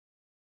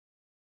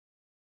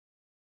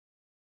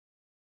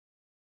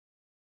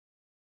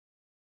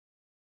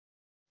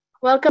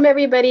Welcome,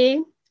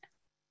 everybody.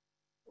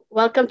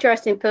 Welcome to our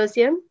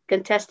symposium,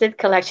 Contested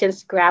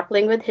Collections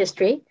Grappling with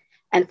History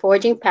and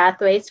Forging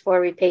Pathways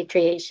for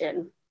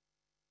Repatriation.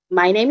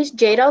 My name is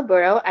Jade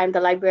Alburo. I'm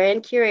the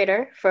librarian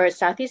curator for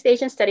Southeast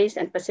Asian Studies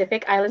and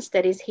Pacific Island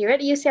Studies here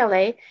at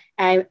UCLA,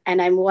 and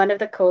I'm one of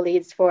the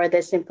co-leads for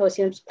the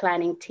symposium's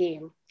planning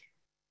team.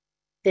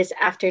 This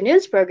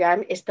afternoon's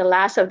program is the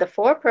last of the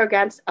 4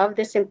 programs of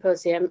the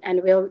symposium,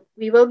 and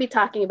we will be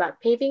talking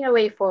about paving a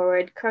way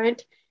forward,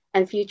 current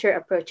and future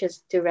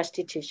approaches to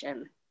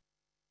restitution.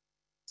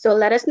 So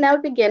let us now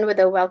begin with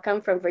a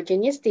welcome from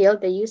Virginia Steele,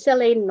 the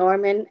UCLA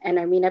Norman and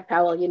Armina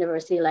Powell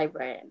University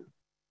librarian.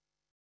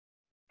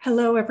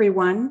 Hello,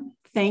 everyone.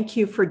 Thank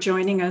you for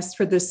joining us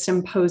for this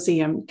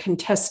symposium,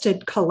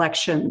 Contested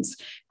Collections,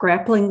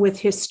 Grappling with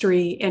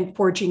History and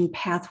Forging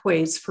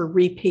Pathways for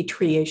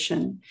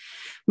Repatriation.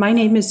 My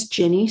name is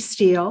Ginny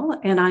Steele,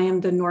 and I am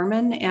the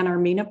Norman and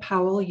Armina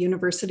Powell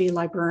University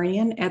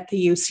librarian at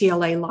the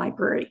UCLA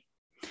Library.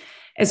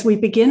 As we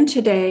begin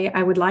today,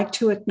 I would like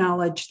to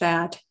acknowledge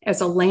that as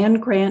a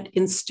land-grant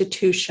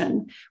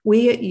institution,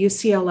 we at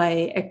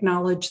UCLA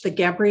acknowledge the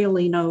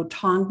Gabrielino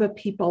Tongva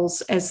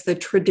peoples as the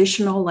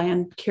traditional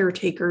land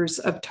caretakers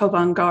of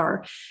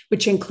Tovaangar,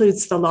 which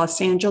includes the Los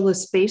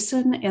Angeles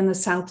Basin and the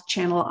South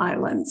Channel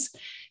Islands.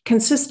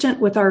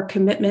 Consistent with our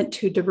commitment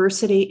to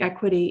diversity,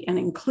 equity, and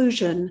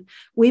inclusion,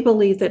 we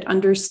believe that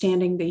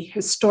understanding the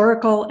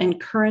historical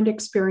and current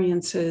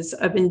experiences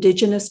of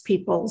Indigenous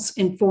peoples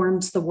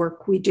informs the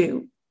work we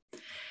do.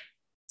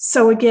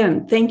 So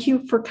again, thank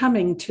you for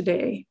coming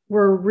today.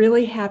 We're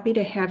really happy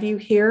to have you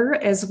here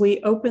as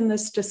we open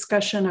this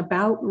discussion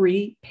about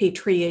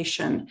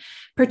repatriation,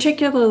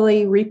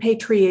 particularly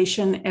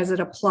repatriation as it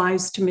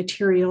applies to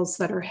materials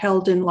that are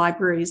held in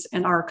libraries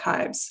and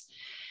archives.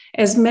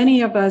 As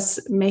many of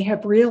us may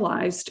have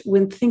realized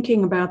when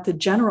thinking about the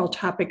general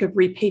topic of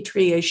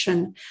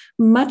repatriation,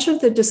 much of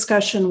the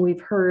discussion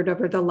we've heard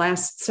over the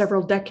last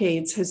several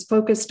decades has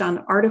focused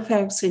on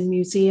artifacts in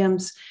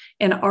museums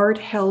and art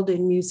held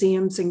in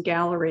museums and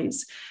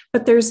galleries,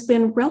 but there's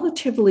been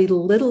relatively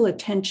little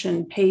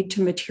attention paid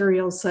to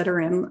materials that are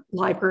in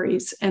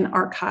libraries and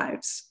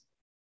archives.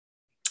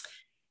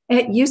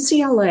 At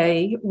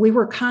UCLA, we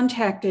were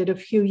contacted a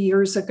few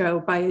years ago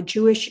by a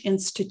Jewish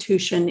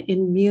institution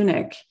in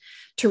Munich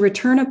to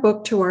return a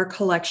book to our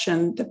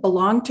collection that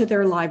belonged to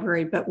their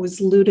library but was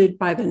looted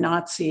by the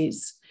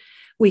Nazis.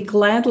 We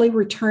gladly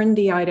returned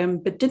the item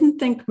but didn't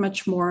think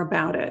much more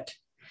about it.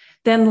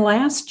 Then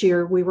last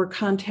year, we were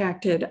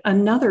contacted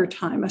another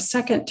time, a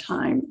second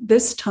time,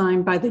 this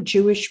time by the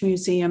Jewish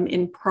Museum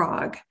in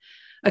Prague.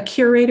 A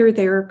curator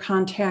there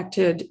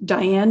contacted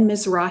Diane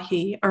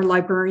Mizrahi, our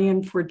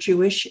librarian for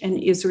Jewish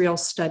and Israel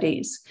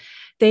Studies.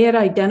 They had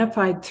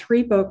identified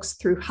 3 books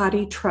through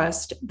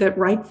HathiTrust that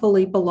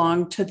rightfully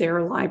belonged to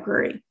their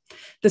library.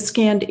 The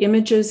scanned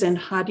images in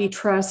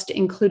HathiTrust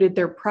included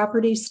their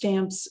property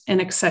stamps and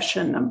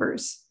accession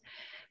numbers.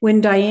 When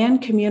Diane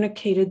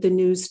communicated the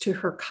news to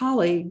her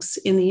colleagues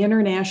in the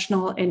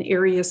International and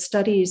Area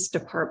Studies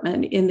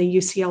Department in the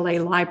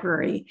UCLA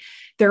Library,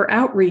 their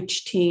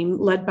outreach team,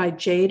 led by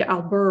Jade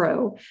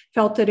Alburo,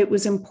 felt that it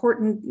was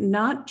important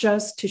not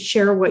just to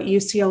share what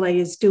UCLA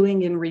is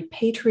doing in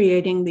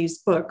repatriating these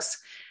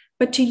books,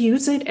 but to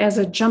use it as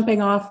a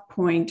jumping off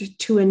point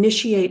to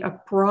initiate a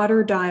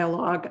broader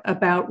dialogue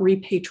about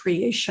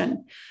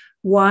repatriation,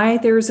 why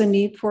there's a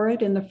need for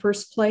it in the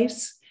first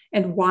place,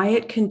 and why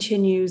it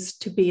continues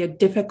to be a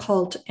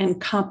difficult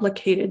and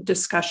complicated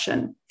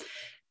discussion.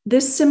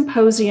 This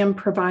symposium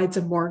provides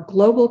a more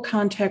global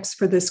context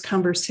for this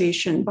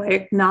conversation by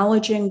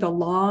acknowledging the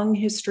long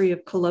history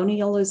of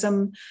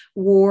colonialism,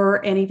 war,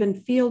 and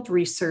even field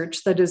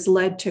research that has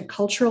led to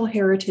cultural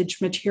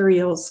heritage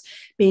materials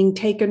being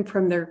taken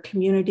from their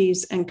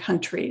communities and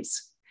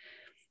countries.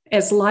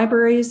 As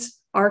libraries,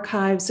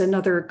 archives, and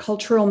other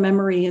cultural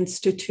memory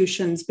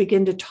institutions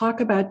begin to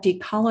talk about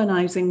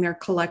decolonizing their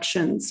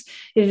collections,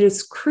 it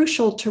is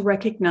crucial to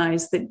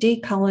recognize that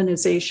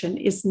decolonization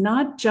is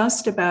not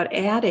just about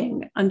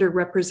adding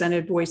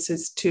underrepresented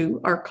voices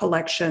to our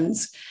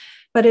collections,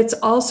 but it's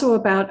also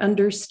about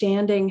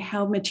understanding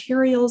how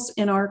materials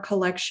in our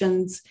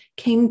collections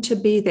came to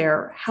be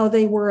there, how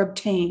they were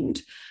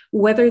obtained,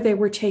 whether they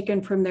were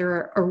taken from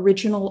their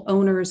original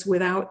owners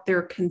without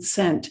their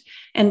consent,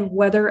 and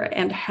whether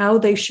and how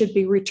they should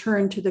be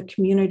returned to the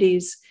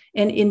communities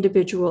and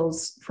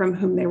individuals from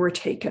whom they were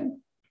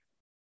taken.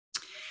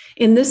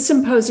 In this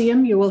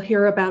symposium, you will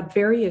hear about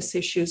various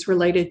issues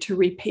related to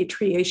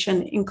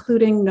repatriation,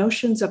 including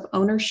notions of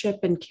ownership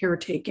and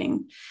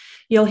caretaking.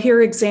 You'll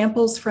hear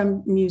examples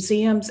from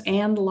museums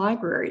and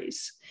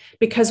libraries,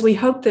 because we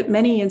hope that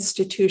many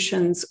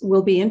institutions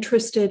will be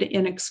interested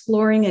in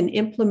exploring and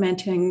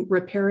implementing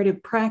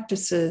reparative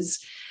practices.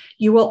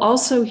 You will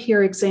also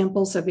hear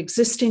examples of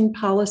existing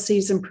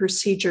policies and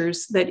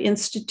procedures that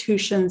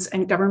institutions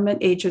and government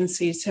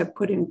agencies have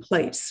put in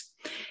place.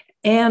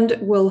 And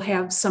we'll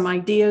have some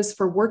ideas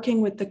for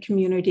working with the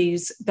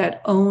communities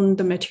that own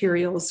the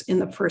materials in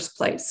the first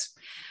place.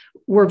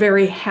 We're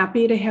very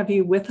happy to have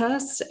you with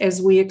us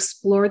as we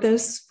explore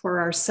this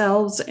for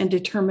ourselves and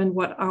determine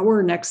what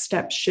our next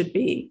steps should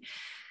be.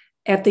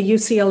 At the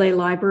UCLA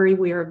Library,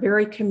 we are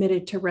very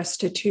committed to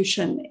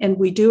restitution, and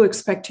we do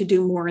expect to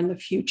do more in the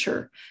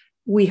future.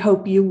 We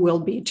hope you will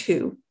be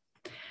too.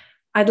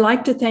 I'd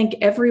like to thank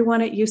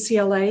everyone at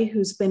UCLA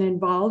who's been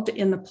involved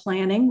in the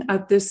planning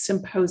of this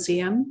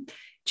symposium,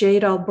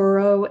 Jade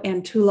Alburo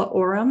and Tula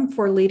Oram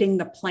for leading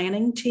the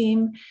planning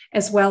team,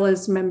 as well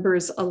as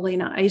members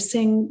Elena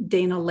Ising,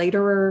 Dana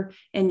Lederer,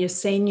 and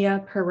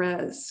Yesenia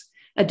Perez.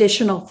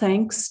 Additional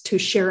thanks to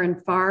Sharon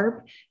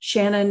Farb,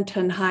 Shannon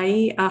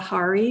Tanhai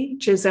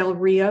Ahari, Giselle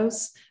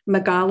Rios,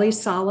 Magali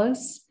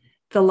Salas,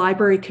 the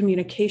Library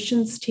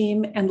Communications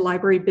team, and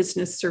Library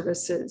Business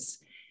Services.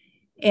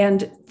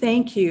 And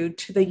thank you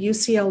to the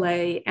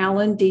UCLA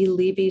Alan D.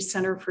 Levy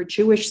Center for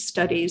Jewish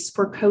Studies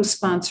for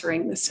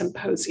co-sponsoring the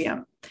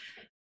symposium.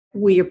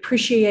 We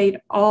appreciate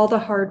all the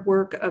hard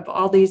work of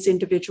all these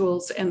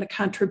individuals and the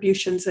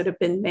contributions that have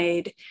been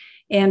made.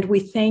 And we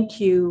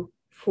thank you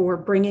for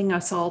bringing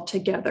us all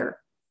together.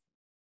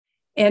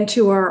 And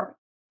to our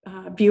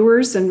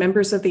viewers and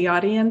members of the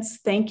audience,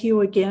 thank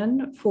you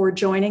again for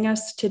joining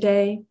us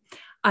today.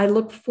 I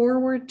look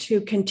forward to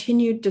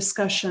continued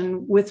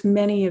discussion with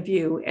many of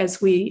you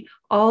as we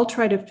all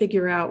try to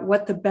figure out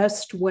what the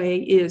best way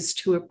is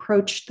to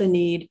approach the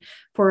need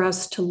for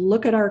us to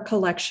look at our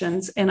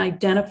collections and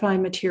identify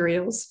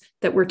materials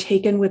that were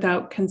taken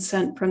without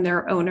consent from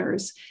their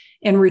owners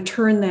and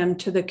return them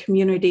to the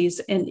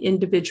communities and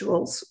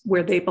individuals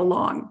where they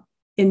belong.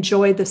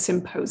 Enjoy the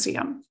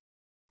symposium.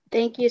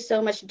 Thank you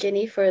so much,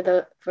 Ginny, for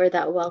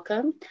that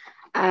welcome.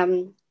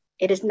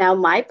 It is now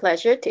my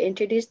pleasure to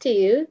introduce to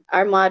you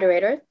our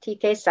moderator,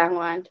 TK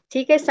Sangwan.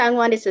 TK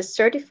Sangwan is a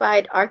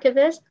certified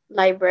archivist,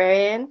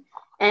 librarian,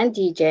 and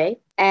DJ.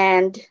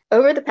 And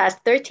over the past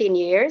 13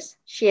 years,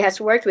 she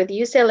has worked with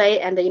UCLA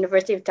and the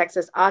University of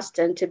Texas,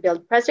 Austin to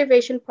build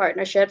preservation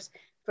partnerships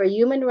for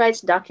human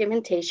rights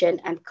documentation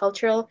and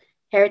cultural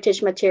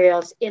heritage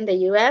materials in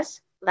the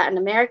US, Latin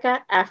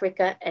America,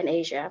 Africa, and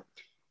Asia.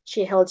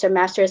 She holds a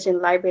master's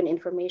in library and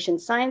information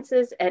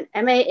sciences and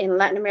MA in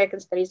Latin American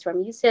studies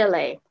from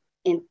UCLA.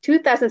 In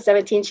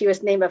 2017, she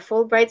was named a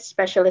Fulbright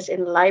Specialist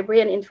in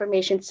Library and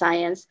Information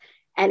Science.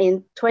 And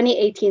in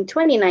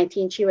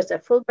 2018-2019, she was a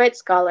Fulbright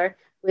Scholar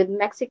with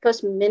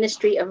Mexico's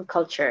Ministry of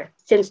Culture.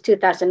 Since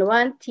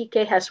 2001,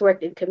 TK has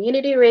worked in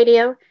community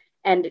radio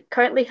and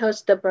currently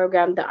hosts the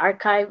program, The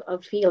Archive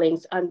of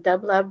Feelings on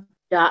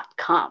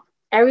dublab.com.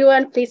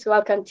 Everyone, please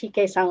welcome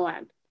TK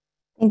Sangwan.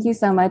 Thank you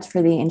so much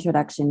for the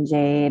introduction,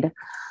 Jade.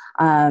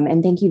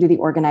 And thank you to the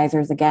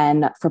organizers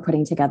again for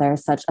putting together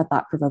such a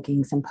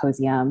thought-provoking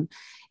symposium.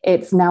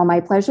 It's now my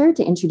pleasure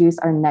to introduce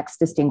our next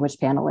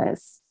distinguished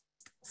panelists.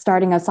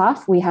 Starting us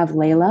off, we have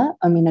Leila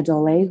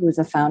Amineddoleh, who is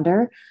a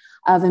founder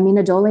of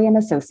Amineddoleh and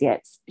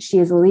Associates. She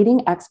is a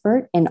leading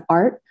expert in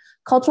art,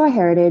 cultural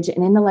heritage,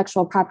 and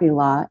intellectual property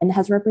law, and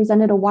has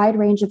represented a wide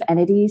range of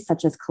entities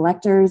such as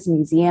collectors,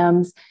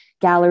 museums,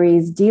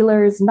 galleries,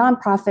 dealers,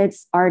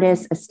 nonprofits,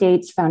 artists,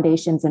 estates,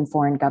 foundations, and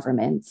foreign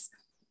governments.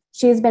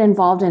 She has been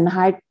involved in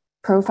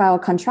high-profile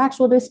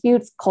contractual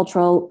disputes,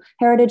 cultural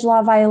heritage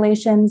law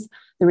violations,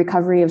 the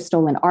recovery of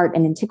stolen art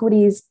and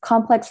antiquities,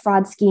 complex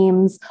fraud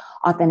schemes,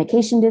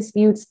 authentication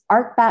disputes,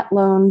 art-backed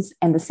loans,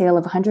 and the sale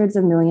of hundreds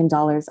of millions of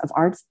dollars of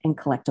arts and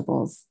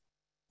collectibles.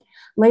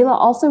 Leila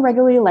also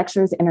regularly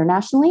lectures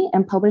internationally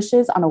and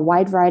publishes on a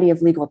wide variety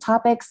of legal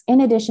topics, in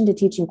addition to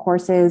teaching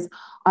courses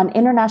on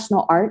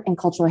international art and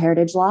cultural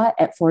heritage law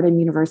at Fordham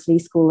University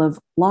School of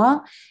Law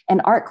and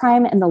art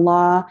crime and the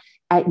law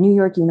at New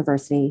York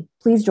University.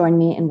 Please join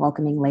me in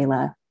welcoming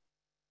Leila.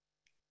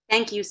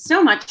 Thank you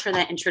so much for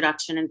that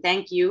introduction, and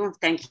thank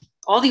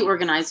all the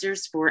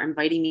organizers for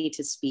inviting me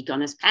to speak on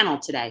this panel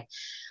today.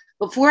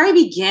 Before I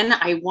begin,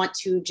 I want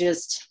to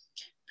just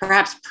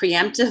perhaps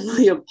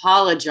preemptively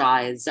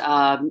apologize.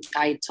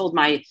 I told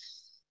my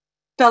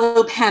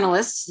fellow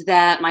panelists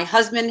that my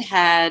husband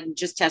had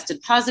just tested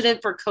positive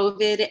for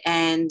COVID,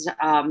 and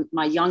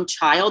my young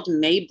child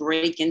may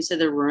break into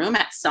the room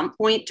at some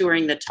point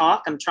during the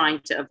talk. I'm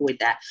trying to avoid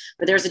that,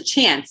 but there's a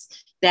chance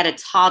that a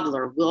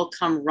toddler will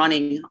come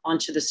running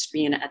onto the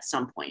screen at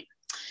some point.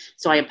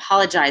 So I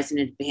apologize in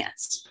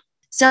advance.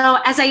 So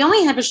as I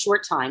only have a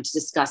short time to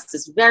discuss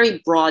this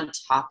very broad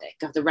topic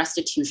of the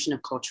restitution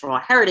of cultural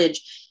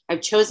heritage,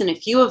 I've chosen a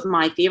few of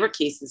my favorite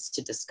cases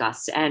to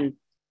discuss, and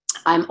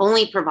I'm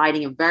only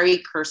providing a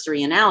very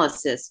cursory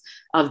analysis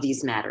of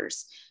these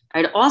matters.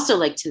 I'd also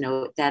like to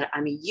note that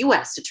I'm a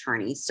US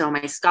attorney, so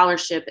my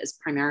scholarship is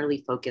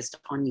primarily focused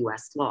on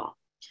US law.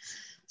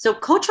 So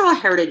cultural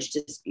heritage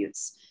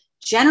disputes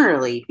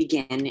generally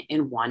begin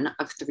in one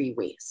of three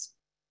ways.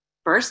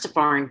 First, a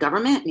foreign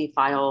government may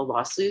file a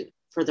lawsuit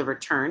for the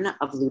return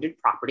of looted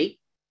property.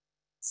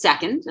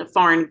 Second, a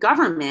foreign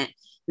government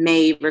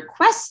may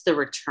request the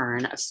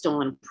return of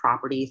stolen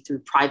property through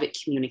private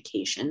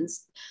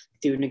communications,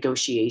 through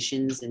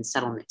negotiations and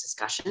settlement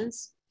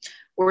discussions.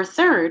 Or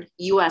third,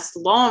 US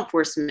law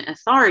enforcement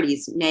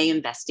authorities may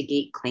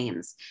investigate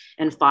claims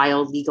and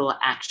file legal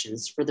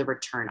actions for the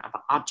return of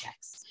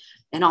objects.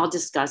 And I'll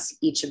discuss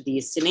each of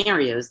these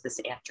scenarios this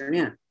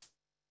afternoon.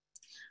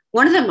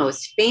 One of the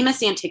most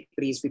famous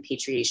antiquities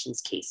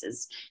repatriations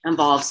cases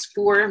involves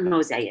 4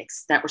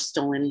 mosaics that were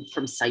stolen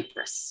from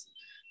Cyprus.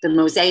 The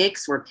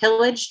mosaics were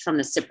pillaged from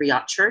the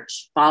Cypriot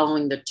church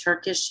following the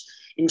Turkish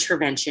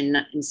intervention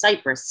in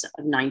Cyprus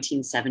of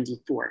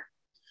 1974.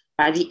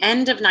 By the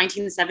end of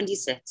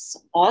 1976,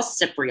 all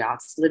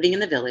Cypriots living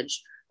in the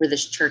village where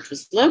this church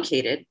was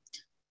located,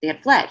 they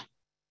had fled.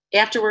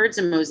 Afterwards,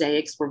 the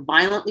mosaics were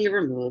violently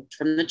removed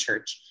from the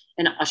church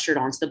and ushered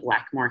onto the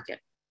black market.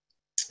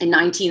 In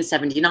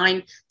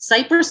 1979,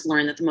 Cyprus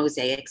learned that the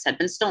mosaics had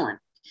been stolen,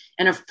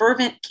 and a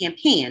fervent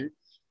campaign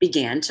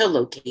began to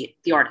locate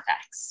the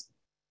artifacts.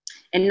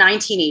 In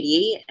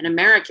 1988, an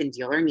American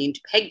dealer named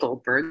Peg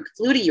Goldberg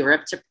flew to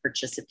Europe to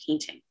purchase a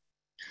painting.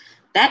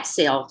 That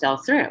sale fell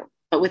through,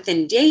 but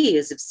within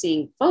days of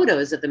seeing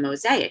photos of the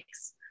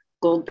mosaics,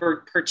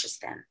 Goldberg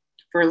purchased them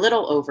for a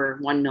little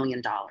over $1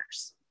 million.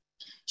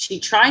 She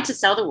tried to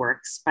sell the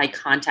works by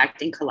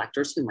contacting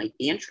collectors who might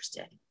be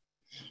interested.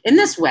 In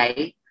this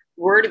way,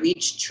 word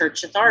reached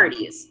church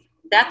authorities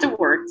that the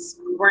works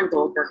were in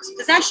Goldberg's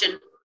possession,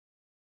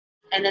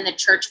 and then the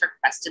church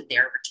requested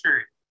their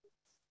return.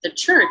 The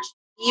church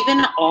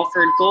even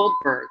offered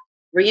Goldberg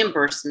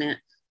reimbursement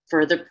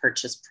for the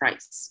purchase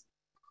price.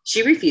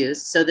 She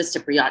refused, so the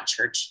Cypriot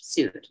church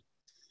sued.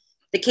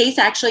 The case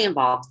actually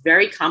involved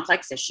very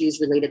complex issues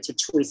related to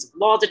choice of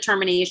law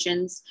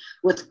determinations,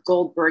 with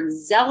Goldberg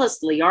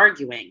zealously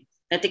arguing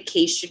that the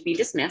case should be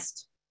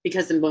dismissed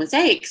because the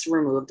mosaics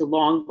were removed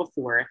long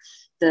before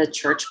the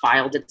church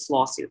filed its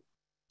lawsuit.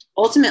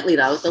 Ultimately,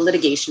 though, the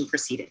litigation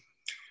proceeded.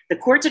 The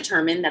court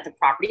determined that the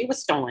property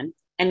was stolen,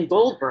 and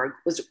Goldberg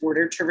was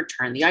ordered to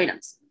return the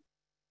items.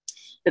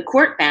 The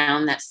court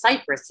found that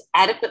Cyprus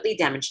adequately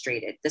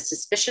demonstrated the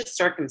suspicious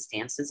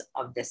circumstances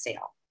of the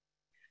sale.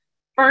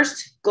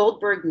 First,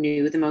 Goldberg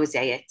knew the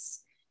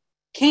mosaics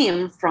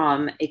came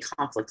from a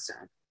conflict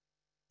zone.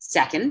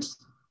 Second,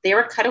 they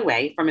were cut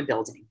away from a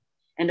building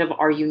and of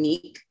our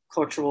unique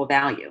cultural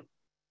value.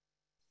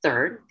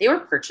 Third, they were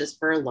purchased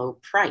for a low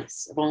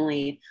price of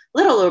only a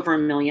little over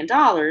 $1 million,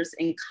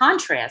 in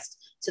contrast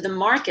to the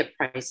market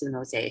price of the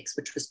mosaics,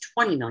 which was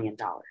 $20 million.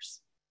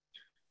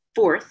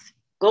 Fourth,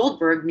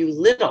 Goldberg knew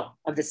little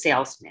of the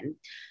salesmen,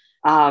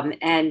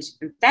 and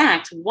in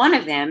fact, one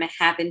of them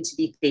happened to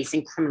be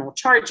facing criminal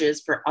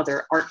charges for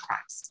other art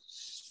crimes.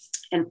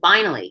 And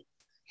finally,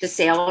 the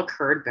sale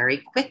occurred very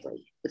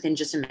quickly, within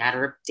just a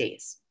matter of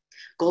days.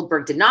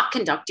 Goldberg did not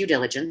conduct due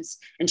diligence,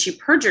 and she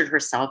perjured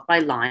herself by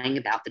lying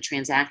about the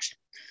transaction.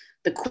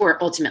 The court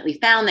ultimately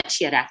found that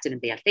she had acted in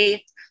bad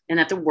faith and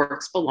that the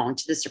works belonged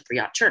to the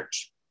Cypriot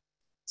church.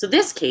 So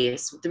this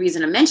case, the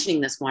reason I'm mentioning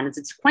this one is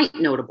it's quite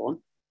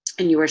notable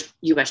in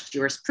US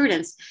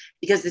jurisprudence,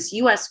 because this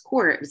US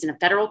court was in a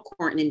federal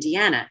court in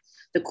Indiana.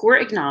 The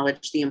court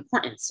acknowledged the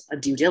importance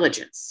of due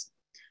diligence.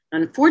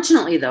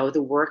 Unfortunately, though,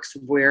 the works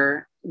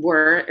were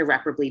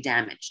irreparably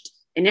damaged.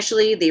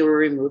 Initially, they were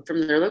removed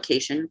from their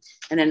location,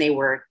 and then they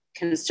were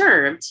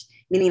conserved,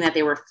 meaning that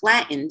they were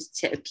flattened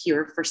to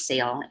appear for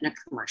sale in a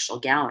commercial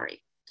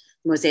gallery.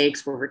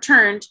 Mosaics were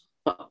returned,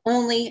 but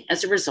only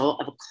as a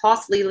result of a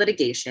costly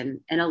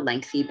litigation and a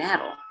lengthy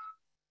battle.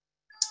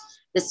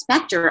 The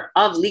specter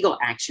of legal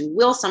action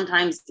will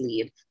sometimes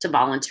lead to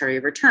voluntary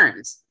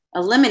returns,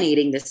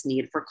 eliminating this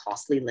need for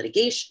costly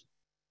litigation.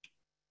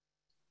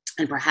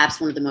 And perhaps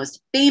one of the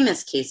most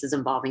famous cases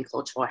involving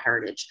cultural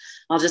heritage,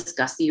 I'll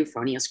discuss the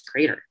Euphonius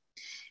crater.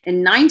 In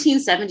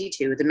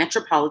 1972, the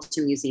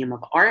Metropolitan Museum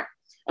of Art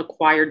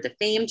acquired the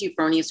famed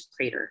Euphonius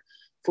crater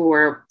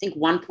for, I think,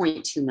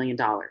 $1.2 million.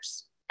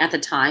 At the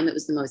time, it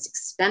was the most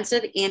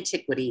expensive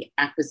antiquity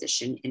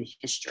acquisition in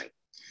history.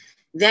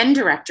 Then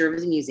director of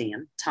the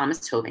museum,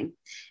 Thomas Paving,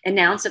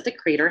 announced that the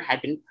crater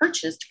had been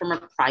purchased from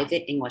a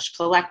private English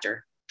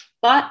collector,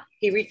 but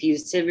he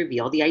refused to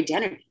reveal the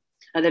identity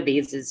of the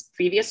vase's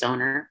previous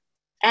owner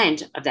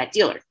and of that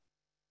dealer.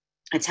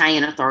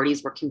 Italian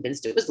authorities were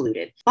convinced it was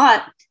looted,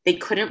 but they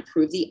couldn't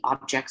prove the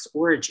object's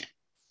origin.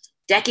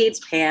 Decades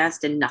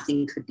passed and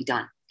nothing could be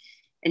done,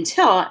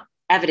 until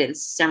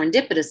evidence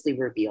serendipitously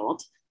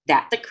revealed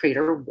that the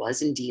crater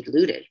was indeed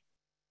looted.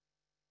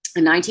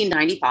 In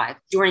 1995,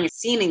 during a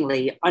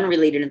seemingly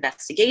unrelated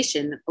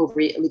investigation over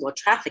illegal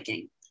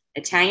trafficking,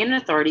 Italian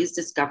authorities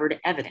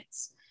discovered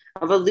evidence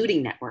of a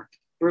looting network,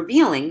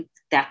 revealing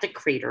that the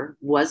crater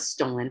was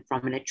stolen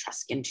from an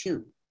Etruscan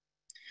tomb.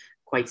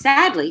 Quite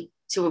sadly,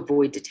 to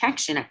avoid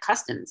detection at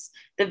customs,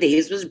 the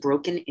vase was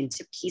broken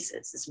into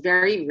pieces. This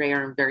very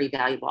rare and very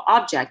valuable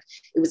object,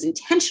 it was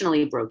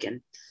intentionally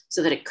broken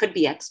so that it could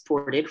be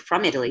exported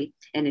from Italy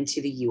and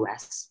into the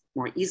US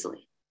more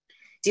easily.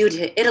 Due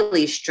to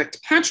Italy's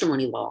strict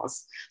patrimony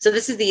laws, so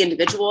this is the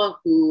individual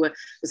who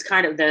was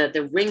kind of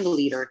the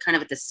ringleader, kind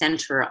of at the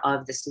center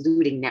of this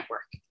looting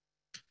network.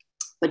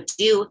 But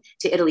due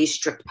to Italy's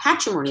strict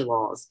patrimony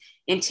laws,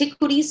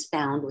 antiquities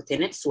found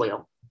within its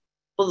soil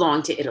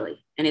belong to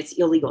Italy, and it's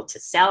illegal to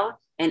sell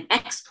and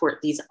export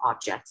these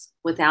objects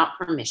without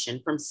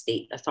permission from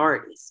state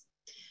authorities.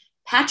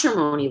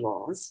 Patrimony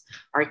laws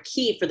are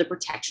key for the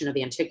protection of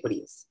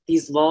antiquities.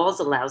 These laws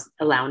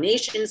allow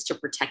nations to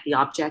protect the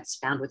objects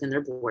found within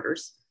their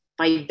borders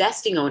by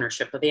vesting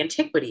ownership of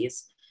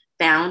antiquities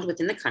found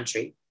within the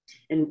country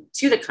and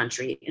to the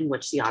country in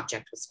which the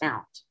object was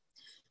found.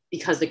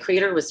 Because the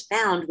crater was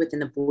found within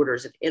the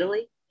borders of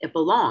Italy, it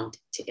belonged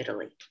to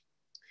Italy.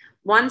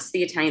 Once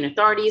the Italian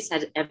authorities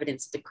had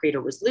evidence that the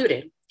crater was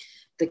looted,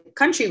 the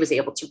country was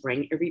able to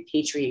bring a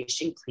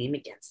repatriation claim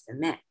against the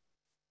Met.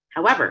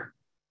 However,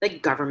 the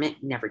government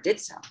never did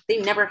so.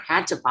 They never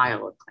had to file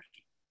a claim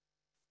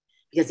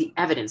because the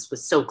evidence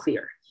was so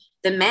clear.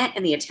 The Met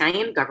and the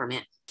Italian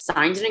government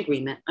signed an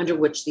agreement under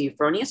which the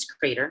euphonious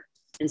crater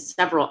and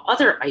several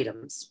other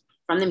items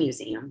from the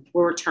museum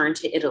were returned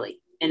to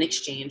Italy in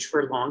exchange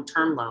for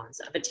long-term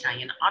loans of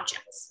Italian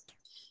objects.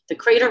 The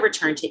crater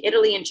returned to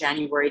Italy in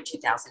January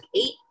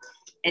 2008,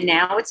 and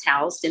now it's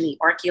housed in the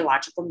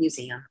Archaeological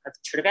Museum of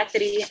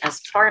Trivietti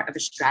as part of a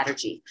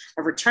strategy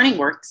of returning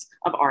works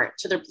of art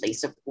to their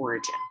place of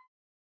origin.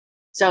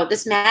 So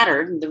this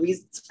matter,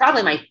 it's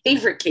probably my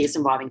favorite case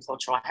involving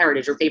cultural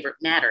heritage, or favorite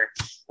matter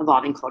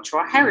involving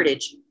cultural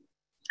heritage.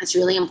 It's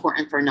really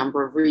important for a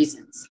number of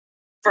reasons.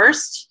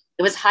 First,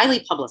 it was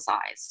highly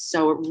publicized,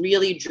 so it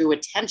really drew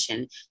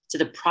attention to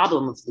the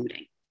problem of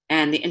looting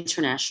and the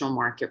international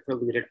market for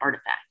looted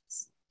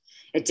artifacts.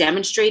 It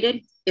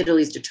demonstrated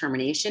Italy's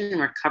determination in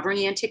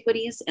recovering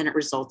antiquities, and it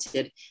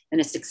resulted in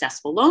a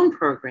successful loan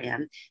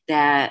program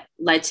that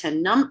led to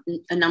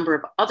a number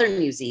of other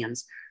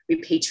museums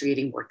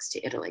repatriating works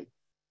to Italy.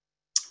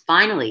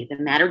 Finally, the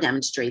matter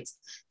demonstrates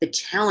the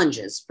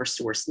challenges for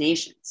source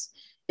nations.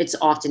 It's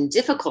often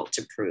difficult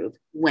to prove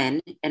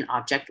when an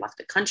object left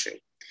the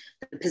country.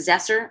 The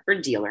possessor or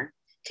dealer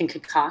can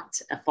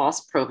concoct a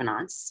false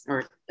provenance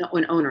or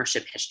an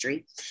ownership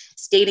history,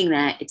 stating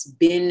that it's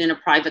been in a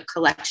private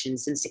collection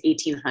since the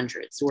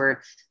 1800s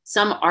or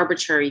some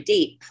arbitrary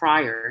date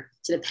prior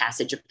to the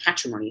passage of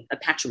patrimony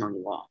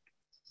law.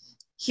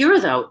 Here,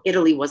 though,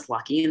 Italy was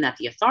lucky in that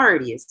the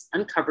authorities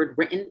uncovered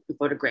written and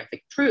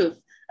photographic proof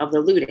of the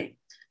looting,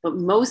 but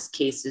most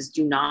cases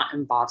do not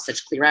involve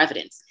such clear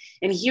evidence.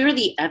 And here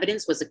the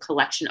evidence was a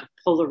collection of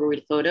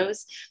Polaroid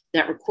photos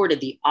that recorded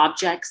the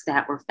objects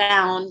that were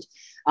found,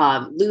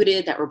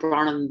 looted, that were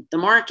brought on the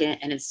market.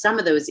 And in some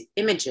of those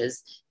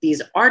images,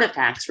 these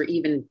artifacts were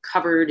even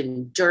covered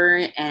in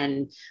dirt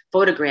and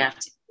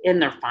photographed in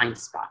their find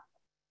spot.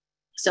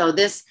 So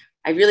this,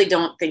 I really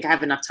don't think I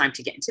have enough time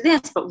to get into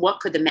this, but what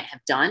could the Met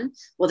have done?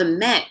 Well, the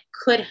Met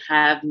could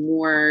have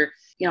more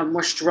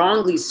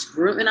strongly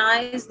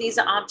scrutinized these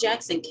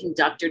objects and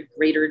conducted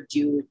greater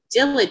due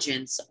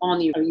diligence on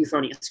the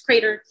euphonious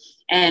crater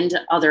and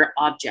other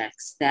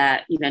objects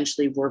that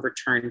eventually were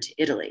returned to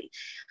Italy.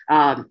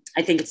 I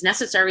think it's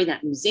necessary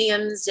that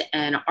museums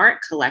and art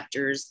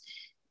collectors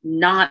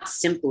not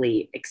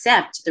simply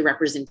accept the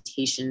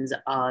representations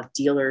of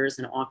dealers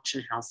and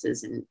auction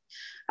houses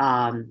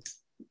and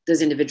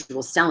those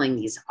individuals selling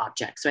these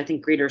objects. So I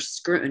think greater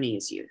scrutiny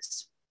is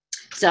used.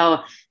 So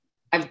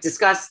I've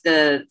discussed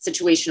the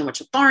situation in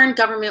which a foreign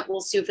government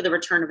will sue for the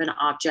return of an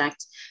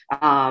object,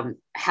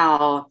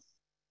 how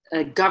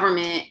a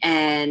government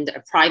and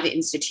a private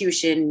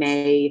institution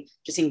may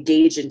just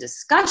engage in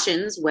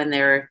discussions when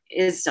there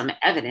is some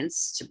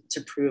evidence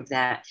to prove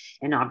that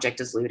an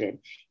object is looted.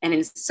 And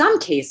in some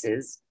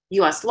cases,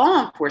 US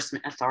law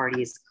enforcement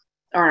authorities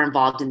are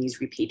involved in these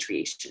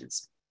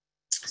repatriations.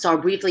 So I'll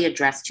briefly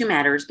address two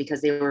matters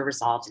because they were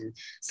resolved in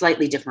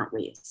slightly different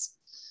ways.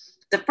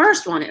 The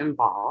first one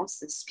involves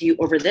the dispute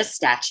over this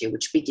statue,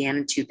 which began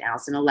in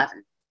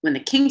 2011, when the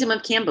Kingdom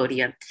of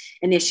Cambodia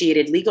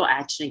initiated legal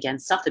action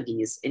against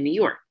Sotheby's in New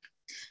York.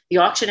 The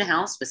auction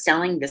house was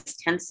selling this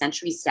 10th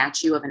century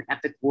statue of an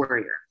epic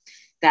warrior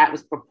that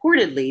was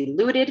purportedly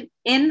looted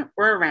in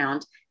or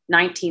around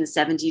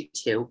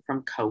 1972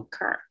 from Koh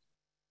Ker.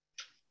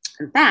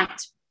 In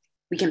fact,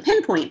 we can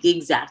pinpoint the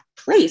exact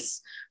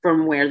place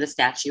from where the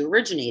statue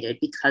originated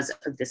because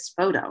of this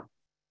photo.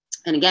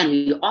 And again,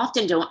 we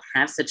often don't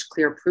have such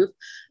clear proof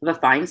of a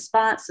find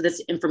spot, so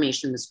this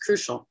information was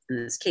crucial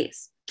in this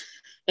case.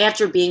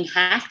 After being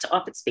hacked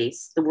off its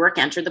base, the work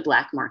entered the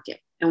black market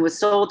and was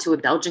sold to a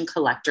Belgian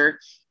collector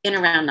in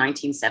around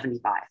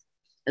 1975.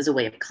 As a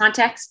way of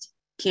context,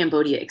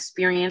 Cambodia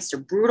experienced a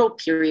brutal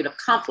period of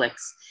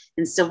conflicts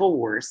and civil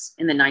wars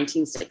in the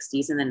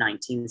 1960s and the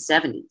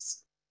 1970s,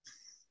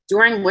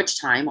 during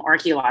which time the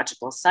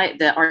archaeological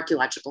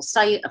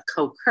site of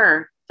Koh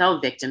Ker fell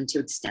victim to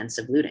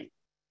extensive looting.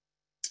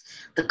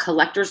 The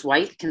collector's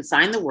wife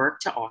consigned the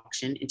work to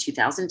auction in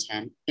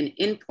 2010 and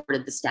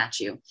imported the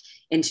statue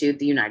into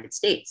the United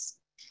States.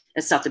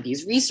 A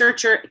Sotheby's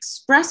researcher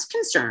expressed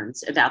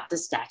concerns about the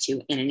statue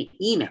in an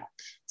email,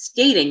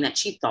 stating that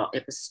she thought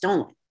it was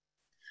stolen.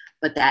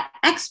 But that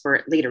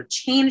expert later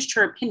changed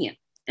her opinion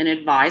and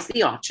advised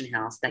the auction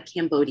house that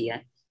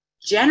Cambodia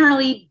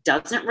generally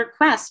doesn't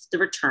request the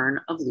return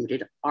of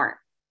looted art.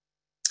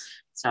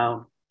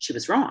 So she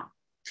was wrong.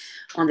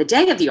 On the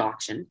day of the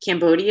auction,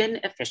 Cambodian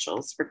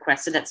officials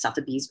requested that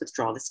Sotheby's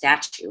withdraw the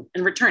statue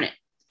and return it.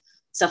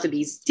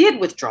 Sotheby's did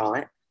withdraw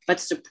it, but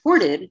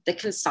supported the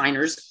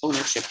consignor's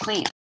ownership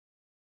claim.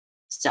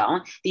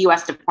 So the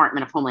US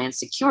Department of Homeland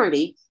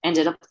Security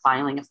ended up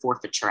filing a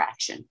forfeiture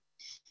action.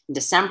 In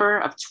December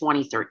of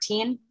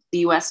 2013, the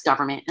US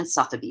government and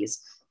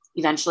Sotheby's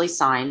eventually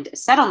signed a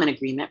settlement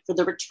agreement for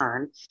the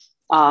return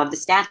of the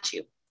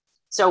statue.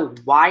 So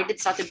why did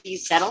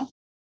Sotheby's settle?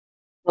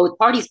 Both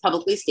parties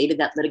publicly stated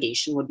that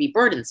litigation would be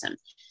burdensome.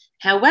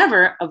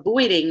 However,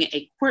 avoiding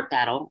a court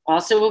battle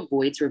also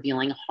avoids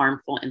revealing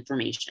harmful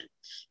information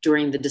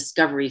during the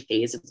discovery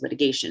phase of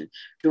litigation,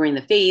 during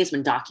the phase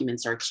when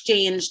documents are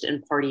exchanged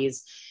and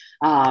parties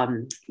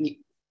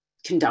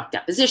conduct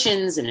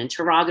depositions and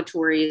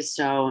interrogatories.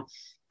 So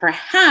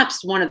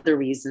perhaps one of the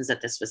reasons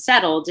that this was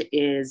settled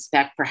is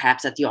that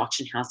perhaps that the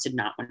auction house did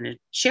not want to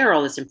share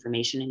all this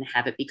information and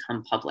have it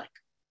become public.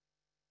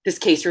 This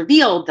case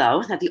revealed,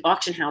 though, that the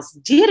auction house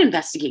did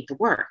investigate the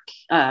work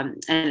and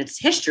its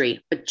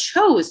history, but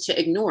chose to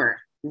ignore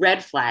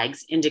red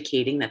flags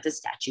indicating that the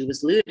statue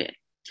was looted.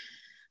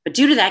 But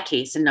due to that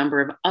case, a number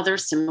of other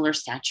similar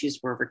statues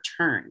were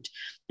returned.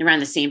 Around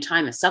the same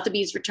time as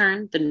Sotheby's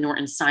returned, the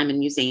Norton Simon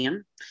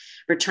Museum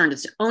returned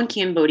its own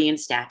Cambodian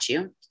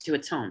statue to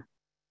its home,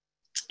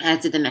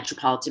 as did the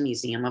Metropolitan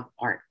Museum of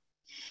Art.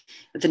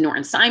 At the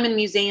Norton Simon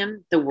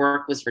Museum, the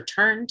work was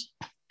returned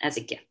as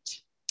a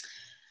gift.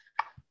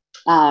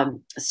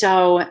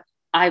 So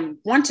I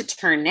want to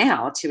turn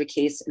now to a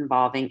case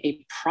involving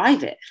a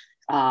private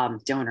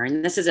donor.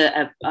 And this is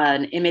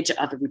an image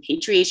of a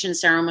repatriation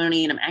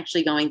ceremony. And I'm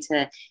actually going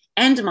to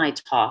end my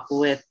talk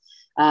with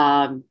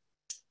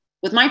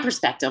my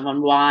perspective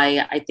on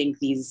why I think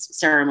these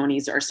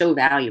ceremonies are so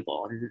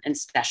valuable and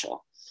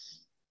special.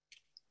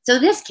 So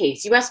this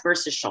case, US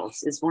versus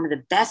Schultz, is one of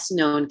the best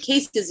known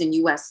cases in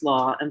US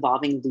law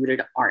involving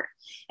looted art.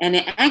 And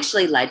it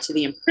actually led to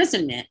the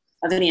imprisonment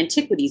of an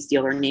antiquities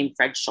dealer named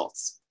Fred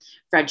Schultz.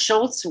 Fred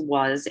Schultz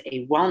was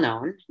a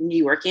well-known New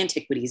York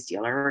antiquities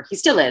dealer, or he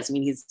still is. I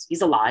mean,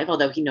 he's alive,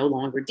 although he no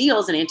longer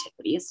deals in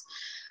antiquities.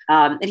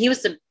 And he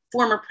was the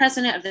former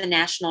president of the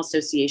National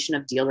Association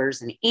of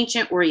Dealers in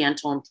Ancient,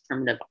 Oriental, and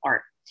Primitive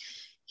Art.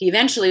 He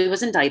eventually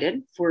was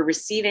indicted for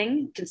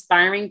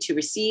conspiring to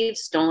receive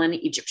stolen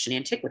Egyptian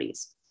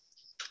antiquities.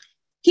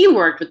 He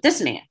worked with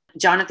this man,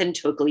 Jonathan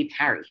Tokely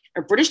Parry,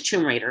 a British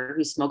tomb raider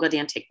who smuggled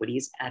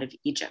antiquities out of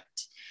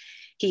Egypt.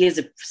 He is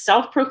a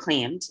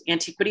self-proclaimed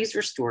antiquities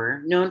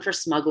restorer known for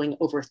smuggling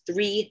over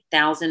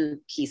 3,000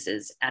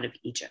 pieces out of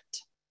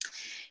Egypt.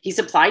 He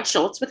supplied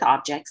Schultz with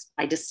objects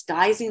by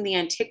disguising the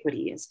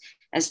antiquities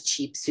as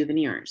cheap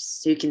souvenirs.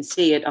 So you can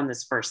see it on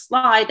this first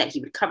slide that he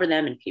would cover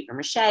them in paper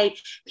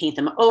mache, paint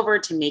them over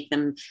to make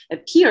them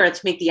appear,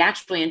 to make the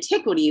actual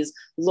antiquities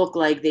look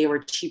like they were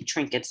cheap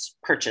trinkets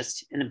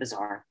purchased in a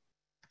bazaar.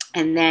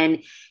 And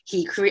then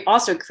he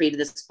also created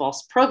this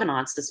false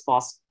provenance, this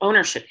false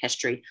ownership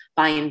history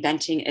by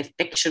inventing a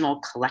fictional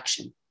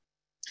collection.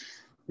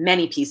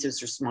 Many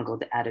pieces were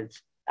smuggled out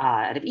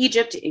of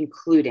Egypt,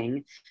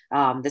 including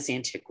this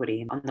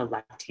antiquity on the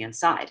left-hand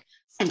side.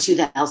 In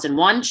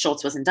 2001,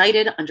 Schultz was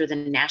indicted under the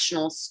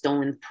National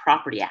Stolen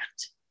Property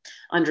Act.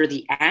 Under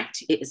the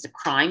act, it is a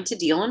crime to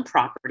deal in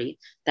property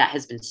that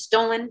has been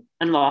stolen,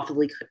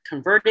 unlawfully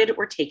converted,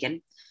 or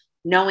taken,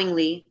 knowing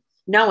the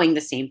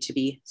same to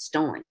be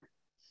stolen.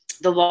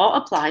 The law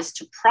applies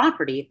to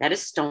property that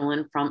is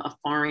stolen from a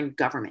foreign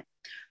government,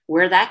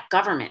 where that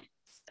government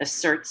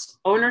asserts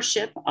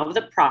ownership of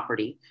the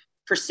property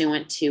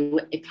pursuant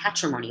to a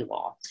patrimony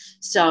law.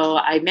 So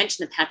I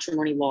mentioned the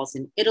patrimony laws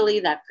in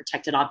Italy that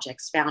protected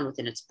objects found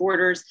within its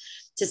borders.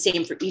 It's the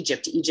same for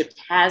Egypt. Egypt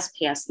has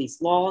passed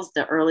these laws.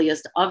 The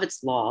earliest of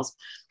its laws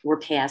were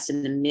passed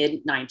in the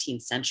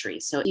mid-19th century.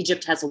 So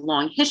Egypt has a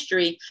long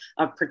history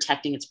of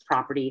protecting its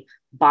property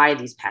by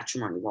these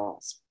patrimony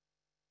laws.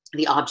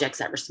 The objects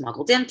that were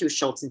smuggled in through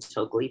Schultz and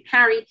Tokely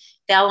Parry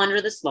fell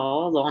under this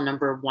law, law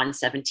number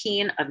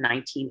 117 of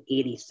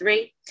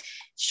 1983.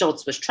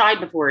 Schultz was tried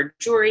before a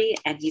jury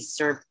and he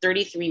served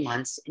 33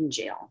 months in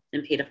jail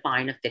and paid a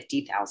fine of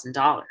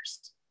 $50,000.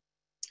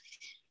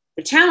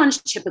 The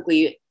challenge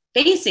typically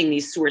facing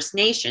these source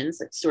nations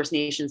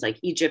like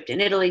Egypt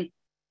and Italy,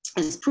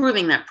 is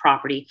proving that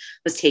property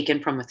was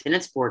taken from within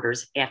its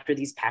borders after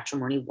these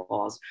patrimony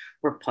laws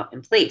were put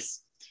in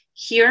place.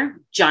 Here,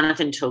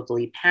 Jonathan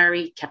Tokely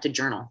Parry kept a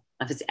journal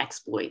of his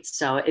exploits.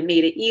 So it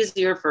made it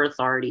easier for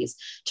authorities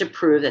to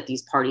prove that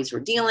these parties were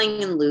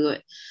dealing in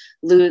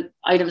loot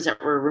items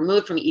that were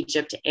removed from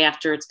Egypt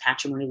after its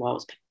patrimony law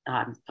was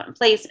put in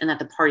place, and that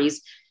the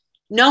parties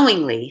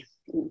knowingly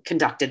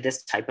conducted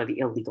this type of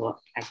illegal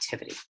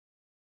activity.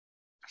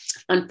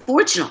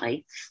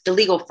 Unfortunately, the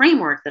legal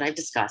framework that I've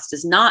discussed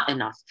is not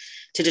enough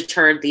to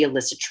deter the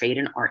illicit trade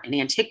in art and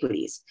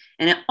antiquities,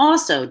 and it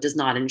also does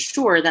not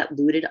ensure that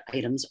looted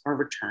items are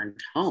returned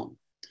home.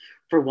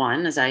 For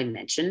one, as I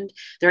mentioned,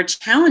 there are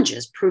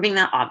challenges proving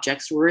that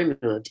objects were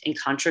removed in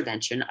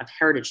contravention of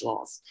heritage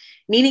laws,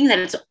 meaning that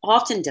it's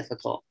often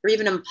difficult or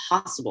even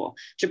impossible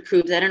to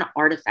prove that an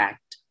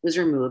artifact was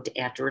removed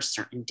after a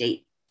certain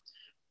date.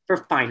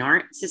 For fine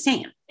art, it's the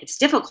same. It's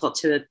difficult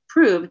to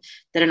prove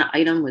that an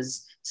item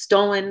was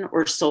stolen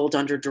or sold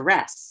under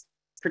duress,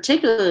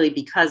 particularly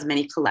because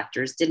many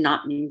collectors did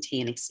not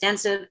maintain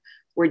extensive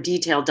or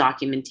detailed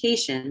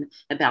documentation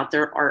about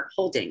their art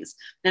holdings.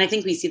 And I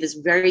think we see this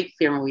very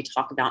clear when we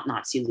talk about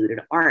Nazi looted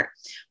art.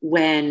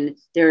 When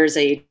there's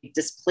a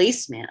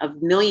displacement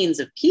of millions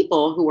of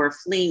people who are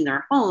fleeing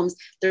their homes,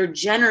 they're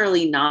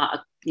generally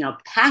not,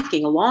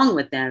 packing along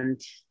with them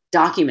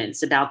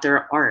documents about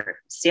their art,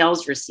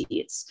 sales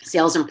receipts,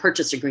 sales and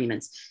purchase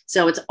agreements.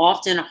 So it's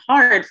often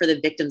hard for the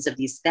victims of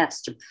these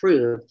thefts to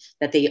prove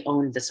that they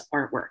owned this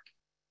artwork.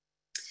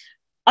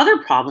 Other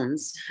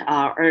problems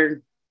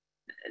are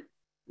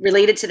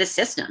related to the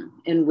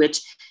system, in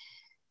which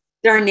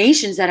there are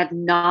nations that have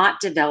not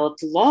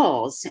developed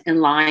laws in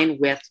line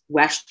with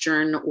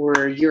Western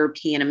or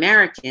European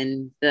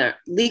American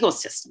legal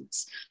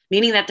systems,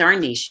 meaning that there are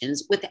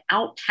nations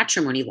without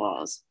patrimony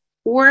laws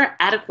or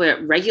adequate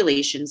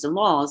regulations and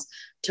laws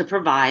to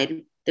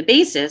provide the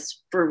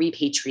basis for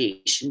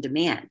repatriation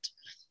demand.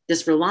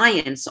 This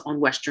reliance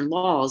on Western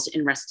laws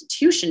in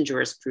restitution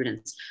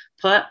jurisprudence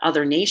put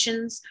other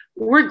nations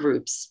or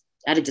groups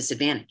at a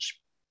disadvantage.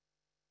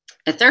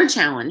 A third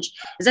challenge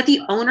is that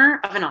the owner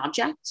of an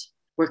object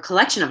or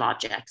collection of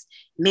objects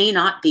may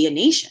not be a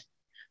nation,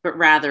 but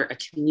rather a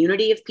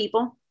community of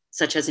people,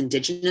 such as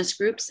indigenous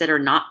groups that are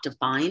not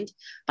defined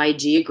by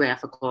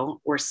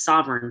geographical or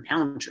sovereign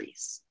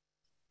boundaries.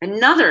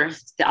 Another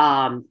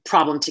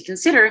problem to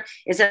consider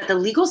is that the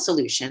legal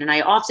solution, and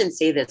I often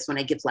say this when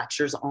I give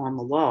lectures on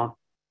the law,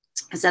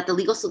 is that the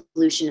legal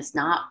solution is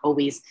not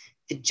always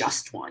the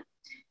just one.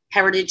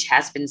 Heritage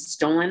has been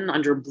stolen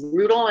under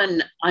brutal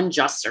and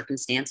unjust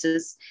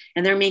circumstances,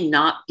 and there may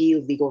not be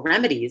legal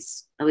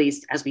remedies, at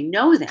least as we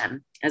know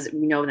them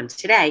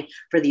today,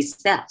 for these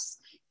thefts.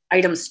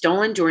 Items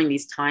stolen during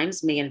these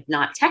times may have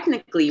not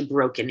technically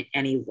broken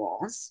any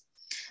laws,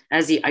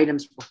 as the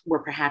items were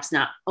perhaps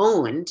not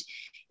owned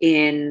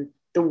in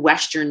the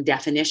Western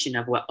definition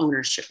of what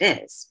ownership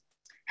is.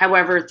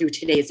 However, through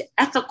today's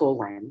ethical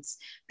lens,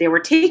 there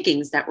were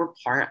takings that were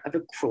part of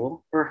a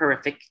cruel or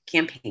horrific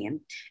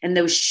campaign, and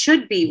those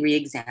should be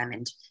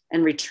re-examined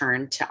and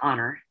returned to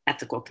honor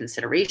ethical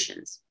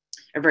considerations.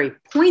 A very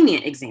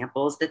poignant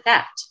example is the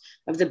theft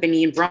of the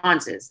Benin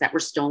bronzes that were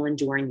stolen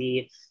during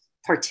the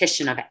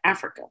partition of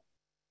Africa.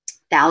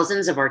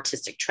 Thousands of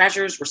artistic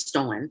treasures were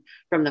stolen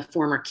from the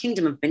former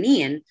Kingdom of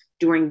Benin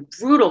during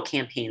brutal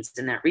campaigns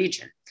in that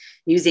region.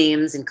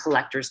 Museums and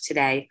collectors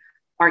today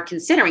are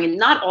considering, and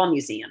not all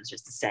museums,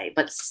 just to say,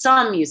 but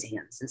some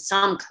museums and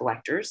some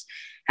collectors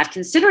have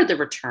considered the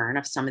return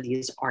of some of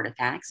these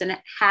artifacts and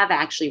have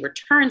actually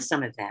returned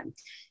some of them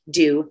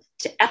due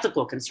to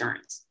ethical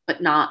concerns,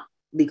 but not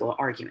legal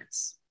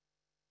arguments.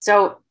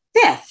 So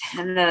fifth,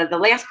 and the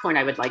last point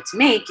I would like to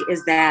make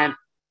is that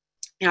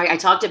I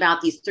talked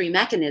about these three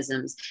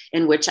mechanisms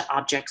in which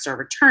objects are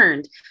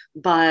returned,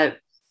 but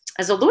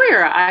as a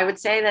lawyer, I would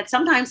say that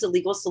sometimes the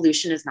legal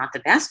solution is not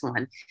the best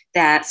one,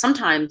 that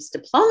sometimes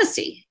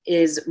diplomacy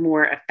is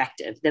more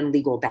effective than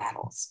legal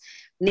battles.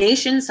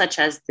 Nations such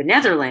as the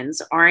Netherlands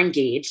are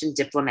engaged in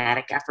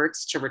diplomatic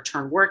efforts to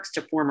return works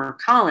to former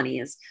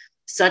colonies,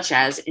 such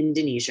as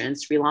Indonesia and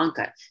Sri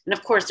Lanka. And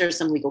of course, there's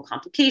some legal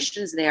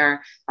complications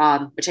there,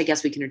 which I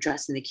guess we can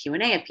address in the Q&A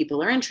if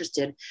people are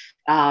interested.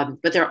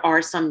 But there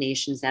are some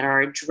nations that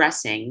are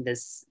addressing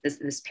this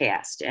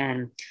past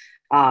and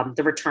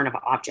the return of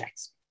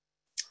objects.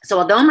 So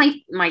although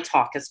my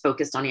talk is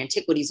focused on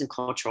antiquities and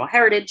cultural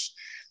heritage,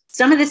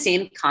 some of the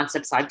same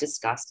concepts I've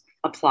discussed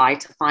apply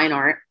to fine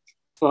art,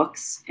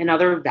 books, and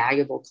other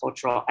valuable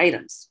cultural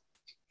items.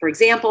 For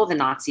example, the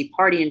Nazi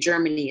Party in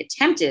Germany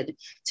attempted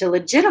to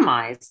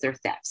legitimize their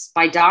thefts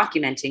by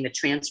documenting the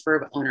transfer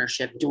of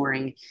ownership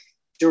during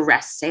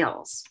duress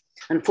sales.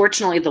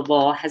 Unfortunately, the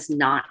law has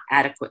not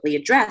adequately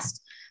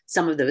addressed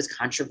some of those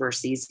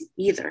controversies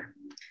either.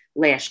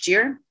 Last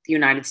year, the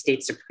United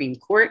States Supreme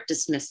Court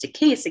dismissed a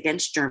case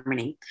against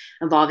Germany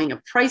involving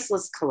a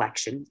priceless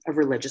collection of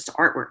religious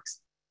artworks.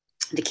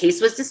 The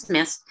case was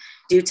dismissed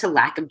due to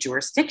lack of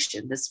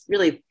jurisdiction, this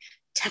really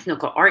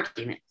technical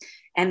argument.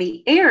 And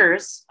the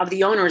heirs of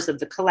the owners of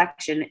the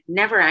collection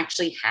never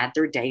actually had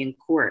their day in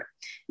court.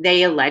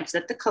 They alleged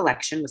that the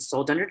collection was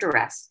sold under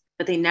duress,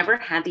 but they never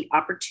had the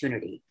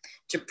opportunity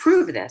to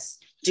prove this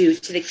due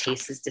to the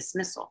case's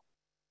dismissal.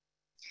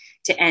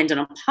 To end on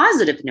a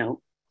positive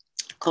note,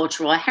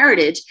 cultural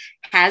heritage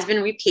has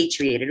been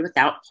repatriated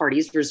without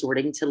parties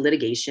resorting to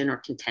litigation or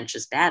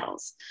contentious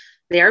battles.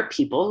 There are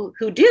people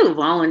who do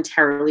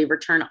voluntarily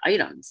return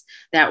items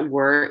that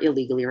were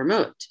illegally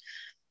removed.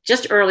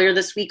 Just earlier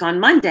this week on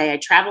Monday, I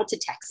traveled to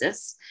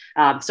Texas.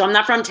 So I'm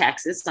not from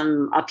Texas.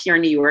 I'm up here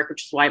in New York,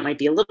 which is why it might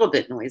be a little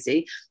bit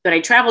noisy. But I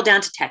traveled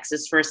down to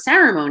Texas for a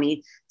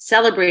ceremony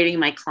celebrating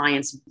my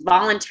client's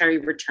voluntary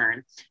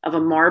return of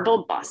a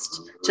marble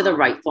bust to the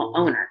rightful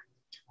owner.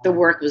 The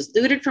work was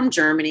looted from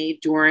Germany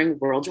during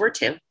World War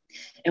II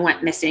and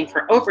went missing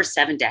for over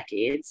 7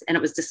 decades. And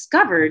it was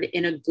discovered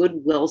in a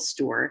Goodwill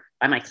store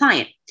by my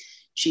client.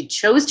 She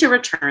chose to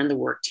return the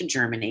work to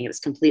Germany. It was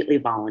completely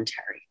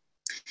voluntary.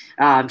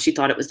 She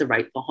thought it was the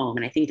rightful home.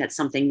 And I think that's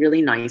something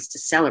really nice to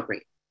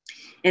celebrate.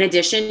 In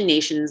addition,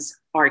 nations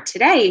are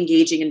today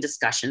engaging in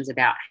discussions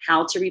about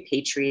how to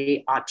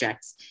repatriate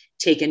objects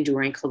taken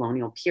during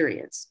colonial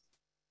periods.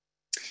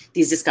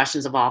 These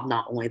discussions involve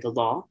not only the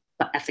law,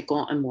 but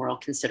ethical and moral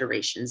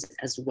considerations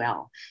as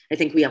well. I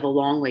think we have a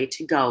long way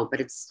to go, but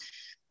I think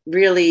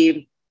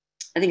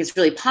it's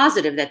really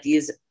positive that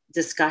these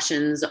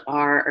discussions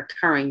are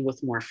occurring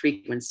with more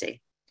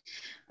frequency.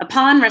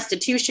 Upon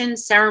restitution,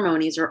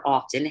 ceremonies are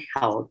often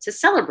held to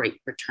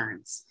celebrate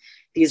returns.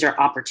 These are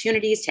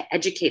opportunities to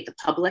educate the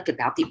public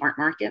about the art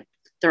market.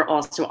 There are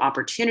also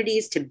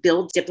opportunities to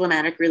build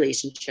diplomatic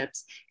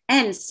relationships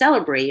and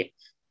celebrate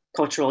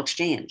cultural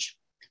exchange.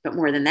 But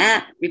more than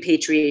that,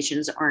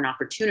 repatriations are an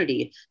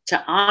opportunity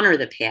to honor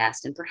the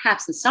past and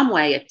perhaps in some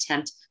way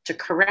attempt to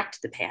correct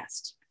the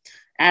past.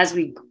 As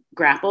we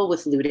grapple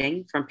with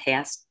looting from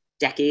past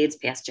decades,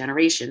 past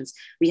generations,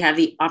 we have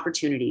the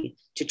opportunity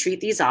to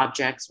treat these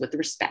objects with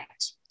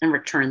respect and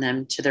return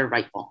them to their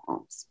rightful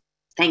homes.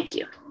 Thank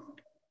you.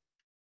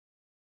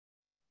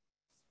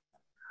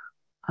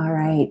 All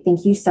right,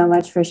 thank you so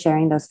much for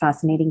sharing those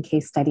fascinating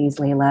case studies,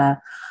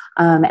 Leila.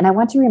 And I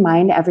want to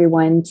remind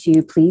everyone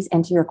to please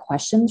enter your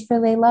questions for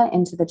Leila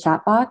into the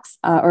chat box,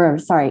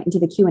 into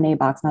the Q&A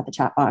box, not the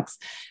chat box.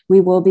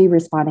 We will be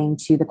responding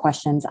to the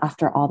questions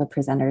after all the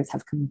presenters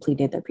have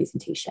completed their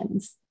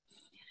presentations.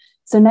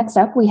 So next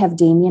up, we have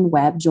Damien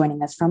Webb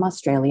joining us from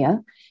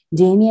Australia.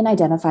 Damien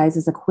identifies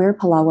as a queer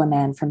Palawa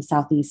man from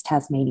Southeast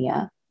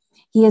Tasmania.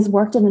 He has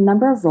worked in a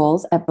number of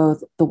roles at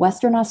both the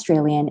Western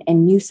Australian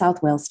and New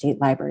South Wales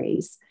state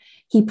libraries.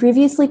 He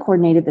previously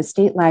coordinated the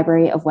State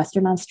Library of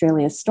Western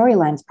Australia's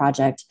Storylines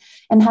project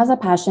and has a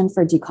passion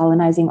for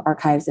decolonizing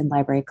archives and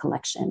library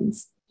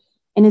collections.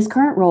 In his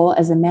current role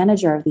as a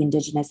manager of the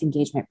Indigenous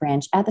engagement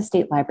branch at the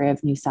State Library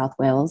of New South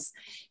Wales,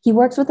 he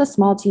works with a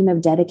small team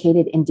of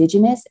dedicated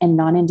Indigenous and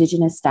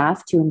non-Indigenous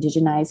staff to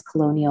indigenize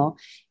colonial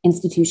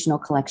institutional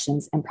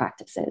collections and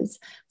practices.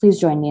 Please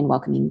join me in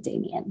welcoming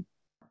Damien.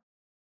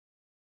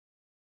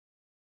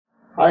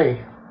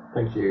 Hi,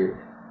 thank you.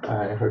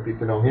 I hope you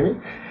can all hear me.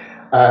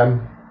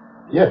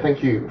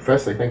 Thank you.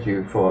 Firstly, thank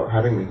you for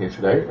having me here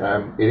today.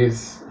 It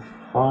is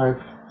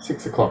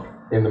 6 o'clock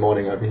in the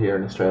morning over here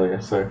in Australia,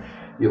 so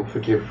you'll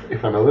forgive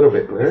if I'm a little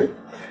bit blurry.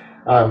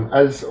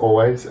 As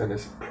always, and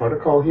as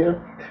protocol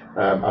here,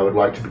 I would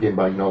like to begin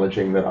by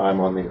acknowledging that I'm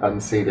on the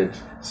unceded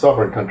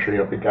sovereign country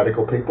of the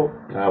Gadigal people,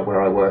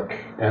 where I work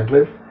and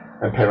live,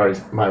 and pay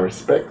my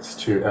respects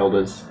to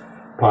elders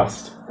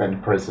past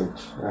and present.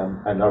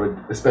 And I would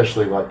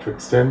especially like to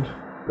extend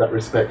that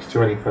respect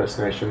to any First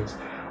Nations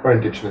or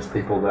Indigenous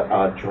people that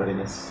are joining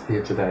us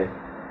here today.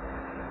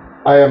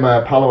 I am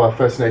a Palawa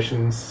First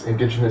Nations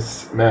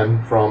Indigenous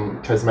man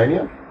from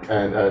Tasmania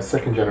and a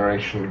second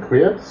generation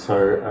queer,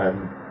 so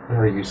I'm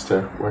very used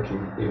to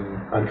working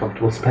in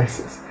uncomfortable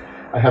spaces.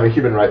 I have a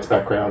human rights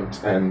background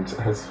and,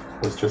 as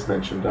was just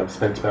mentioned, I've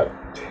spent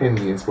about 10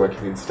 years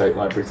working in state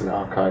libraries and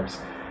archives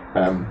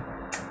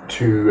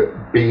to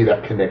be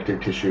that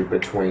connective tissue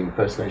between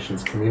First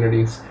Nations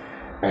communities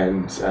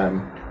and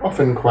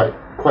often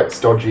quite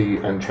stodgy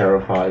and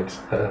terrified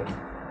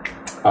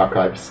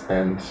archives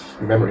and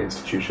memory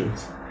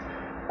institutions.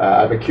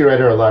 I'm a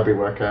curator, a library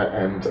worker,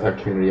 and a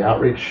community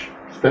outreach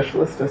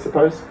specialist, I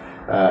suppose.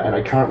 And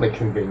I currently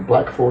convene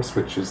Black Force,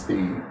 which is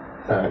the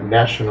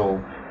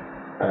national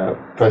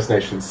First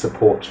Nations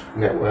support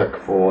network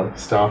for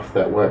staff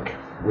that work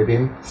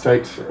within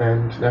state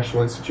and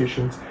national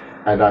institutions.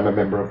 And I'm a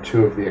member of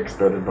 2 of the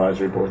expert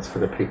advisory boards for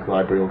the peak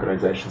library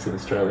organisations in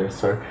Australia.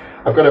 So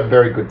I've got a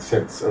very good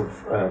sense of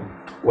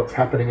what's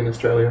happening in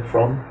Australia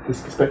from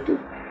this perspective.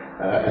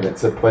 And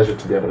it's a pleasure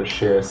to be able to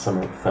share some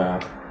of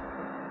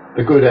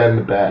the good and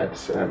the bad.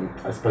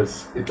 I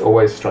suppose it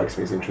always strikes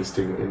me as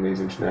interesting in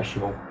these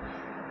international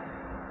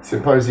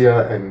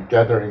symposia and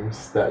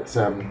gatherings that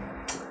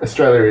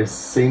Australia is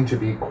seen to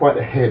be quite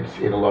ahead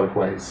in a lot of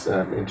ways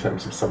in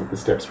terms of some of the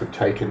steps we've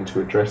taken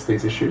to address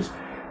these issues.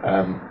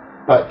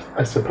 But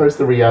I suppose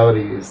the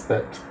reality is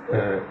that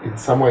in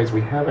some ways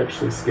we have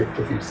actually skipped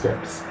a few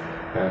steps.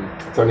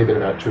 It's only been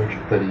about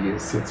 230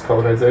 years since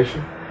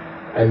colonisation.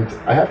 And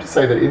I have to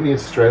say that in the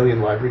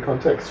Australian library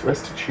context,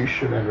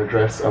 restitution and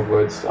redress are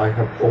words I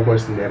have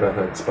almost never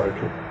heard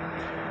spoken.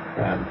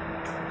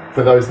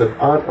 For those that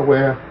aren't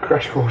aware,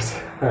 crash course,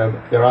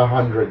 there are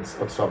hundreds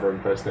of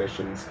sovereign First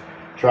Nations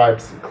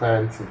tribes and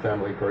clans and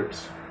family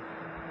groups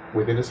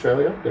within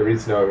Australia. There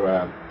is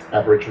no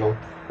Aboriginal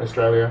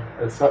Australia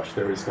as such.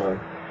 There is no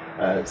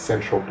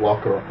central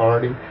block or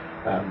authority.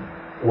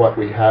 What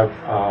we have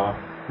are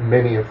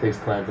many of these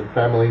clans and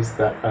families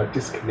that are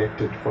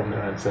disconnected from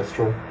their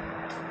ancestral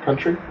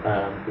country,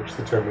 which is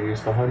the term we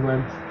use for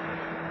homeland,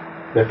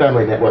 their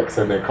family networks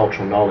and their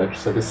cultural knowledge.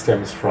 So this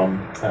stems from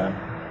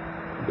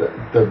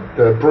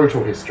the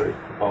brutal history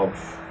of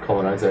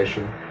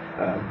colonisation,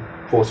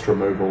 forced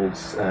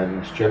removals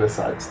and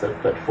genocides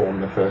that form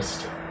the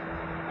first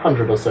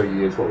 100 or so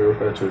years, what we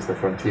refer to as the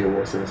frontier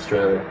wars in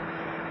Australia.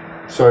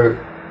 So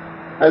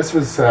as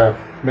was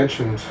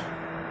mentioned,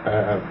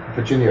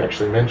 Virginia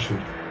actually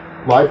mentioned,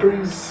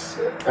 libraries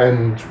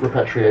and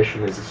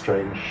repatriation is a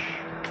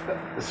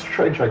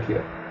strange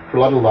idea. For a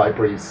lot of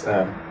libraries,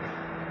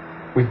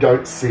 we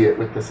don't see it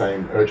with the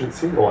same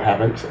urgency, or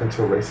haven't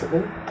until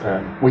recently.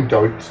 We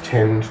don't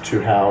tend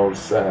to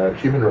house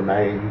human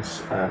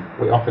remains.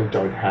 We often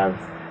don't have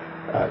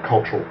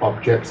cultural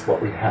objects.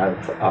 What we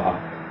have are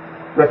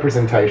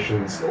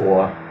representations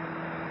or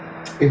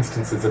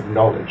instances of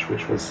knowledge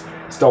which was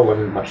stolen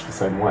in much the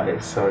same way.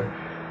 So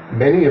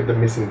many of the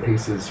missing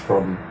pieces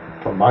from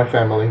my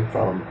family,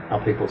 from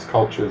our people's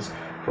cultures,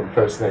 from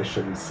First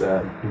Nations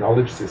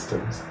knowledge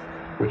systems,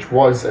 which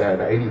was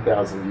an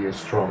 80,000 year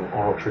strong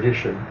oral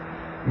tradition,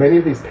 many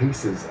of these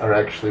pieces are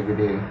actually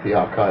within the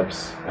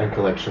archives and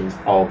collections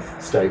of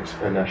state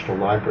and national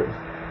libraries.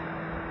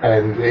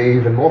 And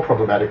even more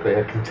problematically,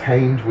 are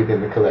contained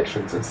within the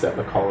collections of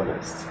settler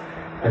colonists.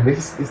 And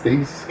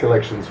these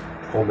collections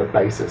form the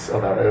basis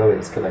of our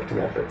earliest collecting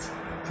efforts.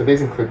 So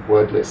these include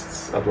word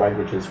lists of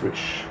languages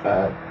which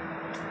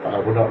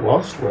were not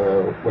lost,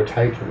 were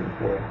taken,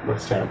 were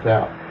stamped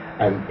out,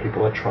 and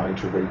people are trying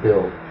to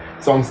rebuild.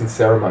 Songs and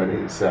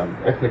ceremonies,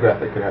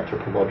 ethnographic and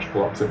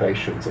anthropological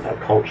observations of our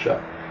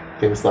culture,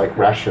 things like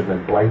ration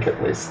and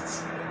blanket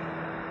lists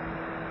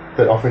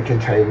that often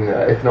contain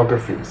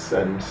ethnographies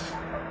and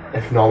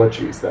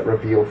ethnologies that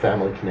reveal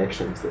family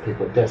connections that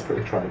people are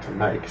desperately trying to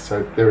make.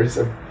 So there is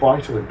a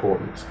vital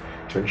importance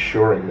to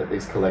ensuring that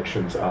these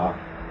collections are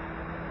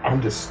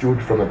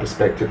understood from the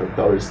perspective of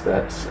those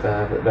that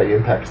they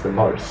impact the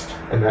most,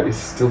 and that is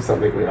still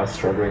something we are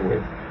struggling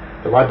with.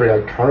 The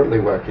library I currently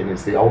work in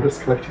is the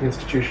oldest collecting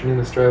institution in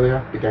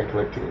Australia, began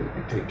collecting in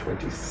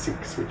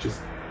 1826, which is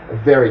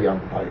very young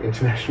by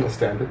international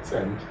standards,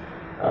 and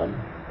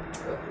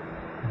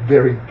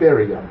very,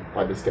 very young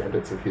by the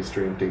standards of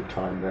history and deep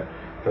time that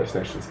First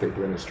Nations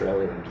people in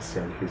Australia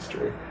understand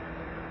history.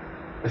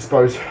 I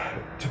suppose,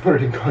 to put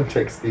it in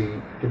context,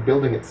 the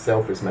building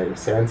itself is made of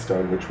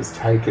sandstone, which was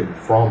taken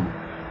from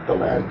the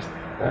land.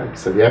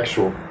 So the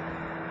actual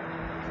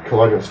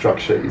colonial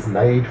structure is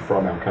made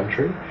from our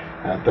country.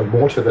 The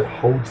mortar that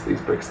holds these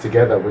bricks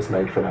together was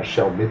made from our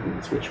shell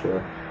middens, which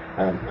were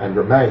and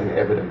remain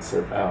evidence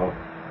of our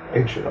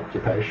ancient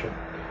occupation.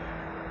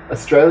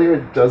 Australia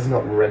does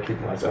not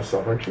recognise our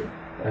sovereignty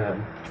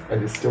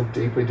and is still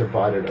deeply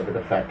divided over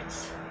the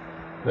facts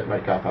that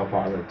make up our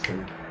violent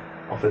and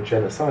often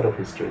genocidal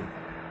history.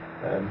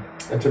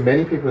 And to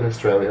many people in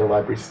Australia,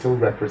 libraries still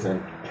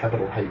represent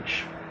capital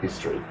H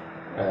history.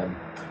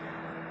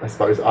 I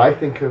suppose I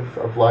think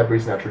of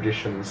libraries and our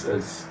traditions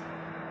as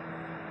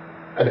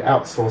an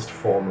outsourced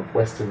form of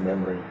Western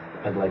memory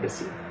and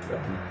legacy.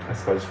 I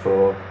suppose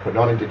for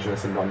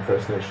non-Indigenous and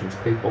non-First Nations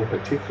people,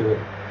 particularly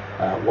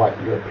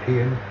white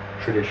European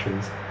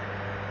traditions,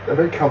 they're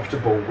very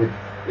comfortable with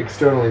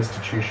external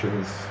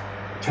institutions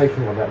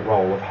taking on that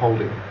role of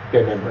holding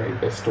their memory,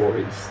 their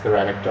stories, their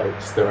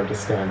anecdotes, their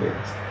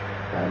understandings.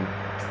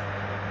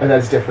 And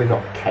that's definitely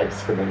not the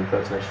case for many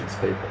First Nations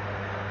people.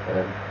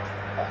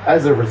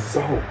 As a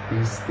result,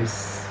 these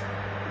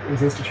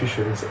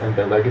institutions and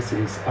their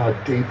legacies are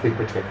deeply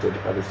protected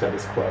by the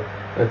status quo.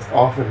 And it's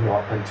often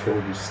not until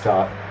you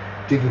start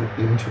digging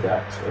into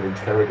that and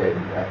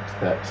interrogating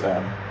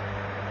that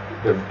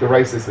the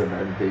racism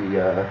and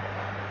the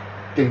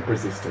deep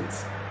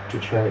resistance to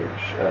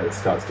change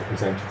starts to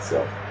present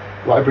itself.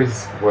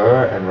 Libraries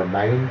were and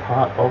remain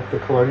part of the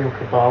colonial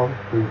cabal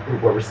who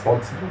were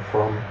responsible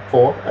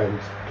for and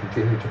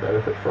continue to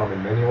benefit from,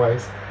 in many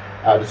ways,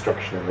 our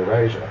destruction of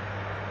Eurasia.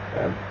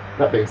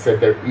 That being said,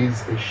 there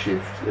is a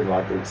shift in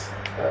libraries,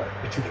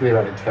 particularly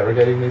around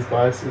interrogating these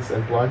biases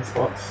and blind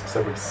spots.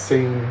 So we've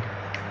seen,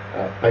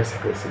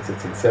 basically since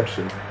its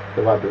inception,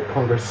 the Library of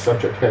Congress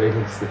subject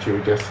headings, the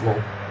Dewey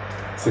Decimal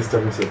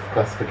systems of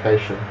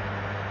classification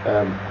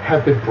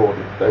have been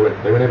broadened.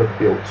 They were never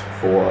built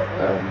for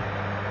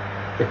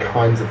the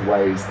kinds of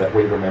ways that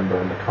we remember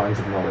and the kinds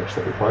of knowledge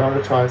that we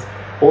prioritise,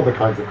 or the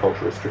kinds of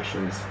cultural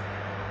restrictions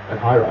and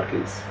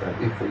hierarchies,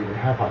 if we even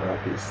have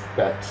hierarchies,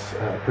 that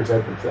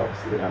present themselves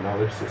in our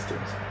knowledge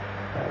systems.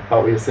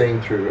 But we are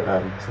seeing through,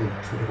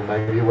 some people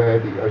may be aware,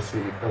 the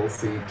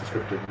OCLC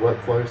Descriptive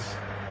Workflows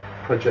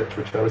project,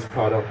 which I was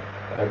part of,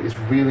 is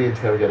really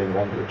interrogating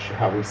language,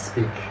 how we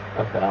speak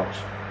about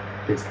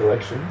these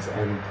collections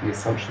and the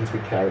assumptions we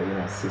carry in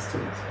our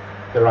systems.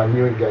 There are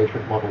new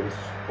engagement models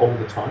all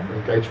the time.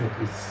 Engagement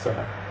is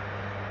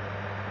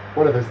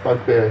one of those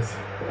bugbears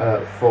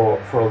for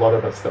a lot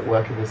of us that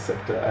work in this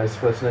sector as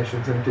First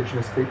Nations and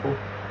Indigenous people.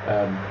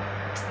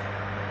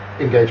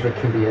 Engagement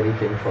can be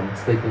anything from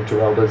speaking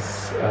to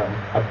elders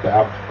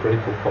about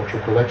critical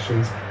cultural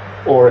collections,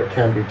 or it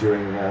can be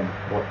doing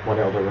what one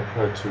elder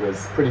referred to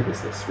as pretty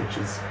business, which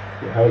is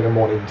having a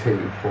morning tea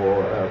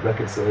for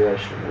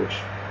reconciliation, which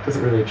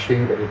doesn't really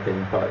achieve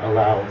anything but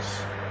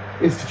allows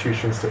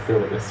institutions to feel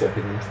that they're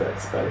stepping into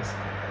that space.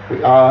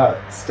 We are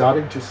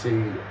starting to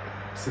see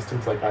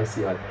systems like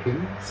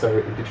ICIP, so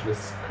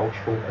Indigenous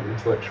Cultural and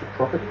Intellectual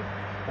Property,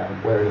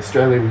 where in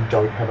Australia we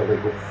don't have a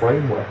legal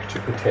framework to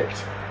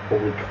protect or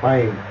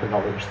reclaim the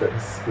knowledge that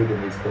is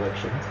within these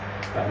collections.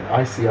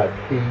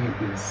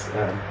 ICIP is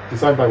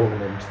designed by a woman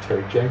named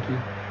Terry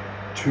Janke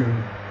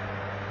to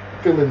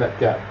fill in that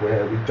gap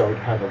where we don't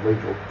have a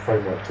legal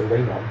framework to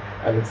lean on,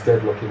 and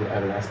instead looking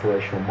at an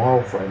aspirational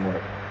moral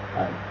framework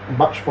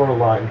much more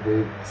aligned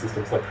with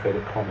systems like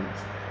Creative Commons.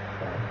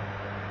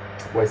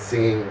 We're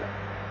seeing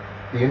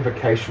the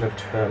invocation of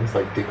terms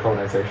like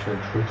decolonization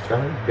and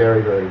truth-telling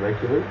very, very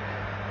regularly,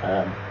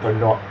 though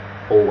not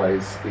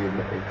always in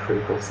a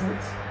critical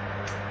sense.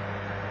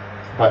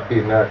 But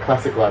in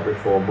classic library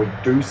form, we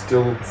do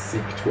still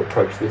seek to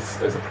approach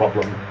this as a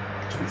problem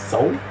to be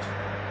solved,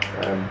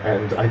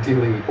 and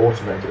ideally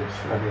automated.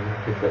 I mean,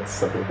 I think that's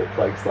something that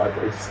plagues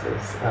libraries,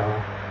 is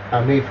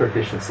our need for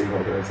efficiency and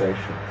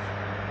organisation.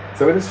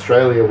 So in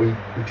Australia, we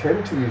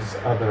tend to use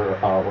other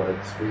R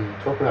words. We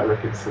talk about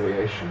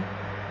reconciliation,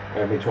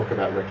 and we talk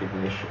about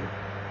recognition.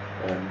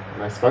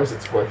 And I suppose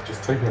it's worth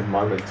just taking a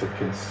moment to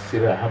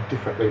consider how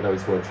differently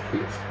those words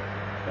hit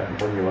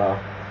when you are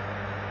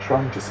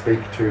trying to speak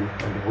to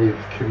and with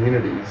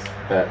communities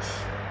that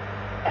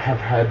have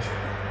had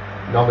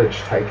knowledge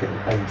taken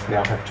and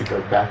now have to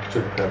go back to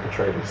the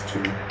perpetrators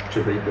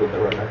to rebuild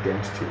their own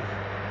identity.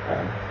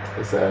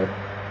 There's a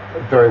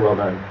very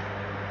well-known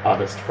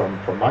artist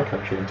from my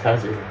country in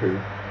Tassie who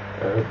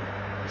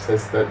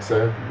says that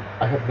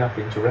I have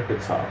nothing to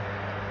reconcile.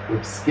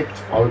 We've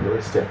skipped over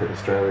a step in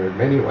Australia in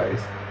many ways,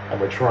 and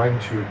we're trying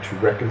to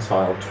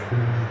reconcile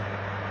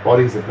two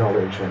bodies of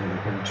knowledge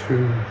and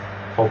two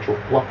cultural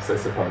blocks, I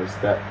suppose,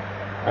 that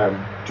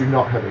do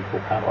not have equal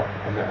power,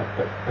 and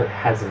that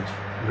hasn't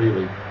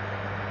really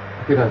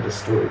been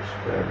understood.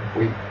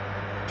 We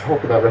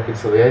talk about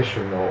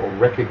reconciliation or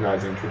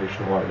recognizing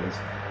traditional owners,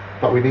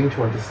 but we need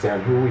to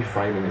understand who are we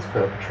framing as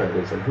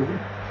perpetrators and who are we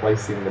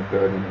placing the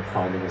burden of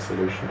finding a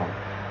solution on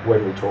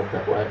when we talk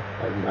that way.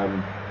 And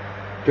I'm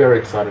very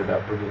excited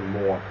about bringing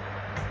more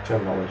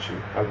terminology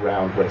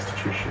around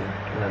restitution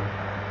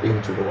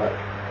into the work.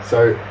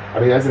 So, I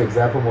mean, as an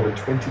example, more than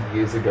 20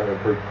 years ago,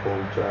 a group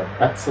called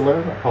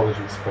ATSLR,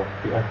 apologies for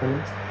the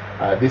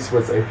acronyms, this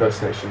was a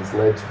First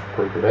Nations-led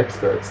group of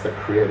experts that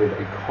created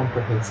a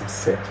comprehensive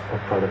set of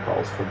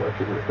protocols for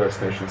working with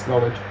First Nations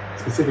knowledge,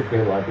 specifically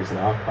in libraries and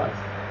archives.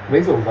 And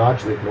these are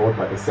largely ignored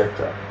by the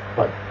sector,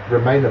 but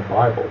remain a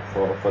Bible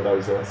for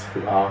those of us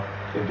who are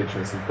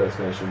Indigenous and First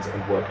Nations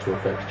and work to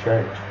effect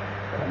change.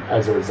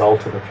 As a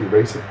result of a few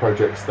recent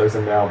projects, those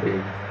are now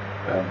being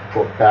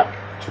brought back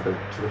to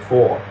the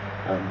fore.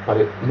 But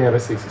it never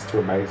ceases to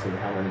amaze me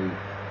how many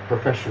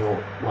professional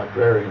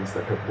librarians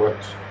that have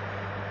worked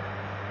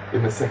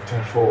in the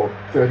sector for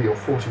 30 or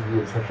 40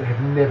 years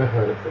have never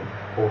heard of them,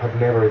 or have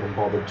never even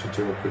bothered to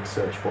do a quick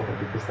search for them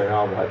because they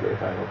are widely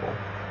available.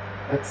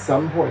 At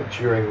some point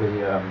during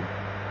the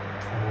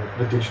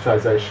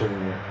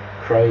digitization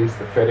craze,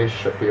 the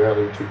fetish of the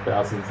early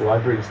 2000s,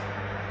 libraries,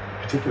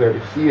 particularly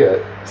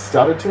here,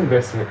 started to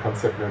invest in a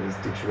concept known as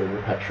digital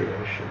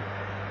repatriation.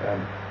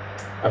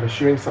 I'm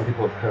assuming some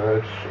people have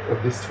heard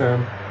of this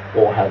term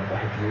or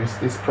have used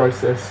this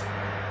process.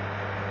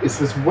 This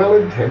was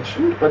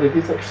well-intentioned, but it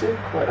is actually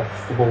quite a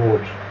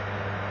flawed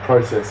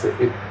process.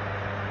 It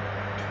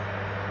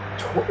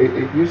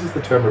uses the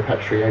term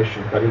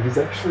repatriation, but it is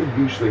actually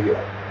usually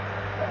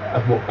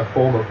a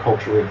form of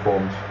culturally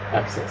informed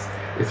access.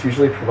 It's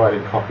usually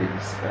providing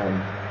copies.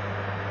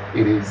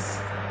 It is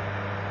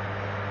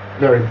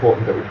very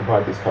important that we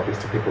provide these copies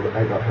to people that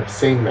may not have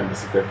seen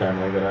members of their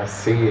family, that are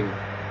seeing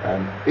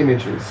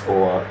images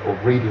or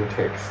reading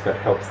text that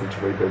helps them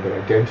to rebuild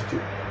their identity.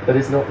 That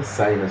is not the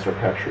same as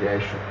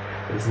repatriation.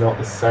 It is not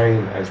the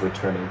same as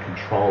returning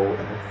control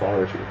and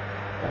authority.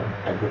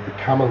 And we've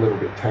become a little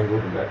bit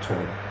tangled in that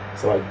term.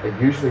 So I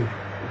usually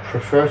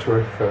prefer to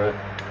refer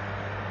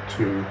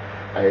to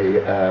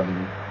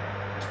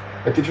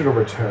a digital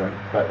return.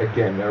 But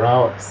again, there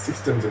are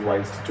systems and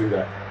ways to do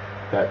that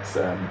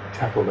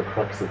tackle the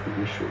crux of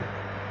the issue.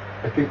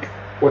 I think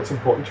what's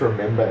important to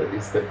remember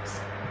is that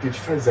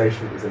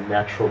digitization is a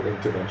natural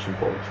intervention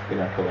point in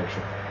our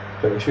collection.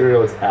 The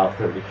material is out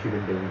there, the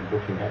human being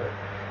looking at it.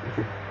 If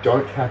we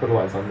don't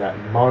capitalize on that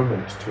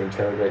moment to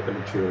interrogate the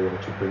material,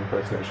 to bring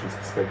First Nations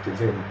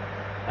perspectives in,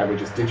 and we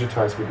just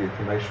digitize with the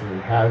information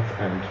we have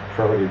and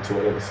throw it into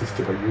whatever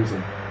system we're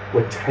using,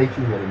 we're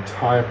taking that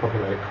entire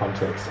problematic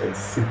context and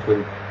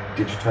simply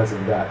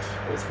digitizing that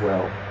as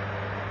well.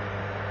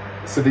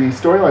 So the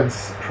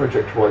Storylines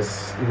project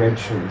was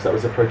mentioned. That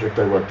was a project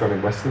I worked on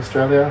in Western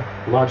Australia,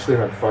 largely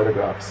around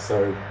photographs.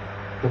 So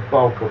the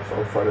bulk of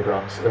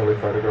photographs, early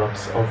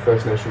photographs of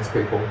First Nations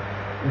people,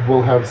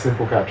 will have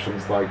simple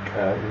captions like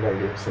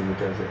natives in the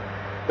desert.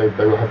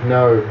 They will have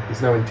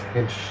there's no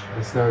intention,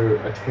 there's no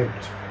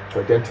attempt to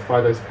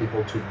identify those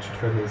people, to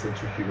turn these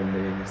into human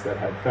beings that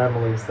have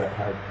families, that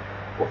have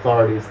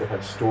authorities, that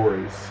have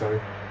stories. So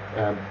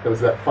there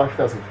was about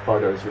 5,000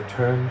 photos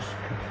returned,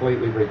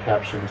 completely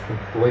recaptioned,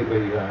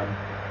 completely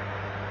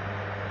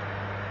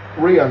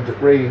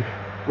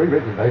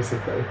rewritten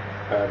basically,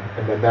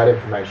 and then that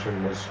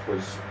information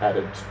was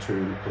added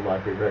to the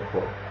library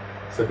record.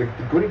 So the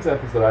good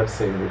examples that I've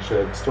seen, which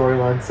are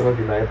storylines, some of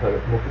you may have heard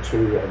of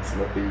Mukatu and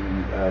some of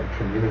the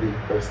community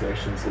First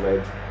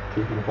Nations-led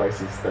keeping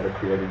places that are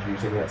created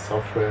using that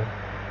software.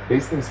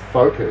 These things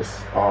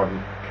focus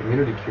on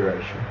community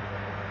curation,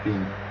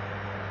 the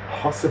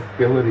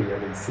possibility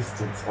and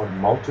insistence on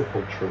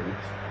multiple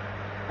truths,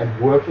 and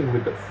working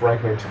with the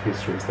fragmented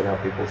histories that our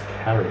peoples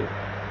carry.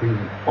 We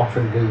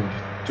often need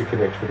to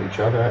connect with each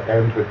other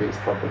and with these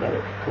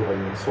problematic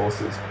colonial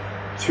sources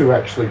to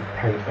actually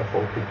paint a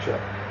full picture.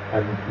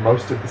 And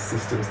most of the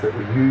systems that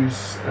we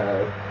use,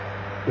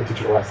 the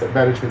digital asset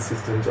management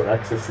systems or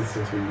access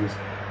systems we use,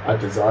 are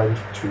designed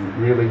to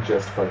really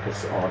just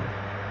focus on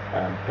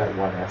that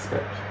one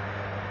aspect.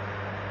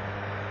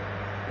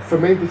 For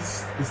me,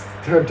 this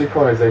term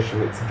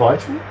decolonization, it's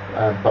vital,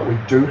 but we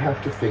do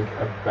have to think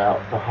about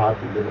the hard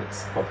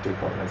limits of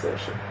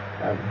decolonization.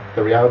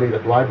 The reality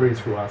that libraries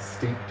who are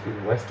steeped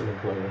in Western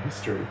and colonial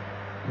history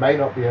may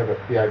not be able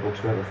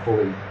to ever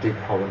fully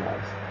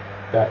decolonize.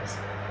 That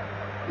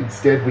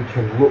instead we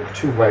can look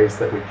to ways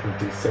that we can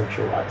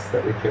decentralize,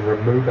 that we can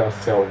remove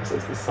ourselves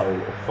as the sole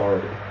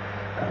authority.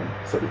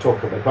 So we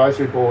talk of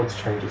advisory boards,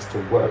 changes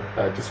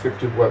to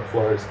descriptive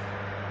workflows,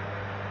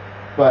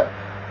 but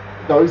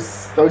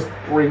those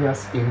bring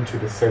us into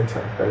the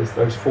center.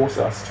 Those force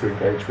us to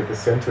engage with the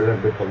center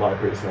and with the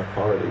library as an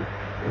authority.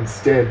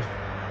 Instead,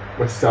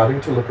 we're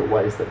starting to look at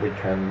ways that we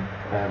can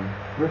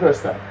reverse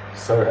that.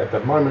 So at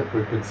the moment,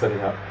 we've been setting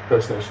up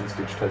First Nations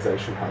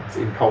digitization hubs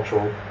in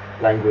cultural,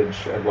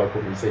 language, and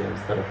local museums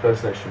that are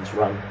First Nations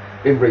run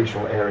in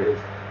regional areas,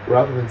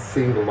 rather than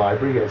seeing the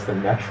library as the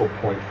natural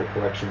point for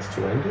collections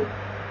to enter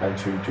and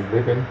to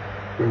live in.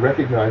 We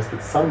recognise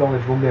that some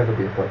knowledge will never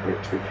be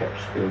appropriate to be kept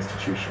in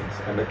institutions,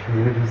 and that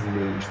communities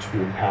need to be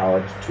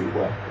empowered to,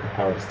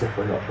 empowered is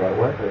definitely not the right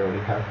word, they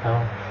already have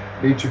power,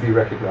 need to be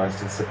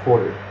recognised and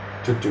supported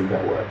to do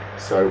that work.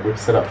 So we've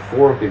set up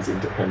 4 of these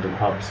independent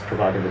hubs,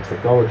 providing the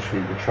technology,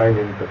 the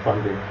training, the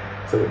funding,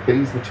 so that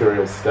these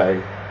materials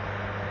stay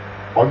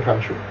on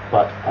country,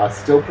 but are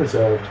still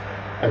preserved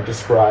and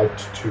described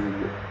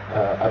to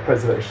a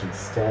preservation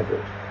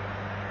standard.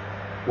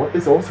 What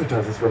this also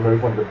does is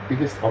remove one of the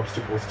biggest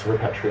obstacles to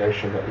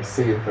repatriation that we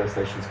see in First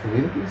Nations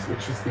communities,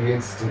 which is the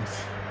instant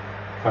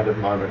kind of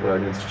moment where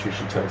an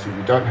institution tells you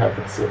don't have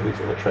the facilities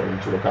or the training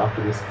to look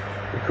after this,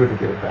 we couldn't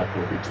give it back, it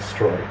will be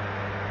destroyed.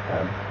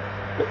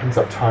 That comes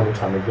up time and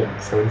time again.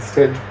 So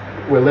instead,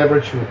 we're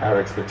leveraging our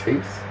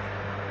expertise,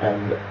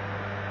 and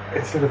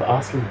instead of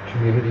asking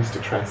communities to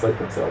translate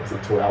themselves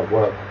into our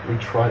work, we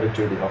try to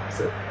do the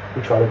opposite.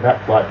 We try to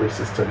map library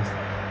systems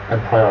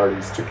and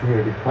priorities to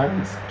community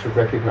plans to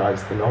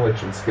recognise the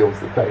knowledge and skills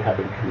that they have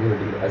in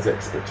community as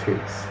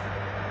expertise.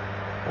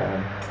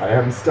 I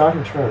am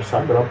starting to run out of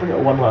time, but I'll bring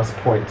up one last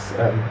point.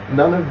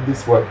 None of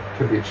this work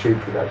can be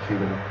achieved without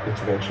human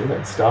intervention,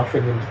 and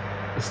staffing in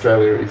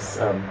Australia is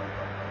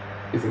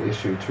an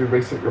issue. 2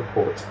 recent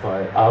reports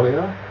by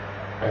ALIA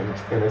and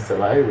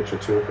NSLA, which are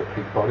 2 of the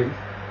peak bodies,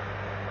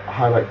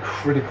 highlight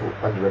critical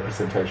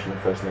underrepresentation of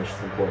First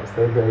Nations employees.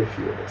 There are very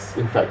few of us.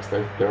 In fact,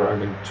 there are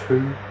only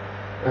 2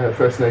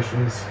 First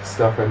Nations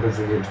staff members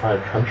in the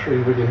entire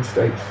country within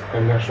state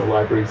and national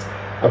libraries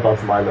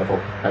above my level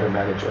at a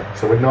manager.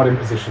 So we're not in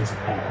positions of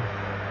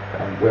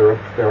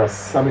power. There are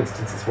some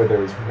instances where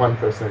there is 1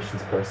 First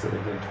Nations person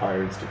in the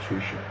entire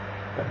institution.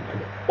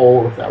 And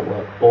all of that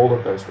work, all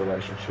of those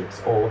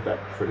relationships, all of that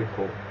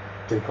critical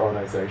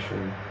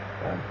decolonisation,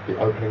 the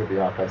opening of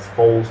the archives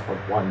falls on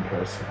 1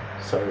 person.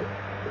 So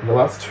in the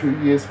last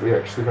 2 years, we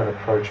actually ran a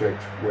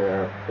project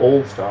where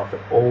all staff at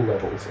all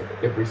levels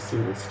of every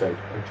single state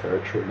and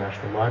territory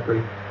national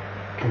library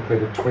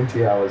completed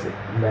 20 hours of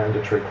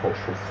mandatory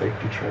cultural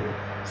safety training.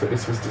 So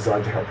this was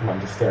designed to help them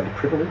understand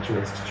privilege and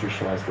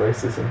institutionalised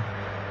racism,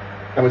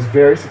 and was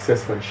very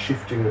successful in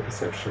shifting the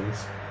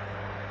perceptions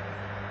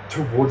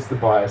towards the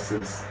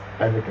biases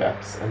and the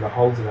gaps and the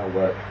holes in our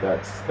work that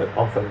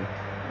often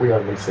we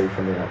only see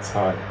from the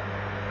outside.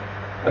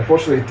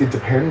 Unfortunately, it did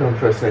depend on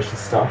First Nations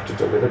staff to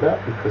deliver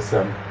that, because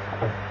I'm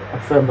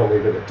a firm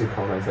believer that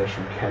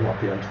decolonisation cannot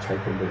be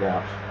undertaken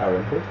without our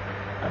input.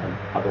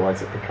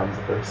 Otherwise, it becomes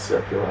a very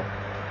circular,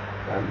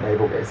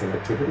 navel-gazing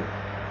activity.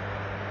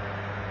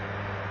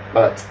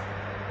 But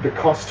the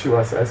cost to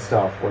us as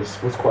staff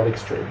was quite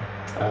extreme.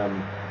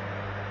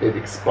 It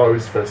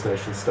exposed First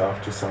Nations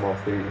staff to some of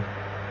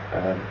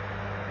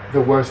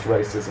the worst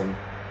racism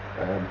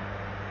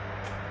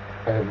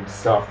and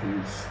staff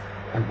views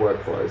and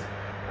workflows,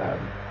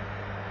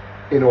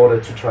 in order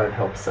to try and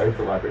help save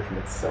the library from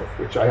itself,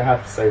 which I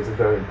have to say is a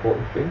very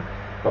important thing,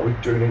 but we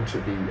do need to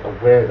be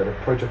aware that a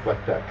project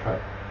like that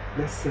can't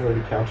necessarily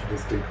be counted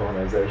as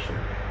decolonisation.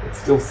 It's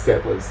still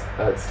settlers,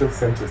 it still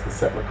centres the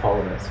settler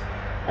colonists,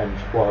 and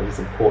while it is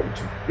important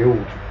to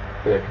build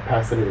their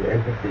capacity, their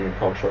empathy and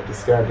cultural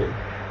understanding,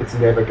 it's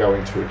never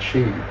going to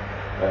achieve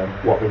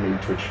what we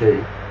need to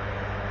achieve.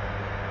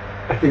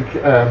 I think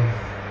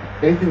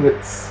anything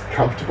that's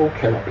comfortable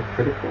cannot be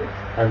critical,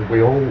 and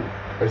we all,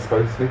 I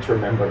suppose, need to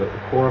remember that the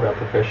core of our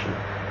profession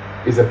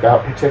is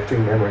about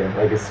protecting memory and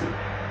legacy,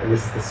 and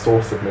this is the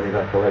source of many of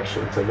our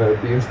collections and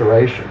the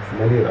inspiration for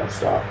many of our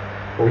staff.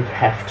 But we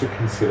have to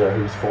consider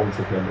whose forms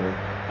of memory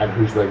and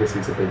whose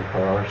legacies are being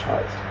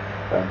prioritised.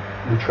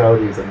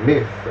 Neutrality is a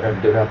myth,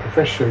 and in our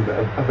profession,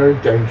 a very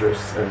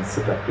dangerous and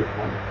seductive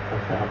one, I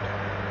found.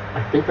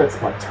 I think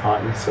that's my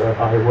time, so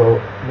I will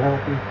now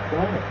be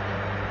quiet.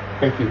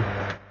 Thank you.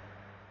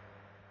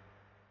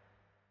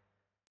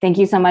 Thank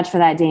you so much for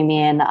that,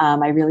 Damien.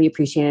 I really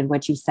appreciated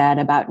what you said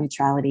about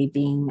neutrality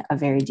being a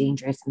very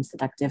dangerous and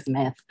seductive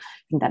myth. I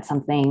think that's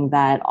something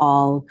that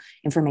all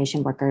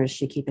information workers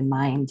should keep in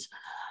mind.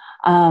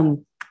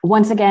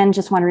 Once again,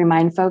 just want to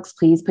remind folks,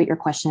 please put your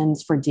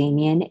questions for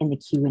Damien in the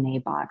Q&A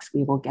box.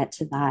 We will get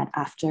to that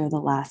after the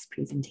last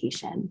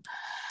presentation.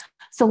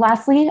 So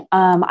lastly,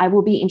 I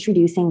will be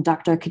introducing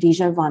Dr.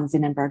 Khadija von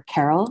Zinnenburg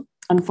Carroll.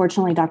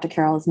 Unfortunately, Dr.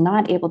 Carroll is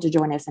not able to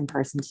join us in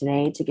person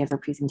today to give her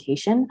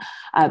presentation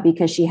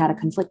because she had a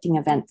conflicting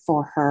event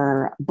for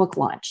her book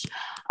launch.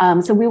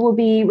 So we will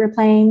be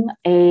replaying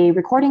a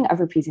recording of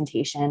her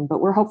presentation,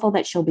 but we're hopeful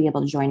that she'll be able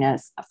to join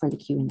us for the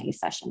Q&A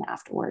session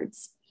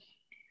afterwards.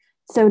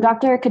 So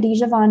Dr.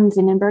 Khadija von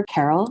Zinnenburg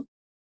Carroll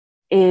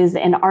is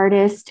an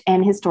artist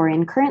and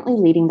historian currently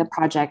leading the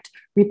project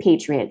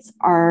Repatriates,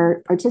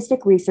 our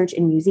artistic research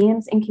in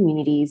museums and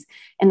communities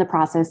in the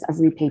process of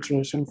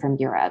repatriation from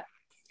Europe.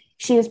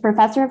 She is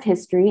professor of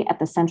history at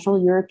the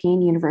Central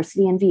European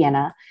University in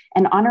Vienna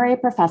and honorary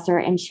professor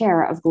and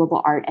chair of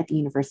global art at the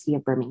University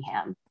of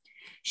Birmingham.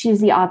 She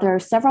is the author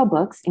of several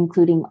books,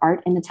 including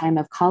Art in the Time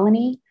of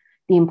Colony,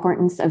 The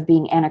Importance of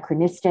Being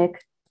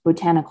Anachronistic,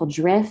 Botanical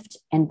Drift,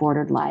 and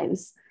Bordered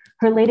Lives.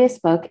 Her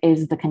latest book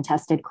is The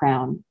Contested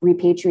Crown,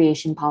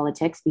 Repatriation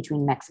Politics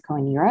Between Mexico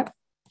and Europe,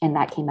 and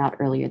that came out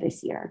earlier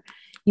this year.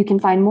 You can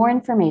find more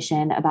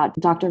information about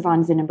Dr.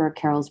 von Zinnenburg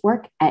Carroll's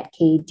work at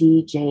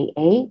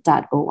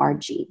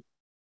kdja.org.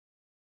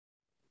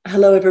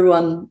 Hello,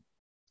 everyone.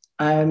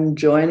 I'm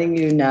joining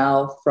you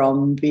now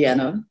from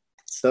Vienna,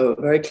 so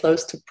very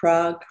close to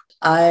Prague.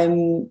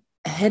 I'm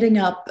heading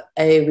up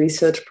a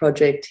research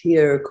project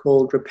here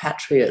called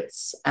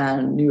Repatriates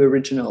and New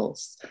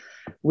Originals.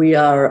 We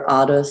are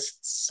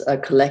artists, a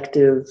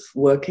collective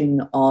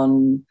working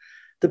on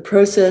the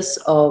process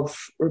of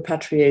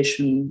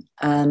repatriation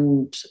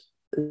and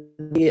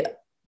the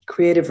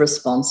creative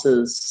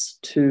responses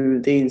to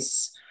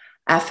these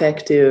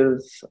affective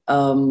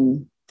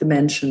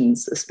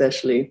dimensions,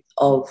 especially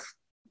of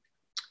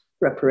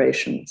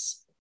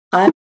reparations.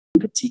 I'm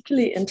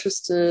particularly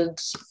interested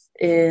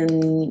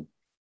in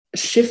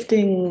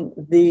shifting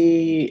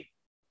the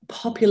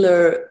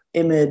popular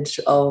image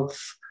of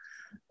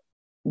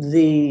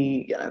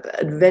the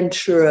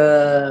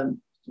adventurer,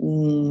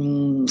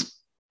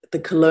 the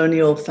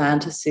colonial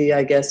fantasy,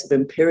 I guess, of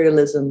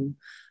imperialism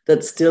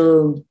that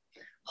still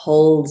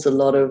holds a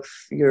lot of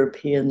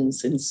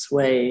Europeans in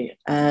sway.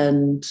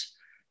 And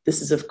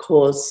this is, of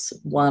course,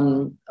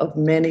 one of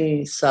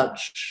many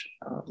such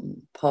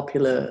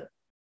popular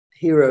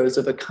heroes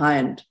of a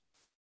kind,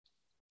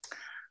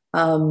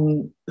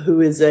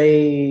 who is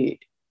a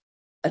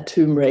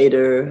tomb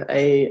raider,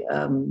 a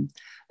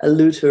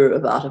looter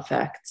of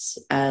artifacts,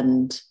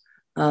 and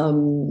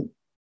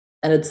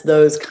it's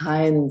those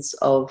kinds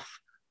of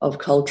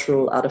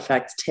cultural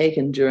artifacts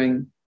taken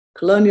during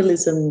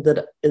colonialism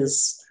that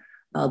is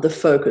the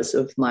focus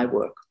of my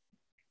work.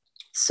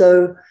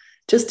 So,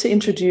 just to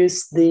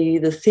introduce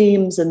the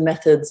themes and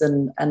methods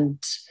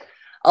and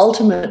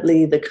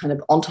ultimately the kind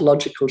of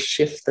ontological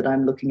shift that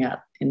I'm looking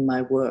at in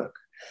my work.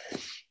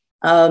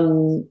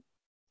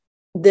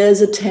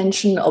 There's a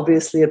tension,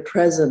 obviously, at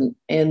present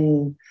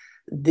in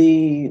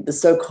the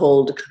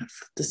so-called kind of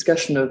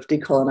discussion of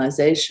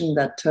decolonization.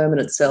 That term in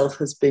itself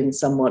has been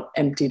somewhat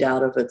emptied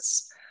out of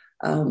its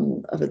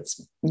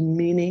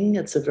meaning.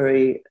 It's a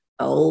very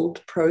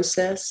old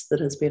process that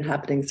has been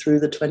happening through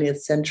the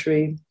 20th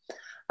century.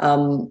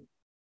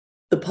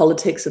 The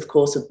politics, of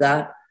course, of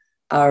that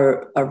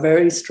are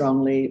very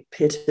strongly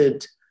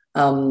pitted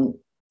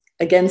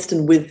against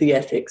and with the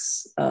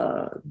ethics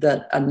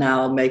that are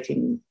now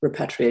making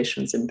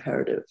repatriations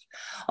imperative.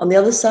 On the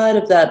other side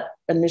of that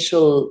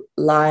initial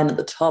line at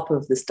the top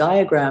of this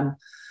diagram,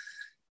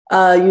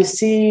 you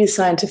see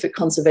scientific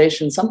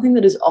conservation, something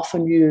that is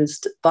often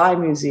used by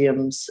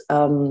museums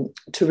to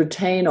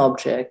retain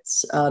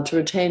objects, to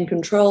retain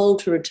control,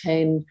 to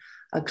retain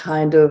a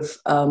kind of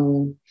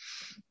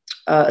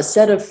a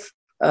set of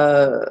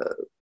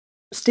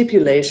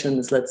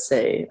stipulations, let's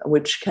say,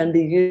 which can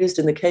be used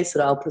in the case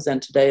that I'll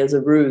present today as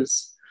a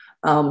ruse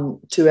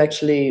to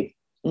actually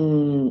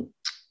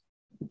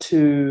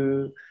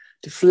to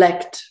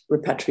deflect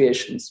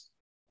repatriations.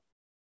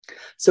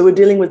 So we're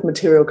dealing with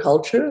material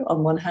culture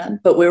on one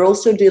hand, but we're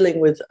also dealing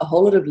with a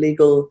whole lot of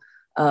legal,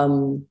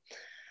 and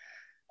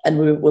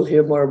we will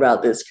hear more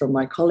about this from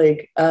my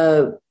colleague,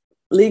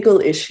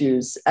 legal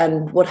issues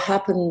and what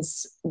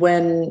happens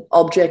when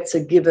objects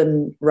are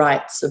given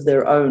rights of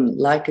their own,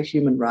 like a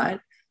human right.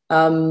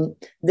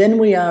 Then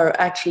we are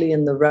actually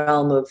in the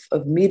realm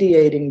of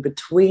mediating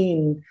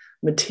between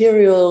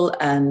material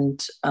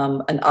and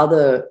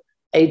other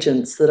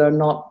agents that are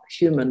not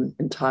human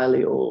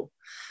entirely all.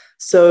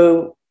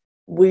 So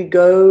we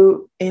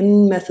go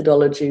in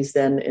methodologies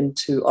then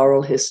into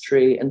oral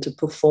history, into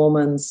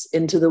performance,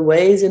 into the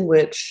ways in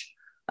which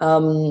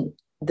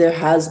there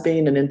has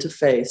been an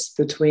interface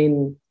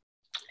between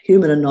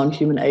human and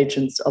non-human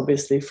agents,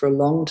 obviously, for a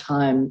long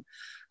time.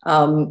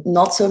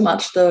 Not so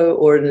much, though,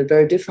 or in a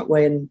very different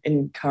way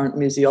in current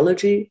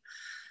museology.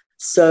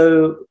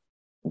 So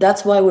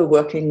that's why we're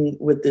working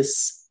with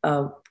this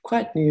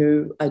quite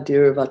new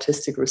idea of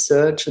artistic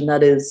research, and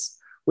that is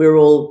we're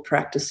all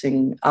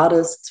practicing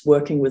artists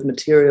working with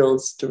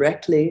materials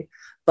directly,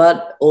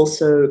 but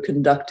also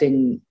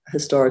conducting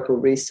historical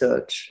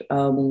research,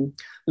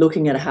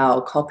 looking at how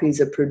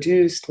copies are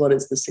produced, what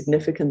is the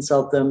significance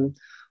of them,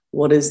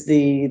 what is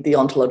the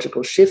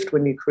ontological shift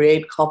when you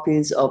create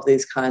copies of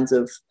these kinds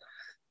of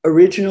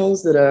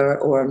originals that are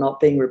or are not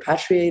being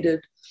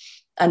repatriated,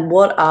 and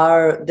what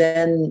are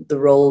then the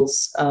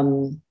roles,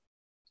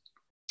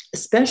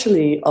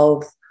 especially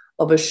of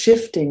a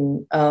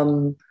shifting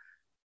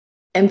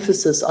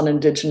emphasis on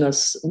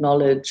Indigenous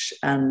knowledge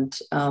and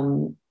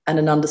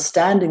an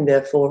understanding,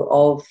 therefore,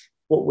 of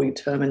what we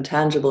term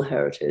intangible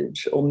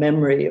heritage or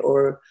memory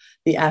or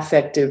the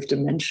affective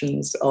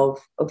dimensions of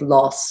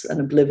loss and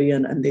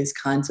oblivion and these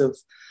kinds of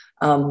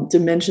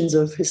dimensions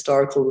of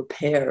historical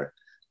repair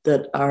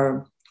that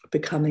are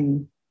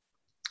becoming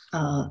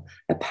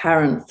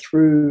apparent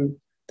through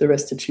the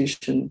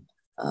restitution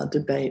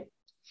debate.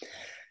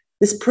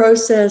 This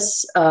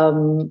process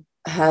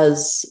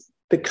has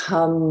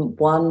become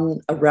one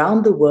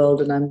around the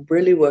world, and I'm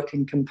really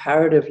working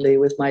comparatively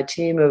with my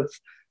team of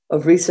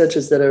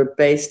researchers that are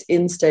based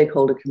in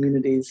stakeholder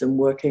communities and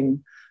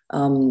working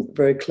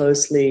very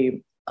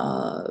closely.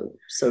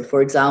 So,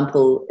 for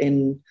example,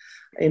 in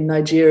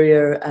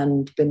Nigeria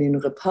and Benin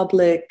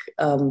Republic,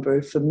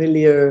 very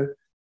familiar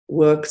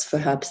works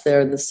perhaps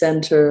there in the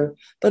center,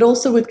 but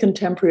also with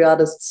contemporary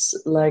artists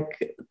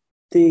like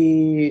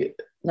the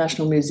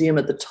National Museum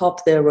at the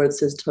top there, where it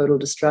says Total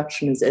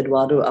Destruction, is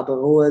Eduardo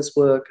Abaroa's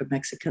work, a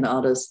Mexican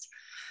artist,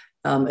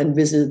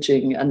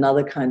 envisaging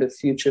another kind of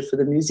future for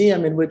the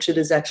museum in which it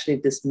is actually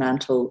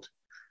dismantled.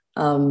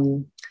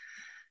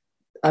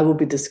 I will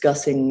be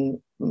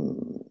discussing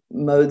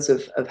modes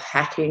of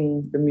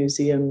hacking the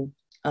museum.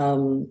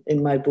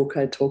 In my book,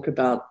 I talk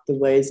about the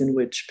ways in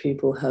which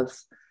people have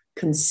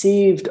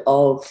conceived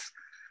of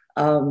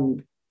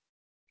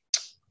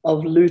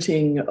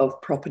looting, of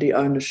property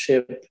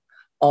ownership,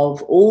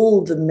 of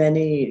all the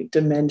many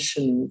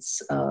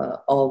dimensions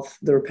of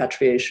the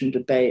repatriation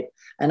debate.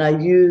 And I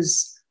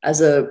use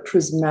as a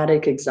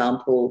prismatic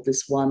example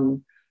this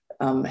one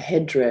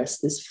headdress,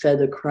 this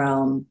feather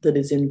crown that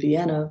is in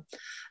Vienna,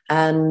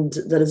 and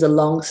that is a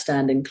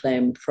long-standing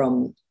claim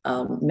from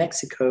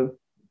Mexico.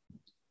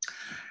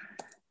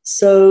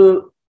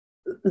 So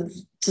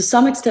to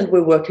some extent,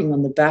 we're working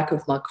on the back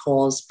of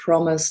Macron's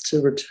promise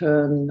to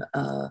return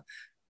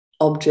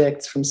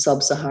objects from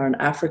sub-Saharan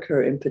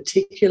Africa in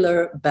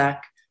particular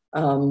back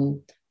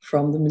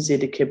from the Musée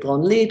de Quai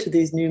Branly to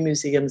these new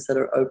museums that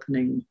are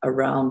opening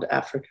around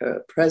Africa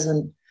at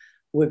present.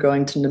 We're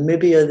going to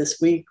Namibia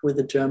this week with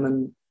a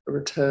German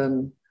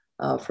return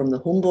from the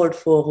Humboldt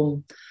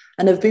Forum,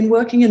 and I've been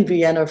working in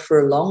Vienna for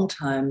a long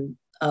time.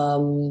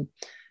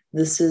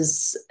 This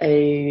is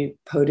a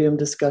podium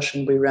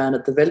discussion we ran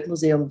at the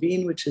Weltmuseum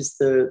Wien, which is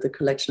the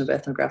collection of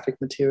ethnographic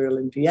material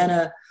in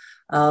Vienna,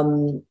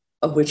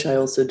 of which I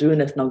also do an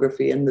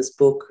ethnography in this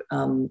book,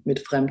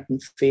 Mit fremden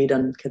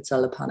Federn,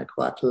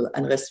 Quetzalcoatl,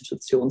 ein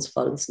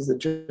Restitutionsfall. This is a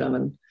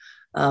German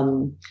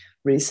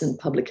recent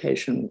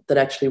publication that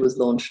actually was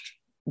launched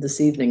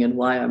this evening, and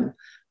why I'm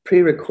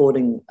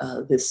pre-recording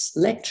this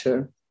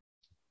lecture.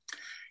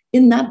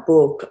 In that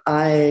book,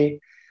 I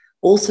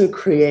also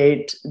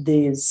create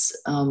these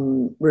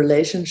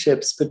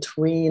relationships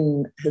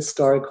between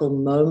historical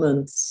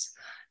moments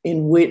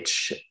in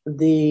which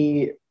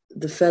the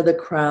feather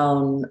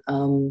crown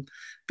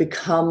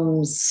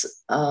becomes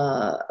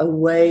a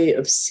way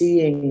of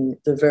seeing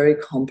the very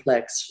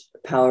complex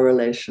power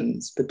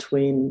relations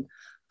between,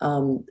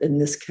 in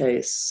this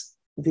case,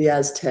 the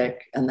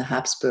Aztec and the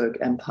Habsburg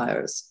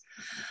empires.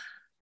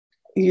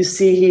 You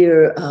see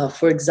here,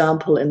 for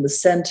example, in the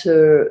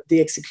center, the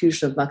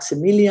execution of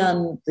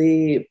Maximilian,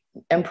 the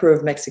Emperor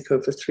of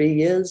Mexico for 3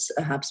 years,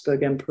 a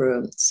Habsburg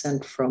emperor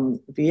sent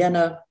from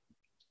Vienna,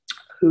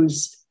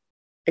 whose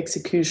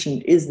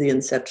execution is the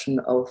inception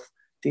of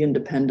the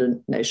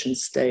independent nation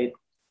state.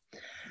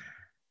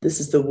 This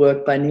is the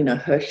work by Nina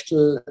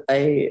Höchtel,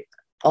 an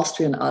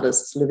Austrian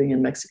artist living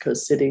in Mexico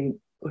City,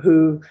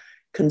 who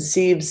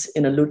conceives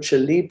in a lucha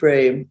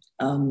libre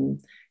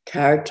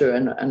character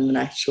and an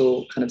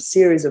actual kind of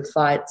series of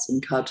fights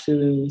and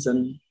cartoons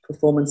and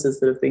performances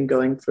that have been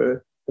going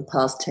for the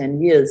past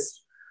 10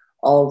 years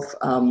of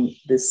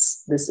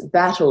this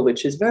battle,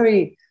 which is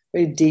very,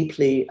 very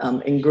deeply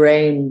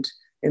ingrained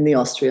in the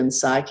Austrian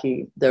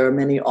psyche. There are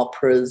many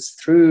operas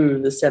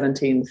through the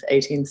 17th,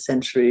 18th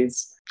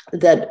centuries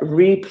that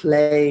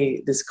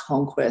replay this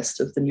conquest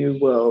of the New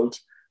World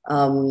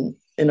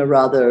in a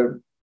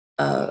rather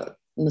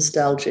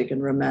nostalgic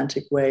and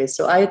romantic way.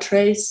 So I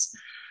trace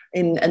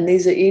and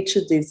these are, each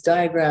of these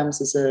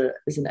diagrams is an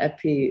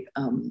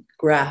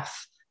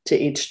graph to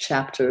each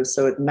chapter.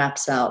 So it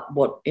maps out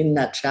what in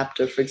that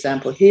chapter, for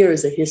example, here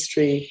is a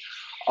history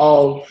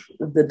of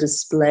the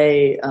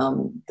display,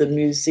 the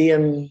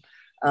museum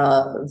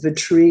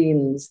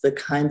vitrines, the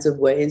kinds of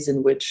ways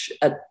in which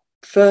at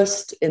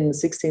first in the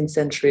 16th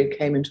century it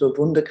came into a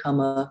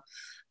Wunderkammer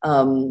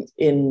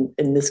in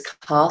this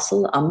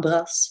castle,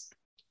 Ambras,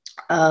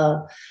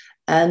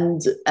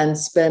 and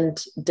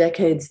spent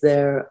decades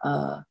there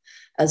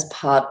as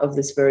part of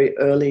this very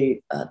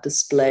early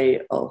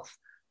display of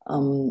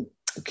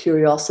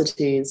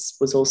curiosities,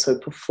 was also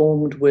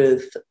performed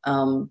with,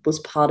 was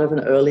part of an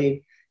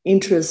early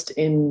interest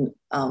in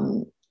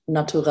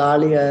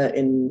naturalia,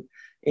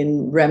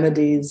 in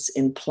remedies,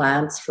 in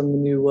plants from the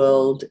New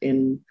World,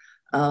 and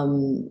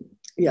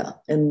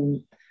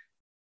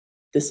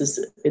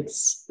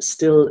it's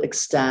still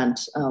extant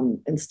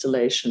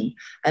installation.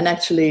 And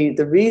actually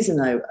the reason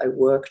I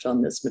worked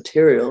on this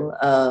material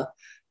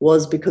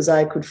was because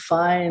I could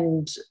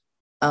find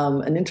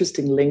an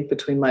interesting link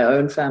between my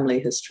own family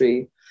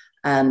history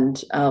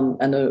and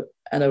a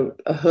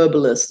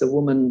herbalist, a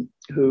woman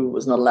who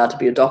was not allowed to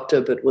be a doctor,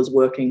 but was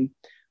working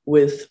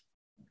with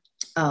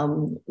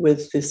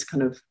this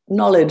kind of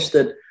knowledge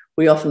that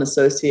we often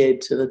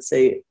associate to, let's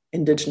say,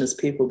 Indigenous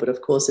people. But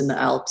of course, in the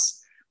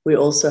Alps, we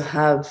also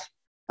have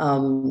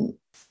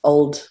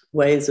old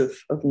ways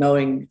of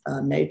knowing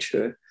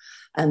nature.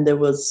 And there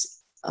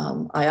was,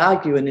 I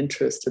argue, an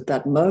interest at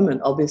that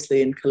moment,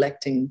 obviously, in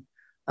collecting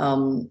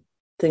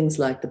things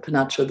like the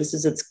penacho. This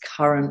is its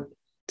current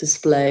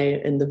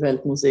display in the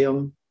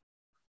Weltmuseum,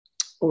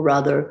 or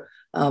rather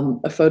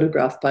a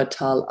photograph by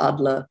Tal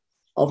Adler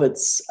of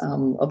its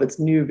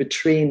new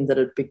vitrine that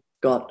it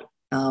got,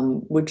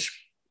 which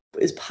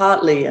is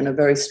partly and a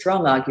very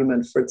strong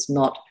argument for its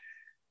not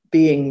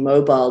being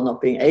mobile, not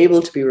being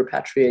able to be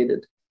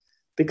repatriated,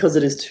 because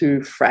it is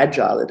too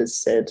fragile, it is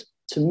said,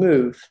 to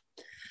move.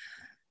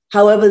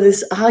 However,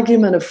 this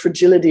argument of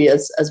fragility,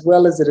 as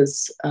well as it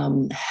is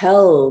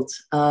held,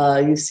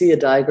 you see a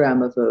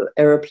diagram of an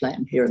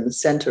aeroplane here in the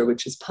center,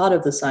 which is part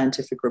of the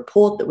scientific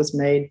report that was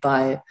made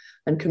by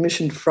and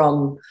commissioned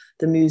from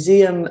the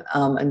museum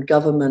and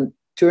government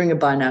during a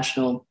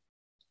binational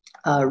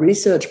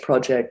research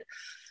project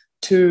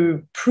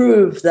to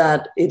prove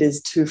that it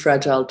is too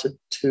fragile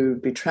to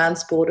be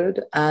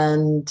transported,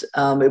 and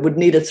it would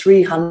need a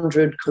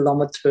 300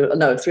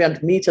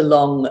 meter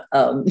long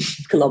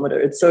kilometer.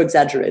 It's so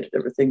exaggerated,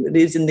 everything that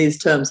is in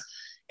these terms,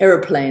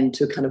 aeroplane,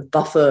 to kind of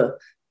buffer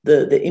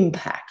the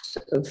impact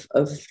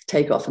of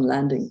takeoff and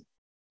landing.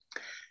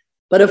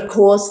 But of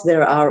course,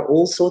 there are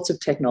all sorts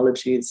of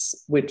technologies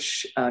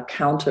which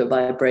counter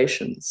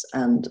vibrations,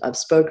 and I've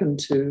spoken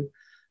to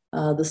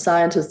the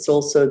scientists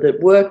also that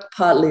worked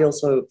partly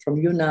also from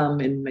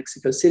UNAM in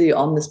Mexico City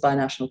on this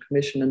binational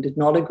commission, and did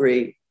not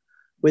agree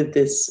with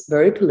this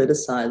very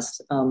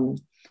politicized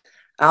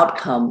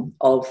outcome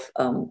of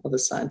a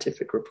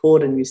scientific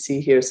report. And you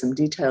see here some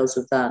details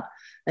of that.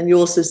 And you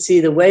also see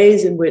the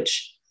ways in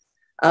which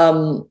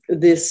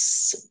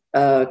this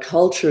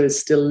culture is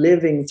still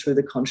living through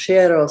the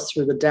concheros,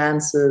 through the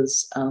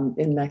dancers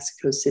in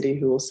Mexico City,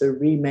 who also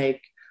remake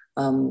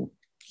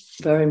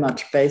very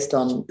much based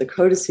on the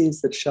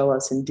codices that show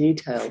us in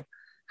detail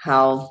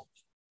how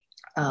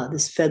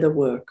this feather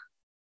work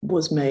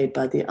was made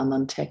by the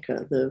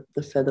Amanteca,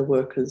 the feather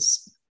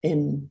workers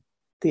in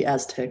the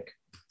Aztec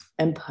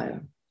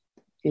Empire.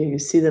 Here you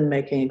see them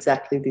making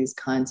exactly these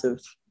kinds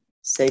of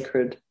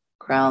sacred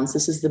crowns.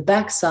 This is the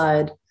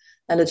backside,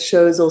 and it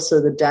shows also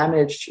the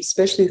damage,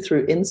 especially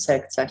through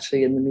insects,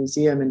 actually, in the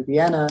museum in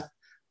Vienna,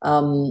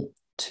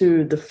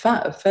 to the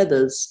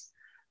feathers.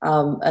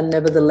 And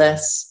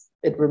nevertheless,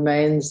 it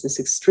remains this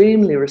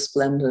extremely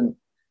resplendent,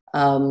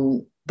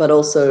 but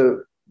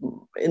also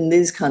in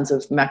these kinds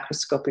of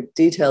macroscopic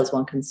details,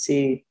 one can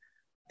see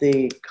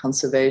the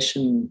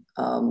conservation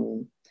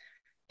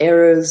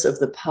errors of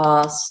the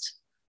past.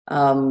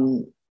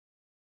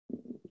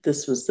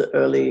 This was the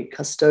early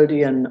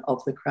custodian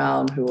of the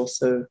crown, who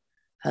also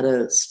had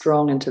a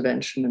strong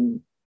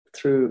intervention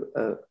through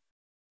a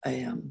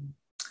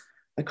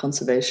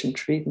conservation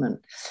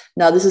treatment.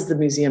 Now, this is the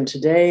museum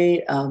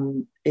today.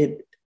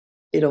 It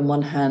on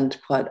one hand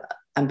quite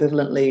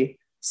ambivalently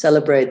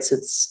celebrates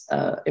its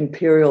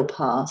imperial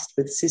past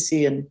with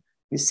Sisi, and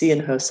you see in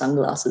her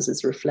sunglasses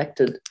is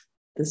reflected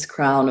this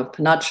crown of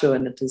penacho,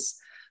 and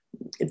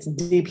it's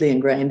deeply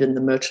ingrained in the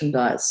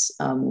merchandise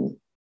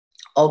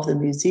of the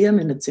museum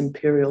in its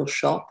imperial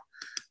shop.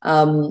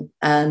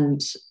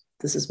 And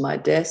this is my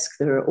desk.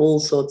 There are all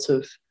sorts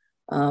of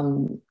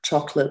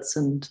chocolates,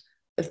 and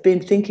I've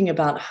been thinking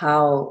about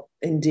how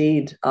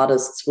indeed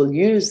artists will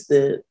use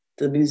the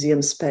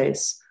museum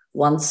space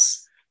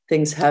once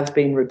things have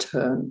been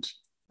returned.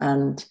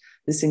 And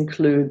this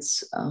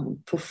includes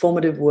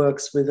performative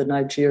works with a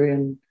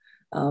Nigerian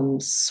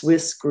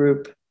Swiss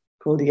group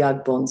called the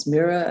Yagbon's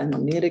Mirror and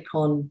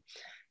Onirikon,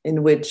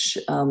 in which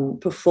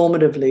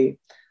performatively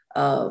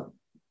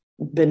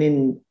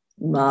Benin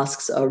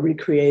masks are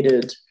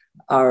recreated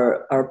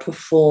are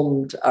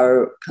performed,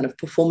 are kind of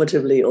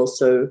performatively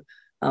also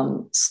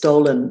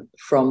stolen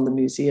from the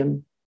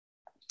museum.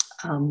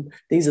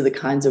 These are the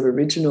kinds of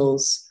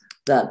originals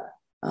that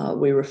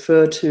we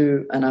refer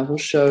to, and I will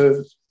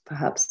show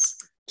perhaps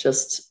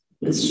just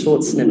this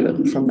short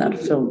snippet from that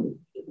film,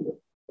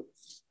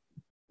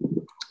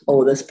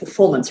 or this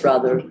performance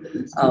rather,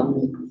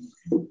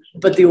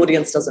 but the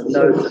audience doesn't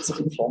know that it's a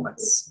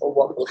performance or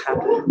what will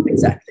happen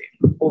exactly,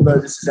 although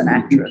this is an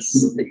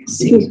actress that you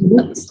see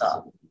at the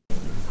start.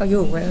 Are you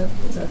aware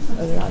that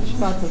a large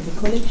part of the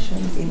collection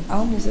in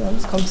our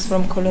museums comes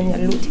from colonial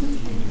looting?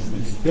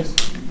 Yes.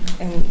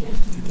 And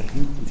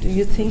do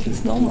you think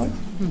it's normal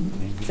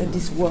that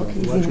this work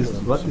is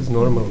what is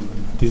normal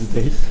these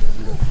days?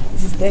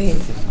 These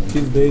days?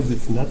 These days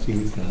it's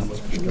nothing is normal.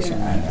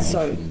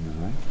 Sorry.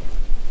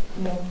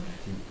 No.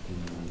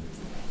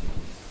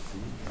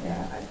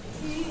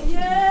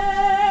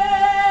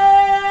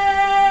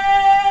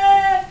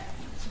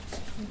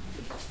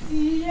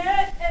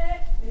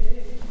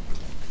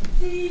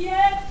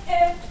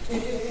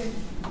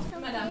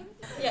 Madam,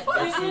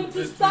 you need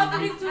to stop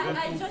it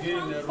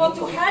or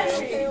to help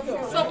me.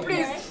 So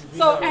please,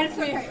 so help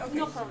me.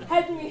 No problem.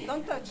 Help me.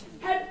 Don't touch.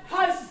 Help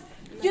us.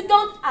 You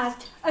don't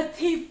ask a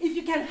thief if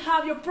you can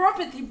have your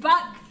property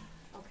back.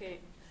 Okay.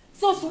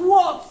 Those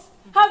works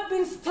have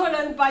been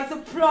stolen by the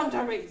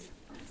plunderers,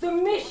 the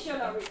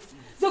missionaries,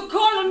 the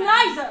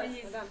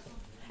colonizers.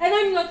 And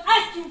I'm not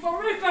asking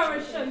for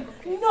reparation.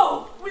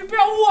 No, repair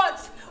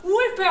what?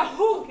 Repair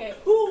who? Okay.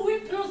 Who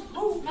repairs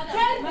who? Madam,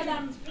 tell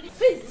Madam. Me.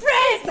 Please,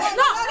 freeze!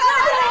 No!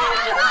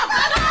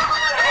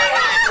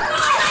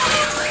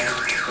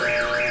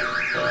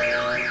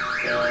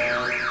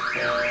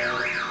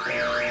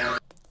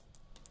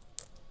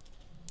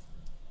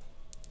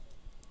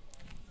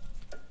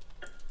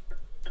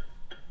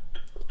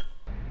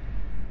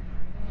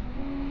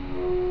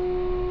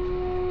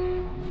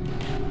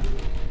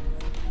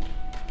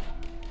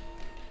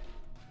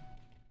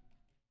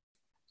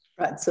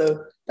 Right,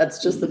 so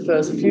that's just the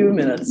first few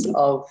minutes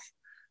of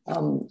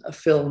a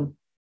film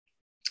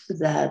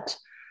that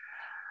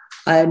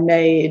I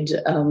made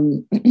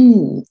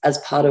as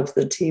part of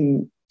the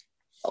team,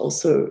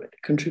 also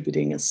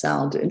contributing a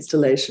sound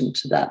installation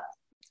to that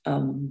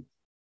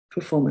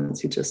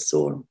performance you just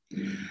saw.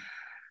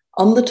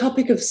 On the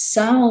topic of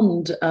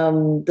sound,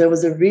 there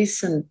was a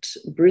recent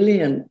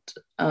brilliant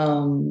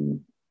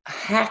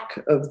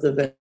hack of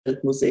the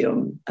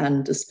Museum,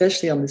 and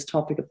especially on this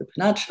topic of the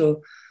Penacho,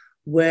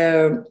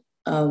 where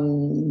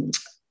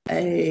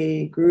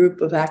a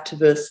group of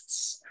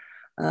activists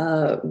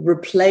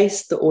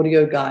replaced the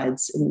audio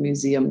guides in the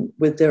museum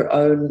with their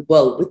own,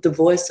 well, with the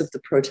voice of the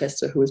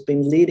protester who has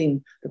been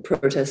leading the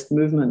protest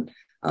movement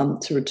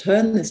to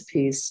return this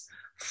piece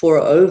for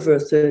over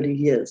 30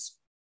 years.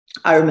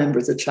 I remember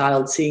as a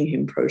child seeing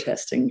him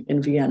protesting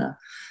in Vienna.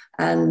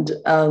 And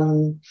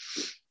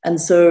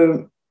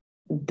so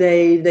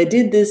they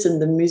did this,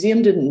 and the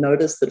museum didn't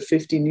notice that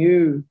 50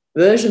 new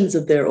versions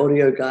of their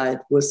audio guide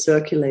were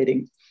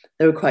circulating.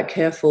 They were quite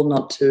careful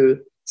not to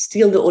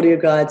steal the audio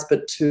guides,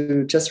 but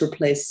to just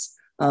replace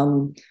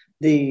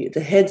the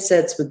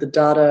headsets with the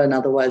data and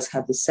otherwise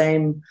have the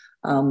same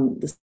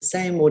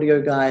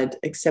audio guide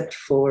except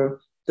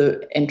for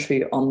the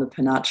entry on the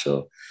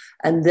Penacho.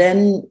 And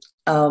then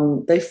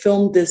they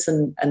filmed this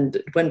and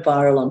it went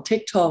viral on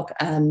TikTok,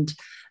 and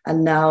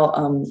now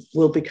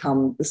will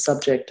become the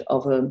subject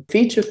of a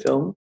feature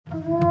film.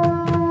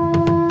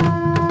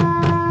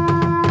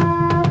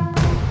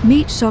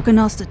 Meet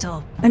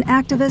Xoconostetl, an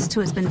activist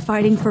who has been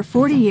fighting for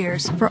 40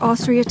 years for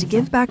Austria to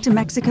give back to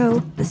Mexico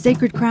the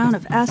sacred crown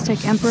of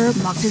Aztec Emperor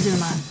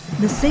Moctezuma.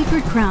 The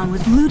sacred crown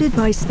was looted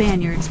by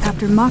Spaniards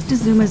after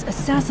Moctezuma's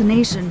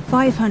assassination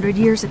 500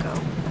 years ago,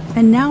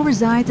 and now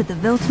resides at the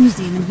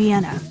Weltmuseum in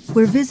Vienna,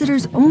 where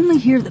visitors only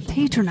hear the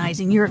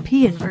patronizing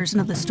European version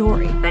of the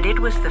story. That it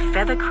was the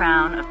feather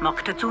crown of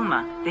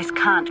Moctezuma. This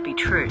can't be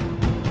true.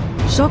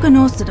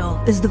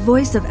 Xoconostetl is the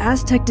voice of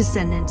Aztec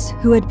descendants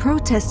who had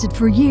protested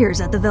for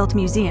years at the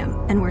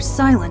Weltmuseum and were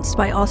silenced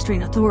by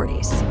Austrian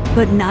authorities.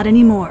 But not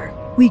anymore.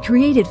 We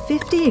created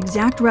 50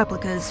 exact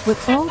replicas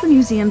with all the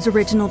museum's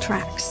original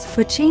tracks,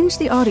 but changed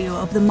the audio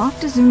of the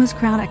Moctezuma's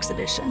Crown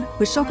exhibition,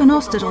 with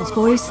Xoconostetl's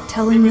voice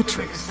telling the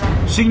truth.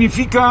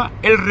 Significa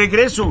el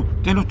regreso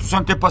de nuestros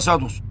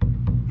antepasados.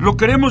 Lo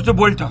queremos de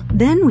vuelta.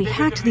 Then we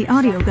hacked the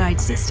audio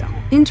guide system,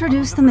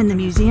 introduced them in the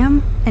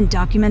museum, and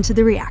documented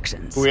the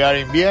reactions. We are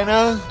in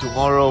Vienna.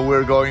 Tomorrow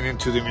we're going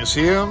into the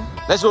museum.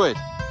 Let's do it.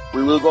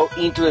 We will go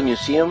into the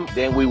museum,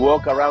 then we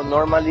walk around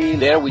normally.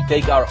 There we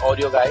take our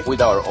audio guide with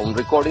our own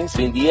recordings.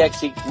 In the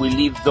exit, we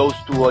leave those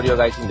two audio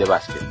guides in the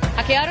basket.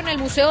 Hackearon el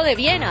Museo de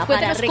Viena.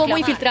 Cuéntanos cómo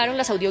infiltraron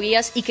las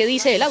audioguías y qué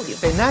dice el audio.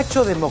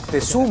 Penacho de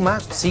Moctezuma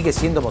sigue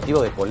siendo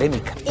motivo de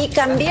polémica. Y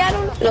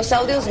cambiaron los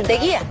audios de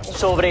guía.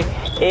 Sobre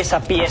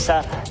esa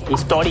pieza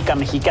histórica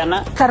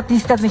mexicana.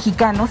 Artistas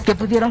mexicanos que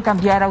pudieron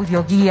cambiar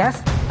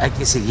audioguías. Hay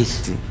que seguir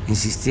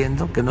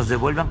insistiendo que nos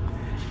devuelvan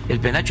El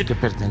penacho te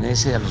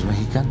pertenece a los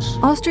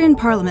mexicanos. Austrian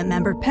Parliament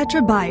member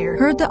Petra Bayer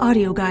heard the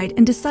audio guide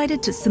and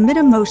decided to submit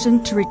a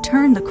motion to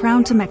return the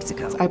crown to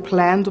Mexico. I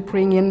plan to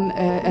bring in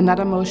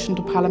another motion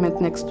to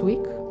Parliament next week.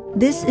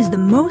 This is the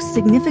most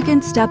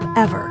significant step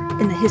ever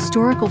in the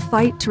historical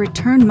fight to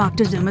return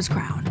Moctezuma's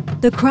crown.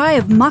 The cry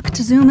of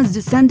Moctezuma's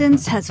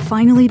descendants has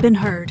finally been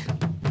heard.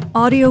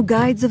 Audio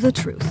guides of the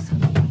truth.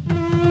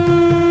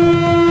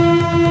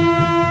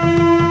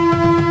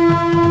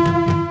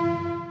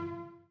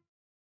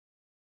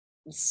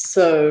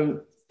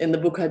 So in the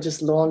book I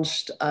just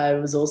launched, I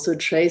was also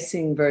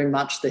tracing very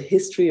much the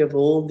history of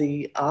all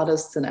the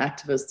artists and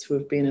activists who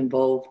have been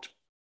involved.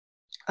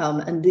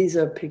 And these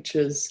are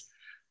pictures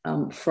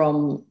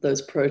from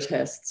those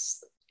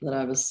protests that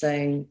I was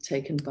saying,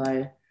 taken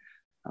by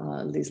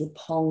Liesl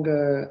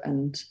Ponger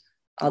and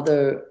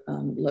other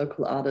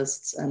local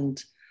artists.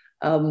 And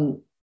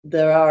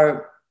there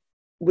are,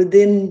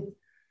 within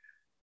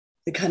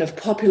the kind of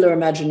popular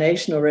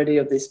imagination already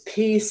of this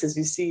piece, as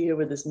you see here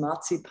with this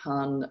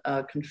marzipan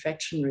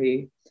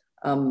confectionery,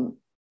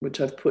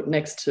 which I've put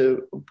next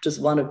to just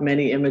one of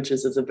many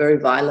images of the very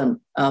violent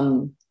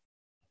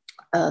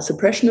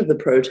suppression of the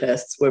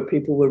protests, where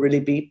people were really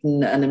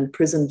beaten and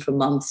imprisoned for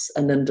months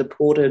and then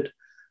deported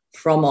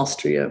from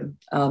Austria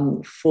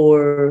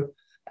for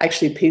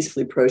actually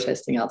peacefully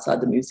protesting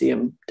outside the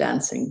museum,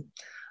 dancing.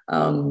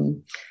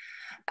 And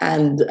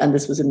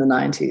this was in the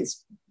 90s.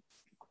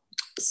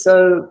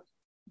 So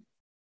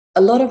a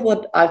lot of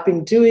what I've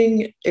been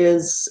doing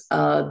is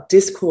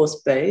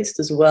discourse-based,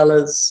 as well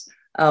as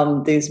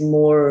these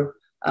more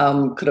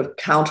kind of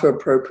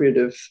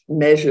counter-appropriative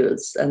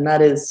measures, and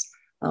that is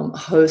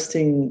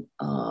hosting,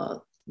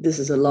 this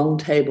is a long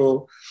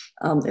table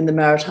in the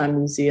Maritime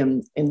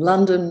Museum in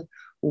London,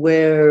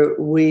 where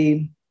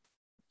we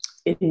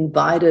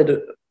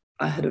invited,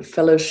 I had a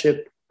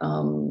fellowship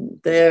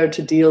there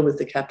to deal with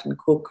the Captain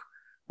Cook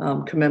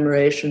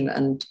commemoration,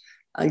 and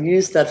I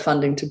used that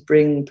funding to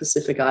bring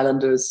Pacific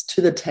Islanders to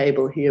the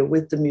table here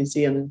with the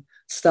museum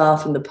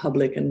staff and the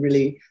public, and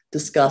really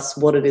discuss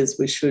what it is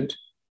we should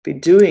be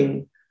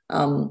doing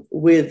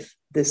with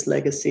this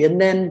legacy.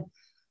 And then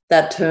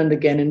that turned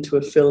again into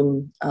a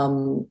film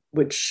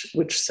which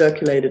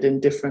circulated in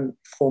different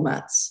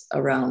formats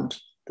around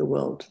the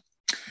world.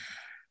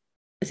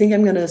 I think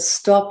I'm going to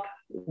stop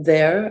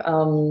there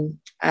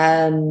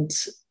and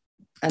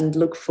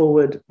look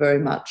forward very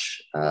much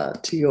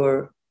to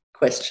your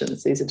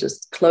questions. These are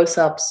just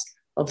close-ups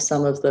of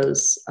some of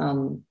those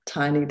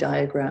tiny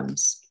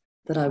diagrams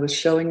that I was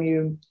showing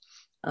you.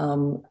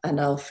 And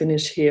I'll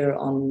finish here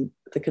on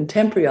the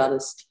contemporary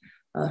artist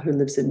who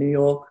lives in New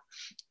York,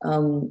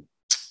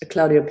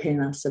 Claudia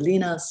Pena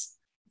Salinas,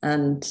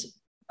 and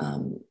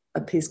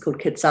a piece called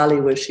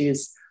Quetzali, where she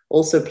is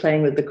also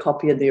playing with the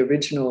copy of the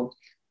original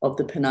of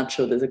the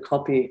penacho. There's a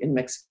copy in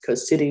Mexico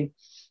City,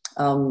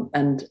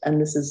 and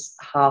this is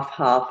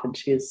half-half, and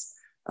she has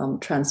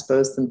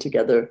transposed them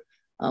together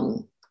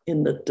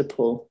in the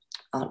DePaul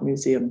Art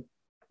Museum.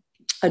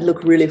 I'd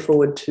look really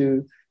forward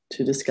to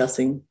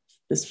discussing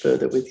this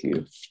further with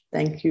you.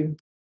 Thank you.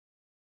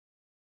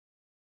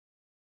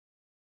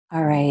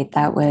 All right,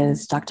 that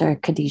was Dr.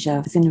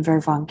 Khadija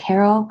Zinnenburg von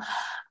Carroll.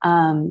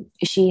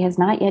 She has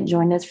not yet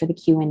joined us for the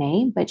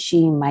Q&A, but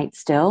she might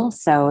still.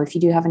 So if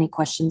you do have any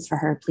questions for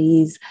her,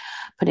 please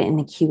put it in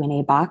the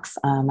Q&A box.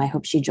 I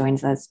hope she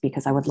joins us,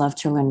 because I would love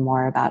to learn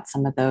more about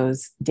some of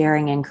those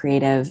daring and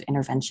creative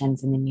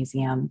interventions in the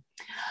museum.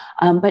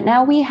 But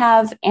now we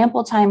have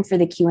ample time for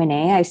the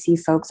Q&A. I see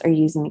folks are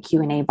using the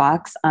Q&A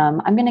box.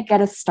 I'm going to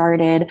get us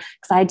started,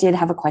 because I did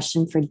have a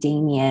question for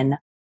Damien.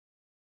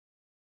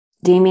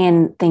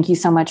 Damien, thank you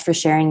so much for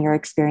sharing your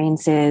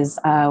experiences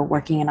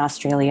working in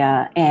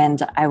Australia. And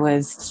I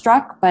was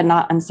struck, but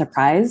not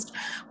unsurprised,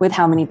 with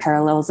how many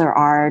parallels there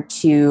are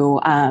to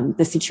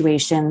the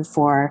situation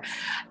for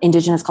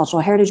Indigenous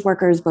cultural heritage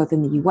workers, both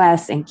in the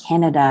US and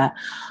Canada.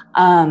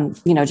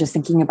 Just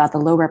thinking about the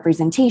low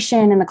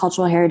representation in the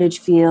cultural heritage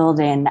field,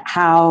 and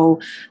how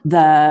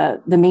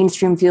the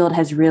mainstream field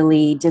has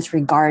really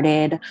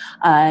disregarded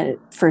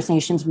First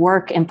Nations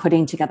work in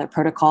putting together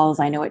protocols.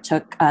 I know it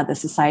took the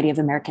Society of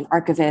American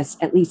Archivists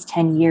at least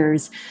 10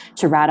 years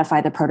to ratify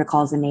the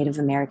protocols in Native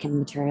American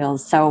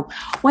materials. So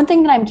one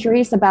thing that I'm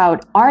curious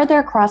about, are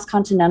there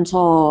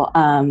cross-continental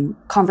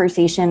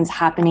conversations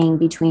happening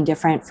between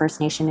different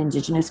First Nation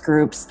Indigenous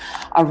groups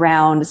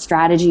around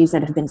strategies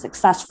that have been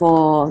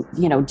successful,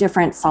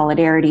 different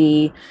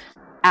solidarity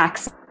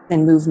acts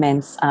and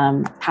movements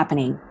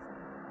happening?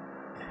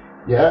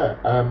 Yeah,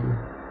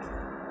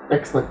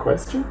 excellent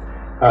question.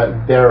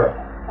 There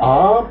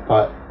are,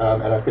 but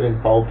and I've been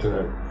involved in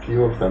a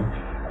few of them,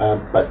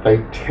 but they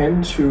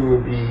tend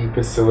to be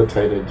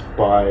facilitated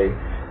by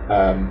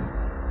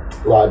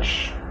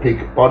large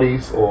peak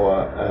bodies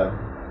or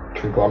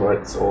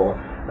conglomerates or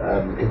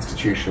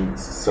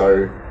institutions.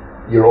 So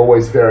you're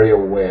always very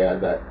aware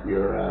that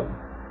you're,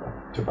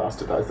 to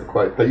bastardize the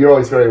quote, but you're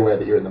always very aware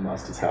that you're in the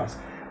master's house,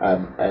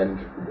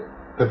 and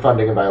the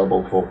funding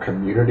available for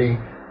community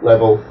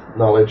level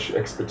knowledge,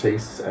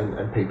 expertise,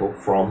 and people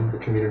from the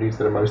communities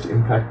that are most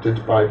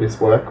impacted by this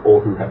work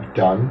or who have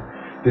done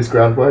this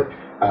groundwork.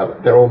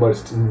 They're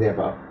almost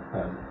never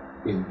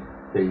in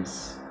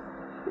these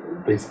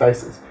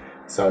spaces.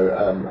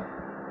 So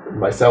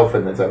myself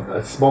and there's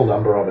a small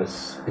number of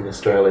us in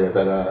Australia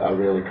that are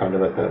really kind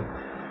of at the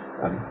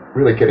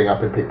really getting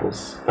up in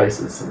people's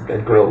faces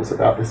and grills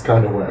about this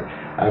kind of work.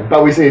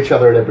 But we see each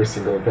other at every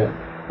single event,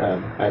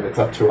 and it's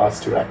up to us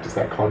to act as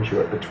that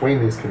conduit between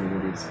these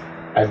communities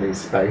and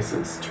these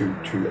spaces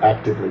to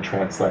actively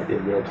translate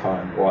in real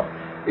time what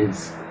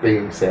is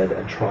being said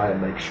and try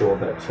and make sure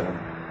that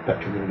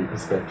that community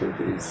perspective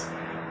is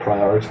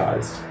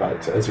prioritised.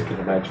 But as you can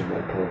imagine,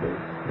 you probably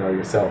know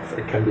yourself,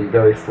 it can be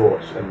very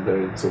fraught and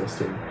very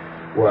exhausting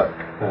work.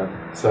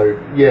 So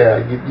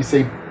yeah, you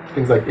see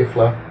things like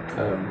IFLA,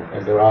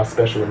 and there are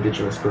special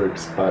Indigenous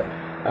groups, but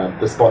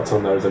the spots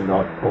on those are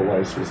not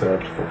always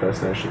reserved for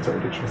First Nations or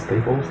Indigenous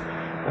peoples,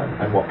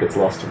 and what gets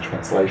lost in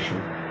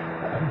translation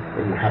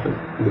when you haven't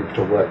lived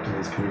or worked in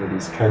these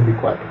communities can be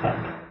quite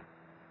profound.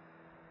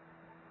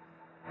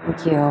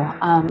 Thank you.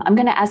 I'm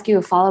going to ask you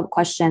a follow-up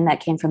question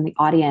that came from the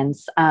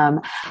audience.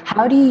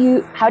 How do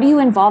you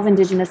involve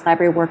Indigenous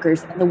library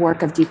workers in the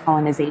work of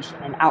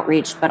decolonization and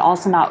outreach, but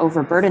also not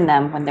overburden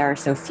them when there are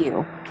so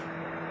few?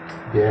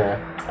 Yeah.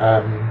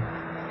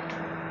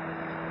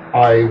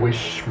 I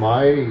wish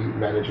my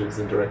managers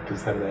and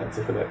directors had an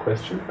answer for that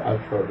question.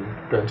 I've already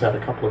burnt out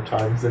a couple of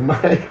times in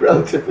my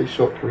relatively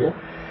short career.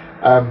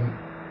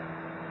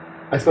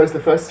 I suppose the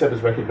first step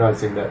is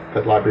recognising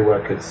that library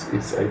work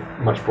is a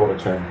much broader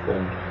term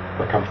than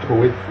we're comfortable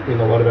with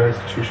in a lot of our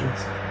institutions.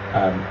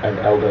 An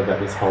elder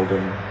that is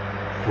holding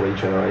 3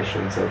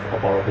 generations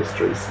of oral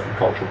histories and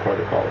cultural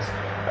protocols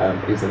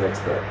is an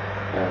expert.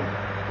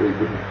 We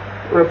wouldn't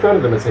refer to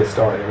them as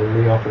historian,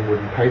 and we often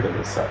wouldn't pay them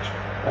as such.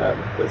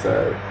 There's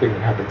a thing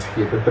that happens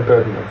here, but the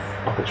burden of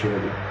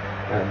opportunity.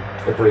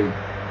 Every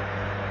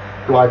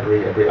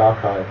library, every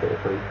archive,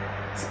 every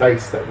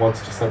space that wants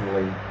to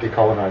suddenly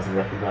decolonise and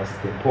recognises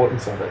the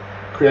importance of it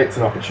creates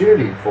an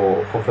opportunity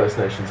for First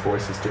Nations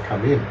voices to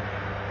come in.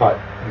 But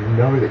you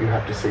know that you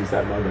have to seize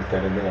that moment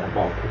then and there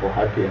while people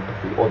have the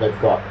empathy, or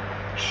they've got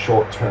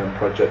short-term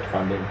project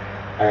funding,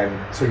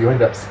 and so you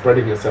end up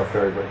spreading yourself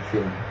very, very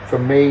thin. For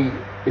me,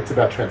 it's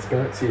about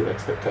transparency of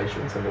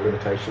expectations and the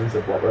limitations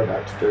of what we're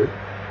about to do.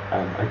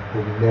 I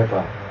will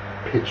never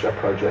pitch a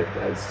project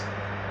as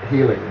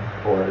healing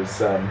or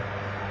as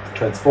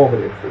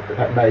transformative.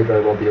 That may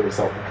very well be a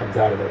result that comes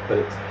out of it, but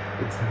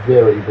it's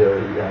very,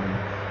 very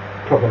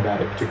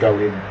problematic to go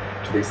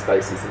into these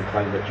spaces and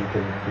claim that you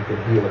can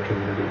heal a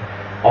community.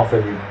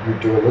 Often you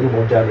do a little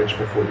more damage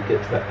before you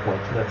get to that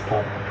point, and that's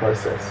part of the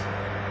process.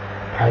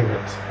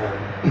 Payment.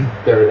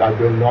 I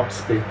will not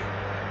speak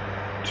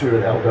to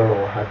an elder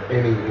or have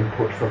any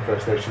input from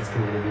First Nations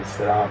communities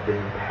that aren't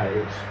being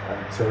paid.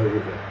 So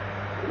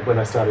when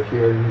I started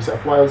here in New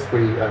South Wales,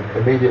 we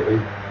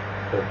immediately,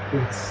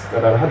 it's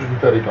about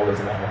 $130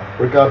 an hour,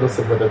 regardless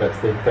of whether that's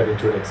being fed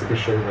into an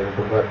exhibition, whether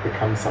the work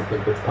becomes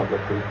something that's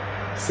publicly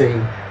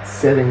seen,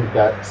 setting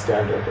that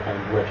standard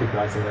and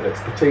recognising that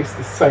expertise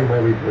the same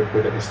way we would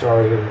with a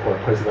historian or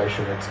a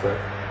preservation expert,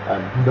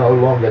 no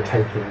longer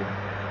taking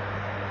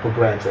for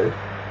granted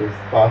these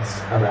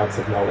vast amounts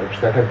of knowledge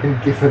that have been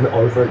given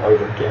over and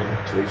over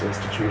again to these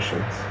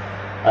institutions.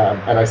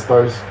 And I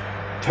suppose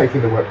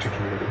taking the work to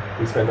community.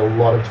 We spend a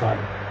lot of time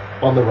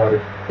on the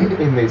road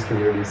in these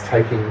communities,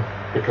 taking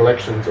the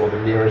collections or the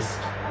nearest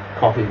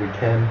copy we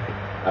can,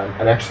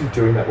 and actually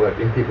doing that work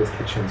in people's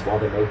kitchens while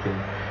they're making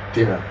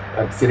dinner,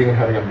 and sitting and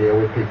having a meal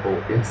with people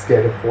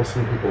instead of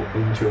forcing people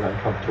into an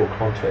uncomfortable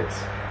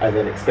context and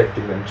then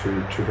expecting them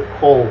to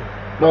recall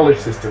knowledge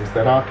systems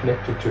that are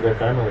connected to their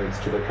families,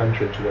 to their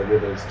country, to their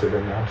rivers, to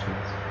their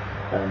mountains.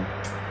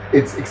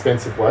 It's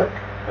expensive work,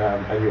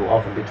 and you'll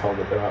often be told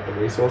that there aren't the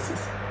resources,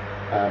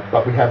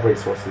 but we have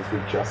resources, we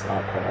just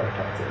aren't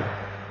prioritising them.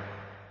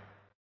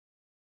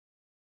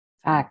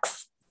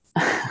 Facts.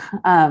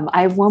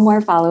 I have one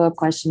more follow-up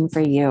question for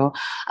you.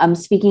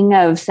 Speaking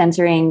of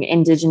centering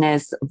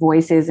Indigenous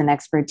voices and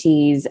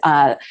expertise,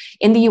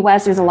 in the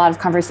US, there's a lot of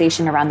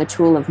conversation around the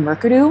tool of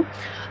Mercury,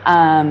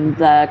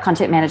 the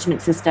content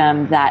management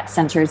system that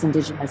centers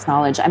Indigenous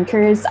knowledge. I'm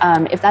curious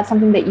if that's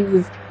something that you've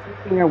used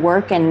in your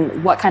work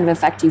and what kind of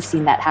effect you've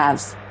seen that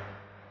has.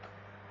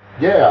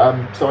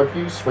 Yeah, so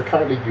we're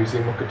currently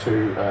using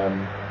Mukurtu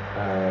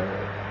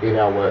in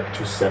our work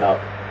to set up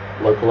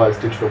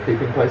localized digital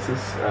keeping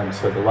places.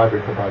 So the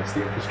library provides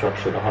the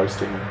infrastructure, the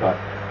hosting, but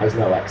has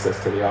no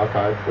access to the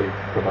archive. We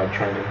provide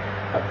training.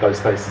 Those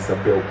spaces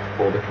are built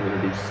for the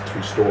communities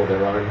to store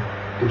their own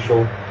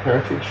digital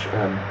heritage.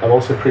 I've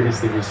also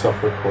previously used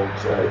software called,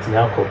 it's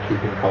now called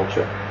Keeping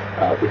Culture,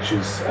 which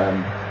is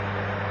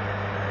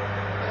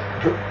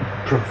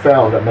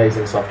profound,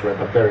 amazing software,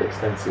 but very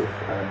expensive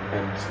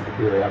and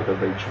really out of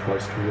the reach of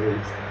most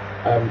communities.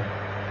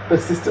 The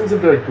systems are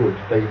very good.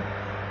 They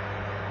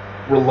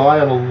rely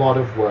on a lot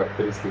of work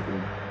that is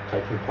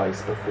taking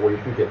place before you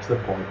can get to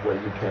the point where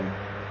you can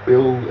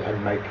build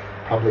and make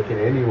public in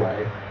any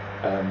way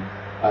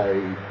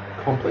a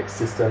complex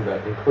system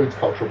that includes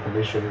cultural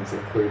permissions,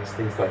 includes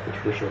things like the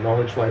traditional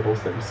knowledge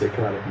labels that you see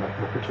come out of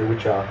Mukatu,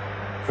 which are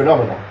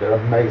phenomenal. They're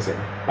amazing,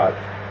 but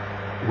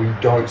we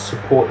don't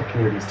support the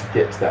communities to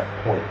get to that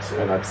point.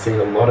 And I've seen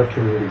a lot of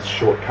communities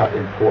shortcut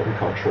important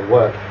cultural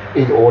work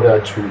in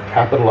order to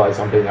capitalize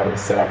on being able to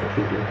set up a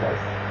keeping place.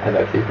 And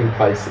that keeping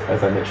place,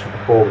 as I mentioned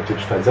before with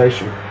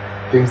digitization,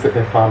 things that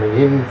they're farming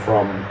in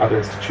from other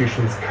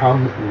institutions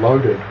come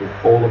loaded with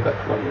all of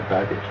that colonial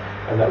baggage,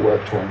 and that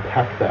work to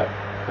unpack that.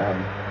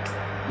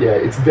 Yeah,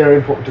 it's very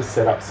important to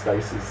set up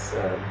spaces.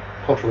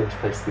 Cultural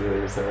interface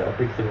theory is a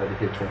big thing over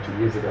here 20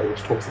 years ago,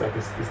 which talks about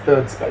this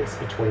third space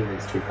between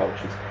these two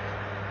cultures,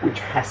 which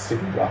has to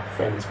be rough,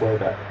 and is where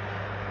that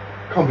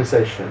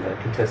conversation and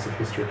contested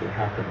history can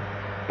happen.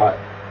 But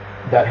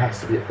that has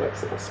to be a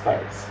flexible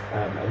space,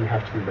 and you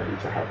have to be ready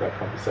to have that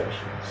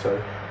conversation.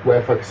 So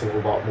we're focusing a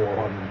lot more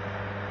on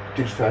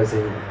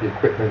digitizing the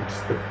equipment,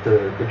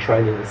 the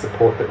training, the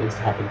support that needs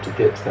to happen to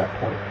get to that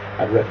point,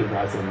 and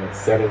recognizing that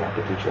setting up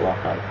a digital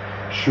archive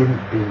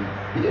shouldn't be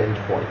the end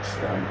point,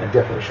 and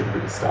definitely shouldn't be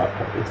the start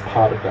point. It's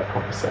part of that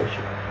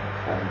conversation.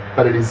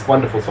 But it is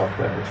wonderful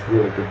software. It's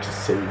really good to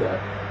see that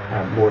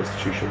more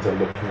institutions are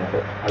looking at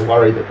it. I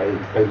worry that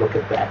they look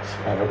at that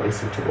and are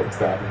racing towards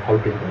that and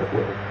hoping that it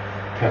will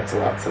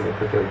cancel out some of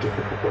the very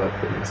difficult work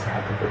that needs to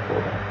happen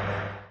before that.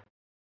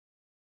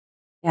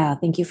 Yeah,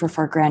 thank you for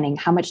foregrounding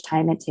how much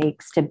time it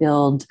takes to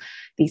build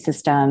these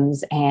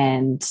systems.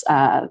 And,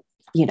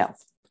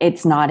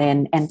 it's not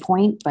an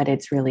endpoint, but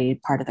it's really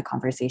part of the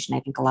conversation. I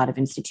think a lot of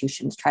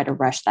institutions try to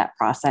rush that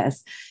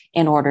process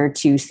in order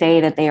to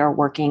say that they are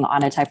working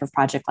on a type of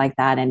project like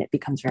that, and it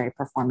becomes very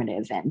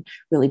performative and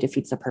really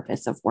defeats the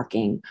purpose of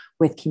working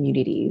with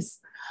communities.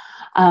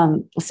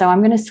 So I'm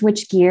going to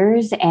switch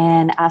gears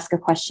and ask a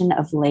question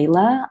of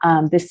Leila.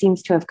 This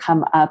seems to have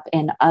come up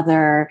in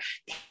other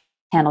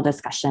panel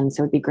discussion.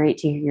 So it'd be great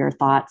to hear your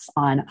thoughts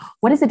on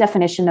what is the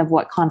definition of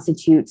what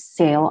constitutes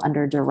sale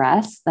under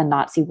duress. The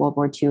Nazi World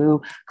War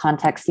II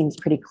context seems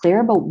pretty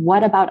clear, but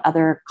what about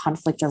other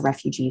conflict or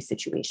refugee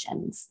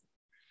situations?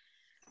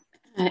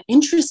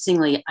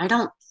 Interestingly, I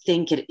don't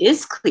think it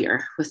is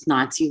clear with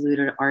Nazi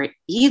looted art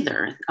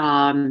either.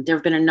 There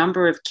have been a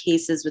number of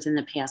cases within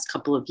the past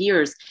couple of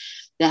years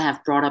that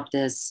have brought up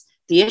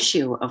the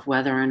issue of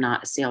whether or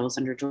not a sale was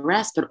under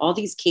duress, but all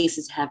these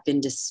cases have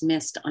been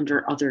dismissed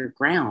under other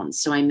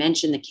grounds. So I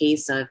mentioned the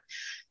case of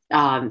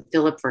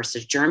Philip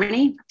versus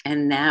Germany,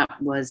 and that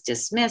was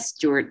dismissed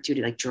due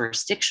to like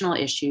jurisdictional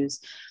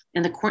issues.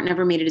 And the court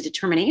never made a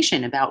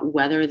determination about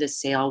whether the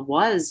sale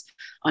was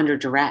under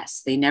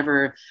duress. They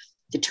never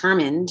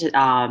determined,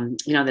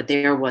 that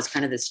there was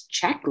kind of this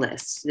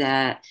checklist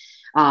that,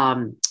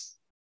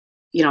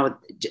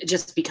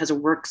 just because a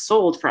work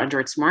sold for under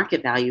its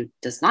market value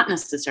does not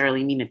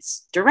necessarily mean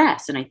it's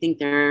duress. And I think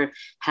there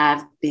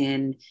have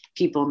been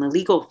people in the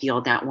legal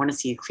field that want to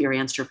see a clear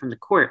answer from the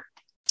court.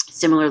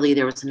 Similarly,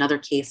 there was another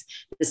case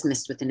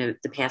dismissed within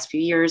the past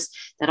few years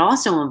that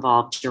also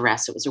involved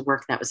duress. It was a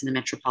work that was in the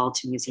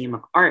Metropolitan Museum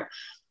of Art.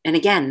 And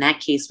again,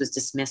 that case was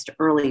dismissed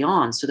early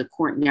on. So the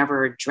court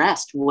never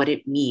addressed what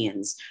it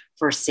means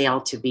for sale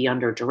to be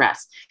under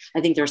duress.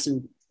 I think there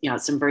are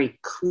some very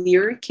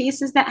clear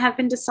cases that have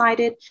been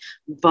decided,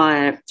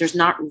 but there's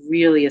not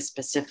really a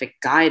specific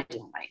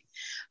guideline.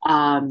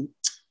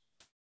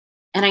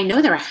 And I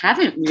know there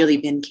haven't really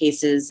been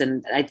cases,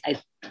 and I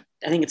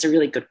think it's a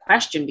really good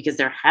question because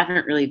there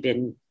haven't really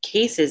been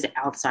cases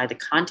outside the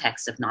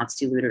context of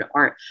Nazi looted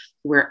art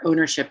where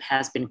ownership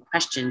has been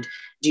questioned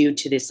due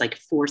to this like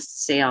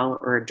forced sale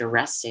or a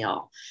duress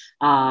sale.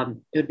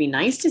 It would be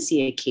nice to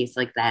see a case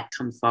like that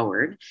come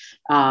forward.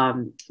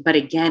 But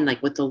again,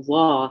 like with the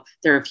law,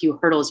 there are a few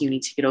hurdles you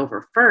need to get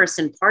over first.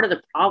 And part of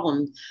the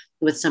problem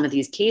with some of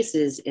these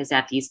cases is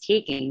that these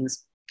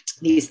takings,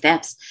 these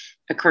thefts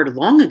occurred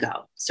long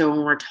ago. So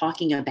when we're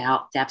talking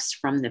about thefts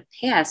from the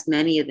past,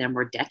 many of them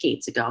were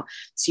decades ago.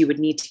 So you would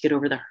need to get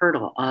over the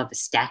hurdle of a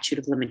statute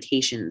of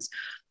limitations,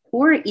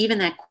 or even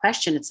that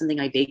question, it's something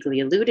I vaguely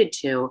alluded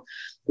to,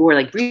 or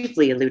like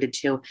briefly alluded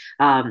to,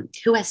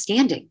 who has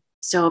standing?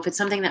 So if it's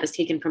something that was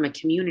taken from a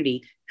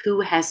community,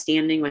 who has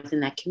standing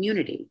within that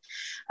community?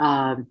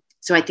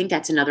 So I think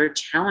that's another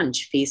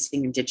challenge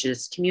facing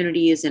Indigenous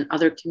communities and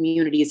other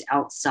communities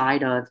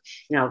outside of,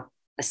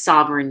 a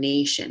sovereign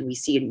nation. We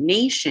see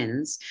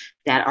nations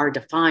that are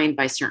defined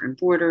by certain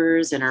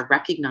borders and are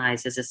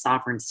recognized as a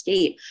sovereign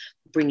state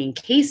bringing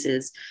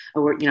cases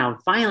or,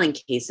 filing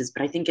cases.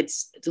 But I think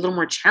it's a little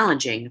more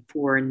challenging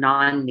for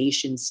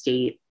non-nation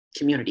state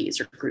communities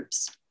or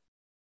groups.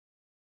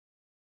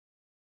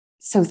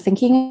 So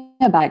thinking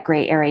about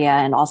gray area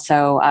and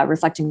also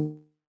reflecting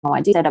on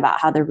what you said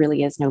about how there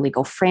really is no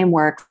legal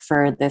framework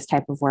for this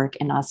type of work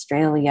in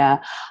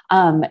Australia,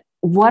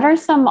 what are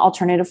some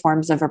alternative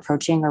forms of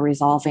approaching or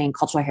resolving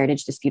cultural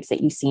heritage disputes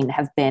that you've seen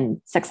have been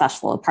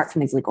successful apart from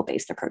these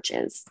legal-based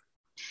approaches?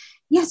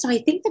 Yeah, so I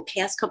think the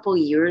past couple of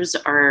years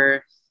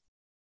are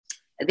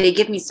they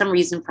give me some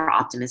reason for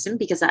optimism,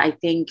 because I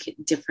think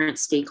different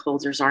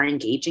stakeholders are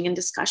engaging in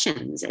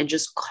discussions and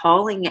just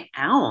calling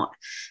out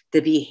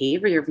the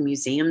behavior of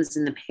museums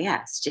in the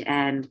past.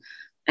 And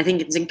I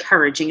think it's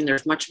encouraging, and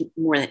there's much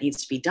more that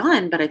needs to be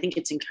done, but I think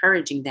it's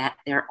encouraging that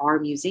there are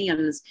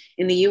museums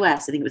in the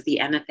US, I think it was the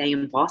MFA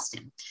in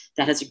Boston,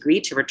 that has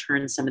agreed to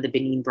return some of the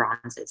Benin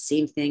bronzes.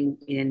 Same thing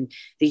in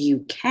the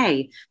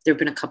UK. There have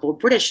been a couple of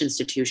British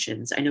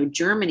institutions. I know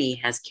Germany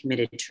has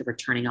committed to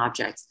returning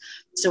objects.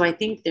 So I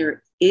think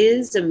there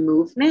is a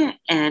movement,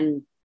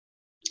 and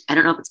I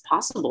don't know if it's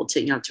possible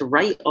to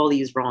right all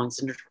these wrongs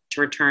and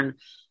to return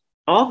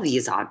all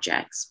these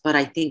objects, but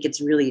I think it's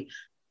really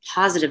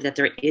positive that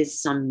there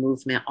is some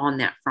movement on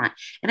that front.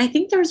 And I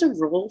think there's a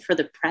role for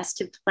the press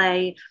to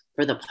play,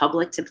 for the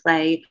public to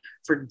play,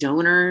 for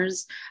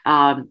donors.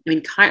 I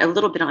mean, kind of a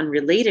little bit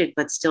unrelated,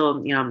 but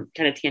still,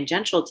 kind of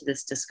tangential to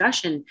this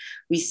discussion.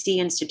 We see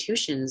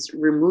institutions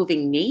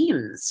removing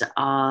names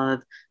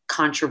of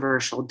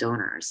controversial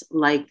donors,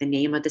 like the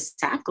name of the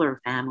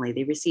Sackler family.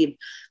 They received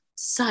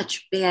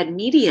such bad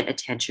media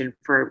attention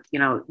for,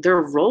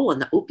 their role in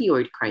the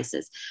opioid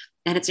crisis.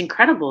 And it's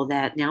incredible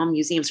that now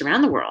museums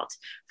around the world,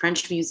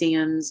 French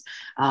museums,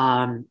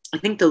 I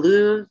think the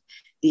Louvre,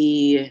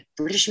 the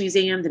British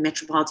Museum, the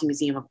Metropolitan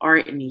Museum of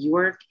Art in New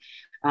York,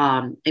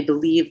 I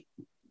believe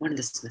one of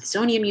the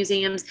Smithsonian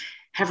museums,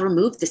 have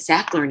removed the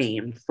Sackler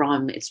name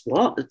from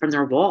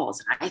their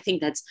walls. And I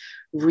think that's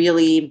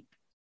really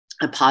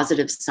a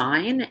positive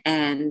sign.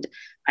 And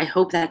I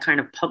hope that kind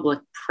of public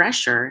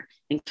pressure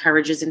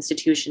encourages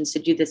institutions to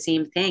do the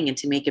same thing and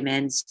to make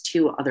amends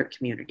to other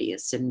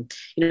communities and,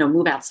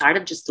 move outside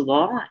of just the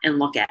law and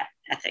look at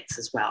ethics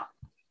as well.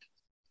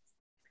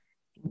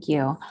 Thank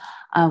you.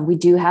 We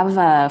do have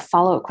a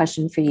follow-up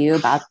question for you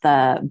about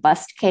the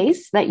bust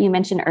case that you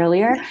mentioned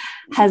earlier.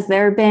 Has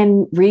there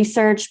been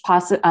research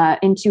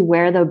into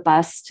where the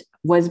bust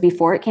was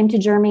before it came to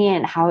Germany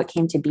and how it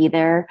came to be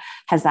there?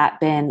 Has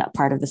that been a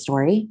part of the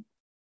story?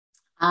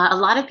 A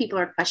lot of people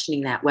are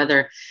questioning that,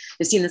 whether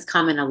I've seen this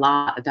comment a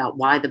lot about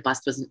why the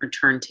bust wasn't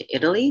returned to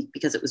Italy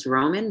because it was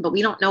Roman, but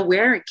we don't know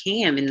where it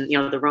came. And,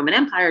 the Roman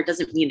Empire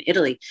doesn't mean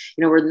Italy.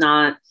 We're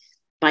not,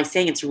 by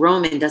saying it's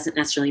Roman doesn't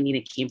necessarily mean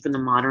it came from the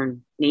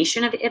modern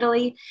nation of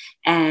Italy.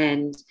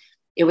 And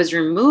it was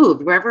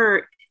removed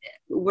wherever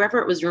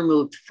it was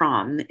removed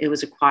from. It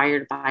was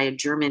acquired by a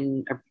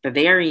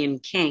Bavarian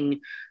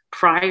king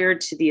prior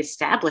to the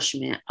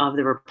establishment of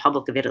the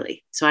Republic of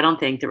Italy. So I don't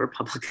think the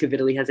Republic of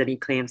Italy has any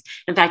claims.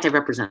 In fact, I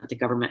represent the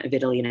government of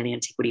Italy in an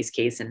antiquities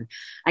case, and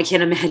I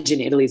can't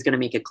imagine Italy is going to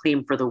make a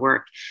claim for the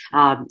work.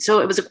 So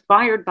it was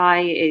acquired by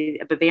a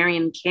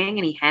Bavarian king,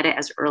 and he had it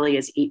as early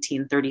as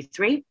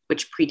 1833,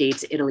 which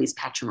predates Italy's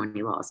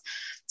patrimony laws.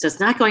 So it's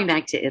not going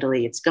back to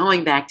Italy, it's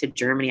going back to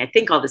Germany. I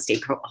think all the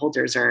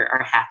stakeholders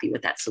are happy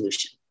with that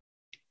solution.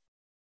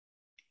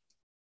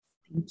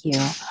 Thank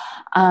you.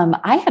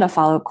 I had a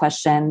follow-up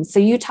question. So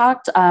you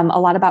talked a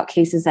lot about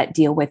cases that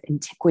deal with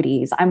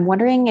antiquities. I'm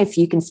wondering if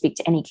you can speak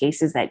to any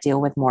cases that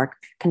deal with more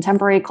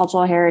contemporary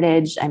cultural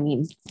heritage,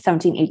 17th,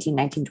 18th,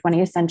 19th,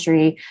 20th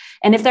century,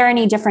 and if there are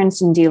any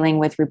difference in dealing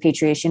with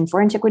repatriation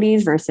for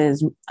antiquities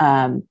versus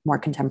more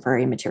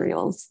contemporary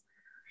materials.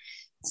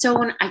 So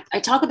when I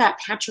talk about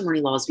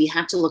patrimony laws, we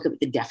have to look at what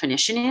the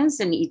definition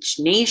is in each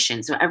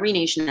nation. So every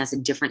nation has a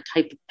different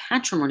type of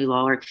patrimony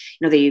law, or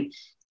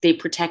they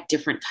protect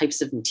different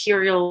types of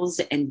materials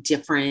and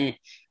different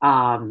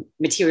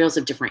materials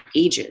of different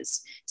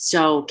ages.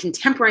 So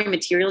contemporary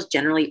materials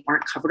generally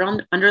aren't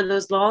covered under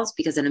those laws,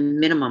 because at a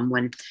minimum,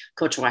 when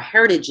cultural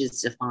heritage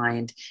is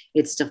defined,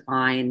 it's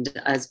defined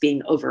as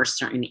being over a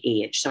certain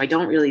age. So I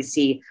don't really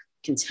see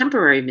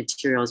contemporary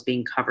materials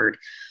being covered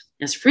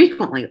as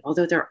frequently,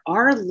 although there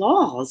are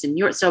laws in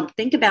Europe. So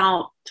think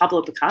about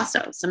Pablo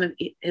Picasso. Some of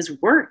his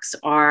works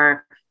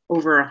are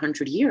over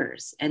 100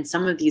 years. And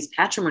some of these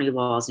patrimony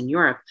laws in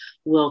Europe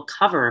will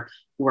cover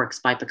works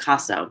by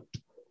Picasso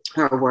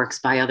or works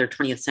by other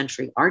 20th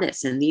century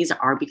artists. And these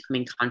are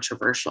becoming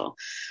controversial.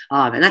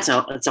 And that's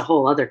a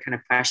whole other kind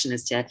of question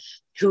as to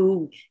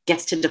who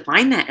gets to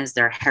define that as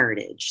their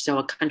heritage. So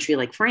a country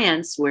like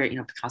France, where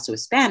Picasso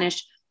is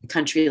Spanish, a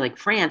country like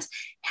France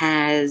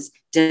has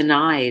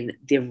denied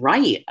the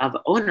right of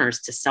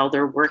owners to sell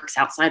their works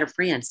outside of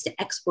France,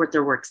 to export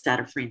their works out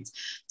of France.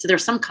 So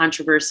there's some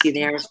controversy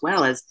there, as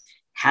well as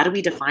how do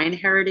we define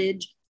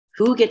heritage?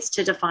 Who gets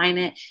to define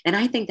it? And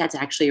I think that's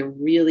actually a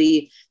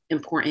really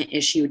important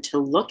issue to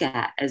look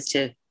at as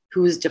to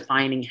who's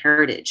defining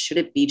heritage. Should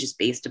it be just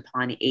based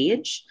upon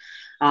age?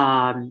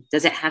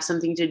 Does it have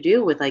something to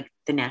do with like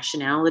the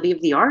nationality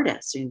of the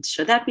artist? And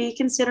should that be a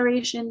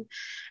consideration?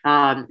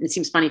 It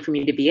seems funny for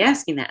me to be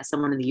asking that as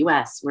someone in the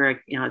US,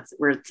 where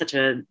we're such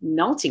a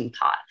melting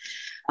pot.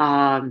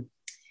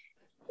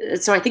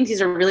 So I think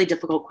these are really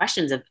difficult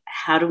questions of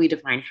how do we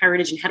define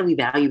heritage and how do we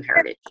value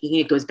heritage? I think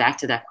it goes back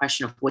to that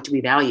question of what do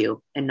we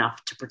value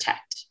enough to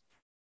protect?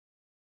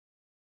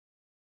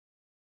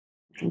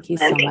 Thank you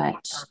so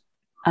much.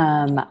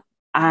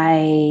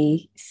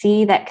 I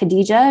see that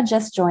Khadija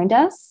just joined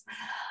us.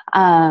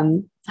 Hi,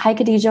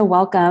 Khadija,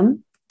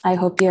 welcome. I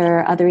hope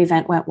your other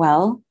event went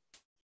well.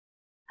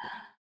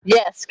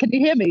 Yes, can you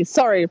hear me?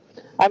 Sorry,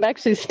 I'm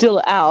actually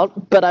still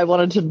out, but I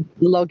wanted to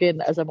log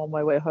in as I'm on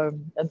my way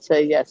home and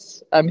say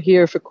yes, I'm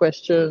here for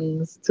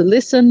questions, to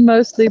listen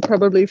mostly,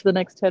 probably for the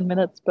next 10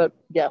 minutes, but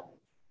yeah.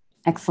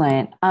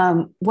 Excellent.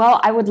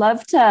 Well, I would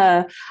love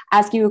to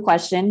ask you a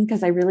question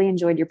because I really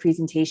enjoyed your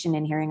presentation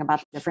and hearing about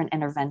the different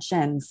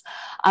interventions.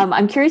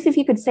 I'm curious if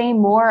you could say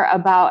more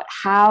about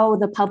how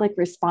the public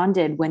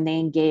responded when they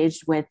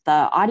engaged with the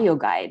audio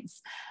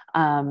guides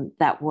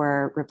that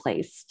were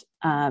replaced,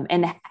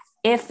 and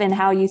if and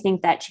how you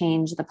think that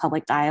changed the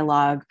public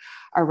dialogue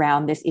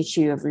around this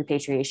issue of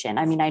repatriation.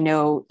 I mean, I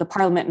know the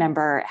Parliament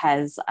member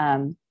has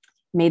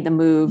made the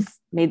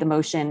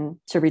motion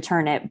to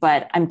return it,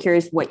 but I'm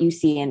curious what you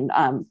see in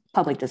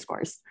public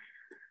discourse.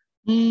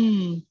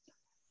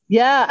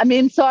 Yeah, I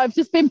mean, so I've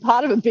just been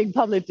part of a big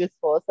public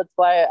discourse. That's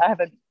why I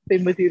haven't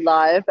been with you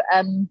live.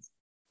 And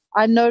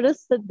I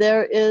noticed that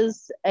there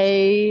is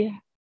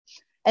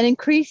an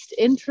increased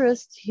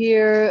interest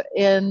here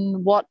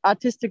in what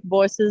artistic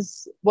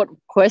voices, what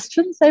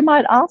questions they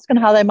might ask and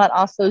how they might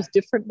ask those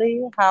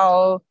differently,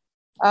 how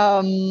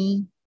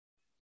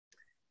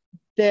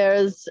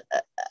there's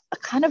a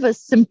kind of a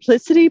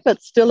simplicity,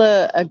 but still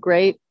a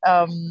great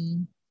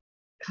kind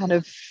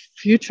of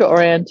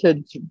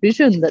future-oriented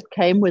vision that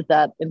came with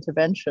that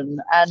intervention.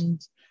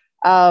 And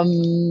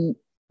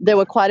there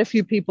were quite a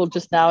few people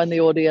just now in the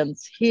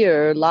audience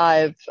here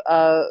live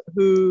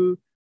who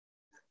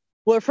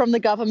were from the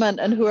government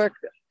and who are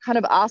kind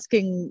of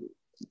asking,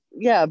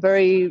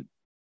 very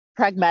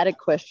pragmatic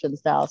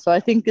questions now. So I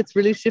think it's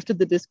really shifted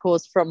the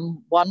discourse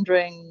from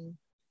wondering,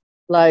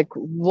 like,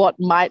 what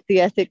might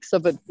the ethics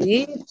of it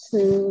be,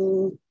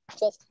 to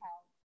just how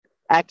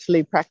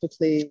actually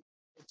practically.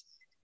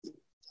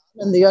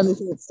 And the only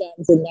thing that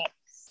stands in that,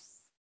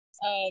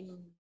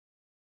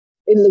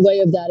 in the way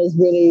of that, is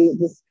really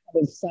this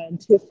kind of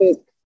scientific,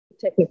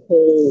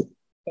 technical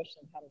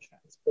question of how to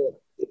transport,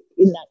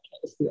 in that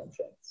case, the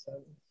object. So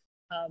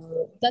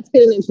that's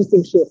been an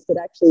interesting shift, that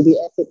actually the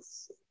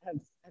ethics have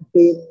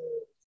been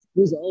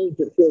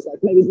resolved, it feels like.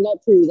 Maybe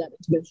not through that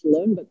intervention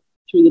alone, but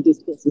through the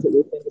discourses that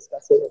we've been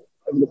discussing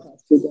over the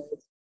past few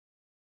days.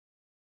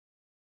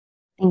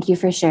 Thank you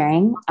for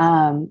sharing.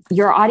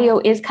 Your audio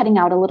is cutting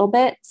out a little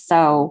bit,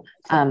 so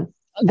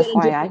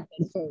FYI.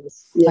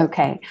 Yeah.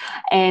 Okay.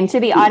 And to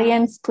the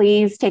audience,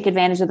 please take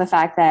advantage of the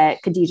fact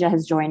that Khadija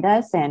has joined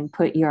us and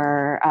put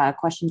your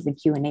questions in the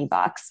Q&A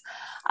box.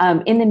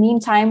 In the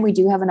meantime, we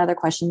do have another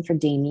question for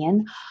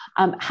Damien.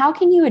 How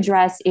can you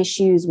address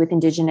issues with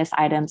Indigenous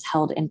items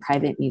held in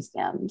private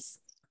museums?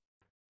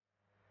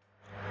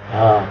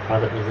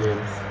 Private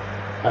museums.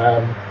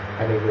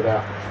 I mean,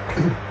 without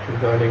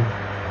condoning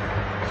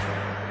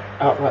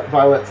outright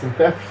violence and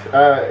theft,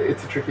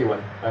 it's a tricky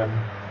one.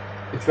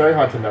 It's very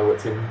hard to know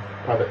what's in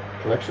private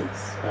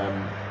collections,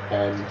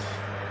 and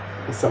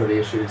some of the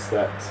issues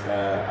that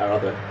our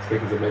other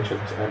speakers have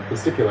mentioned, the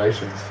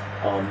stipulations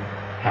on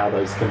how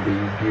those can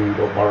be viewed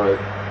or borrowed,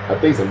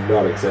 these are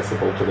not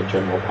accessible to the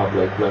general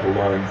public, let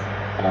alone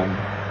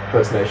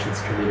First Nations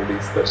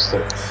communities that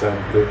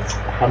live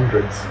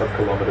hundreds of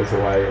kilometres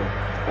away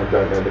and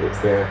don't know that it's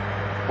there.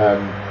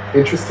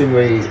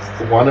 Interestingly,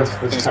 one of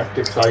the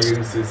tactics I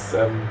use is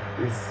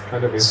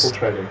kind of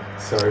infiltrating.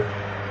 So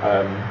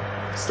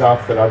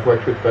staff that I've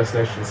worked with, First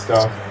Nations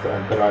staff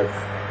that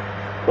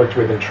I've worked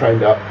with and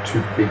trained up to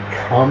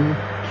become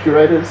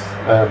curators,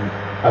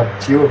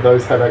 a few of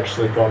those have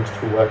actually gone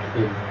to work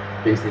in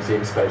these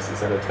museum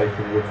spaces and are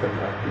taking with them,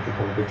 you can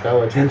probably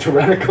tell I tend to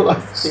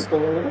radicalise people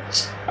a little.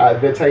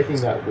 They're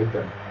taking that with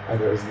them, and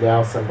there is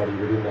now somebody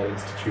within that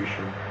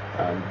institution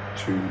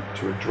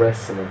to address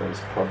some of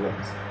those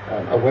problems.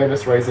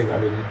 Awareness raising, I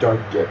mean, you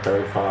don't get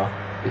very far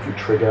if you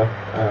trigger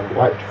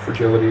white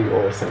fragility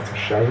or a sense of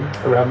shame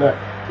around that,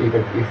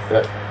 even if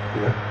that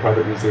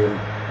private museum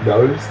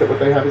knows that what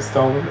they have is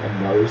stolen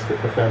and knows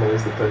that the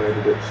families that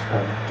donated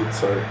it did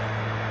so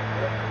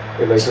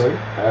illegally.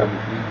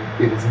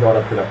 It is not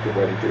a productive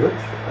way to do it.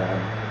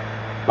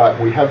 But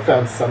we have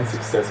found some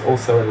success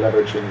also in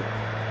leveraging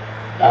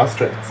our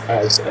strengths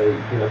as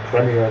a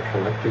premier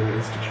collecting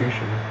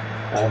institution.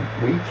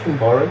 We can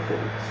borrow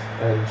things,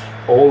 and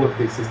all of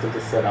these systems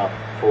are set up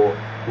for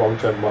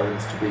long-term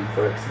loans to be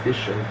for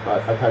exhibition,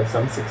 but I've had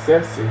some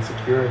success in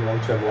securing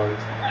long-term loans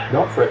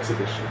not for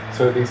exhibition,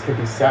 so these can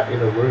be sat in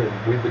a room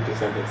with the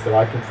descendants, that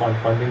I can find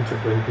funding to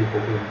bring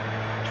people in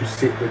to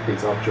sit with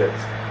these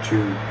objects, to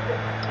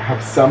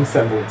have some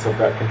semblance of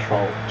that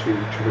control, to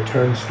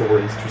return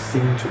stories, to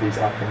sing to these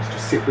items, to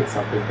sit with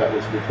something that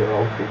was with their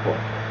old people,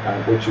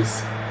 which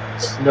is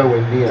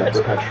nowhere near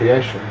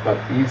repatriation, but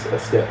is a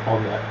step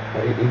on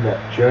that, in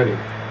that journey.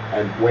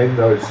 And when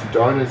those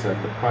donors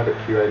and the private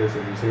curators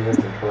and museums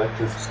and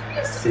collectors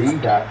see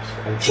that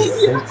and can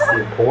sense the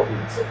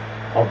importance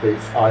of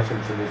these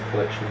items and these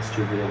collections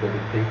to real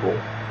living people,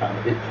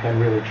 it can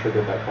really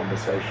trigger that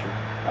conversation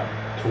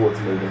towards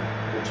moving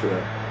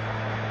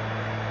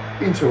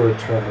into a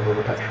return of a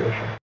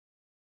repatriation.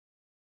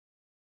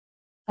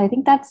 I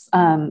think that's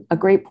a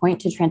great point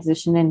to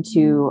transition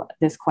into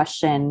this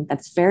question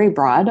that's very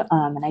broad,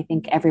 and I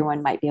think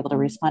everyone might be able to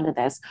respond to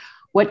this.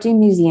 What do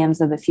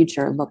museums of the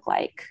future look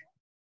like?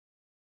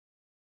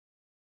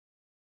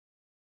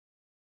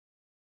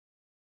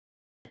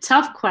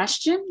 Tough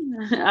question.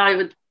 I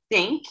would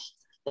think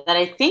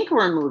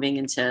we're moving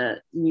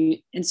into new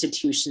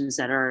institutions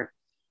that are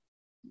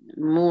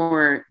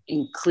more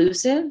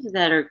inclusive,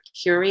 that are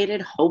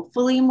curated,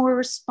 hopefully more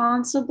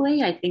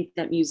responsibly. I think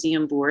that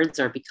museum boards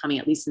are becoming,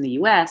 at least in the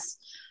US,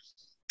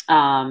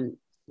 I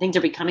think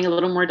they're becoming a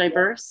little more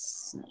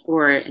diverse,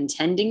 or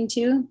intending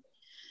to.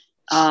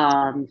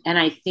 And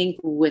I think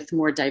with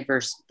more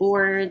diverse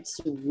boards,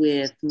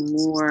 with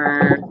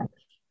more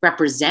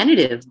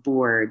representative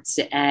boards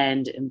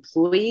and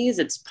employees,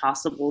 it's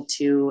possible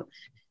to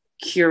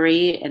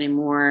curate in a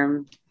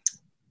more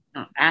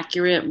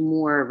accurate,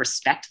 more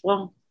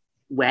respectful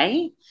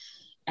way.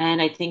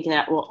 And I think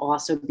that will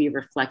also be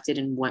reflected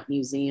in what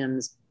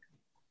museums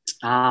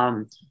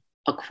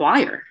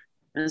acquire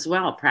as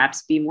well.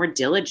 Perhaps be more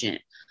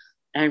diligent,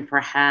 and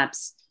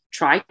perhaps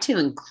try to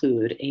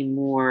include a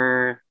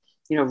more,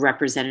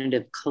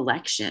 representative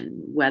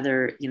collection,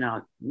 whether,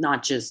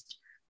 not just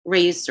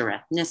race or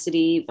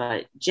ethnicity,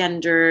 but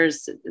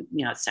genders,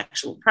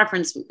 sexual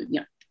preference.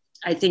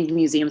 I think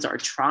museums are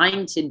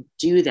trying to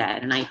do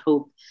that, and I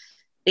hope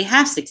they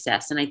have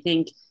success. And I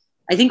think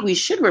we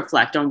should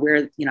reflect on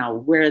where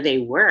they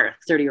were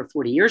 30 or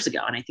 40 years ago.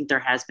 And I think there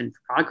has been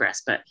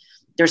progress, but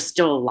there's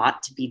still a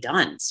lot to be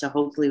done. So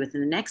hopefully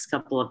within the next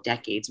couple of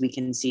decades, we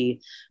can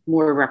see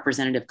more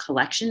representative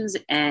collections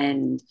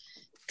and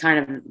kind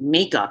of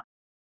makeup.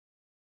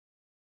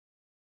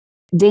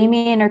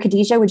 Damien or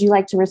Khadija, would you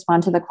like to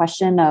respond to the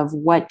question of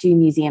what do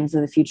museums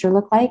of the future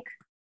look like?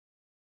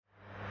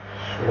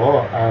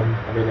 Sure.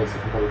 As you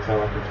can probably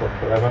tell, I can talk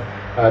forever.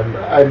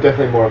 I'm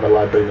definitely more of a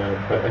library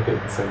nerd, but I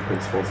think the same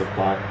principles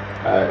apply.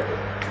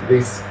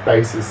 These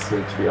spaces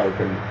need to be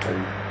open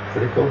and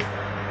critical,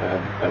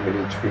 and we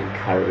need to be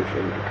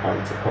encouraging the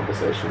kinds of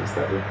conversations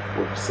that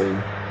we've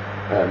seen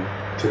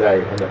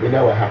today, and that we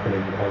know are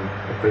happening on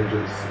the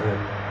fringes.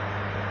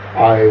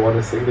 I want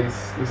to see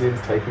these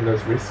museums taking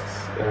those risks,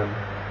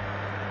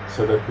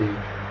 so that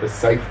the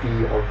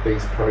safety of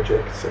these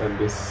projects and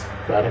this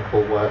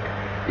radical work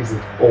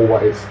isn't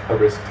always a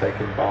risk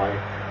taken by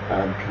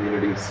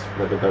communities,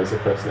 whether those are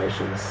First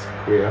Nations,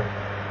 queer,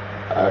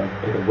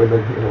 even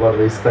women in a lot of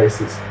these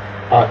spaces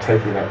aren't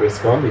taking that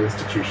risk on. The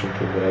institution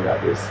can wear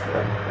that risk,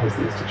 as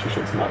the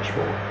institution's much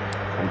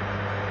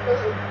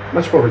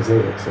more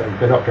resilient.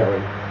 They're not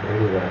going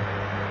anywhere,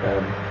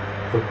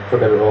 for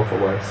better or for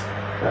worse.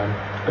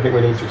 I think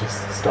we need to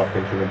just stop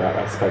thinking about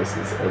our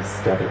spaces as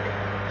static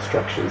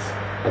structures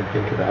and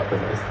think about them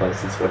as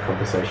places where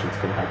conversations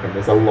can happen.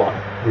 There's a lot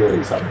of really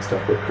exciting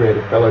stuff with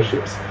creative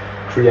fellowships.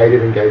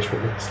 Creative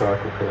engagement with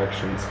historical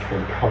collections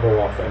can cover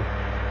off and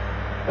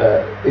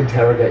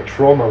interrogate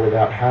trauma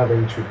without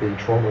having to be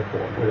trauma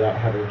porn, without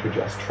having to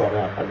just trot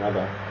out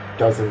another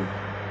dozen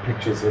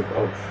pictures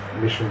of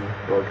mission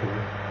broken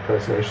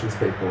First Nations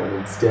people, and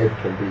instead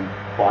can be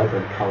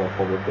vibrant,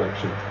 colourful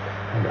reflections.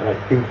 And I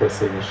think we're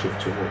seeing a shift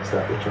towards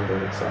that, which I'm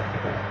very excited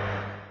about.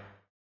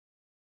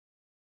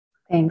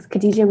 Thanks.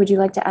 Khadija, would you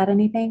like to add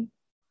anything?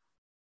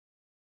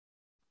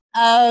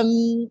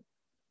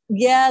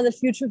 Yeah, the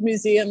future of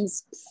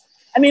museums.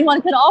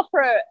 One can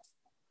offer,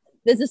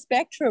 there's a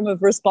spectrum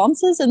of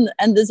responses, and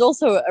there's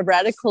also a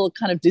radical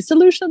kind of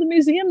dissolution of the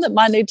museum that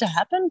might need to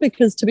happen,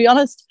 because, to be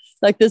honest,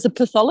 there's a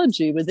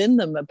pathology within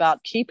them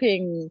about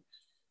keeping,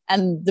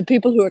 and the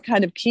people who are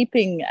kind of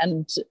keeping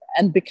and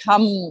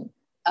become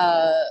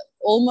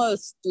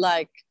almost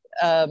like,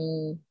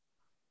 they're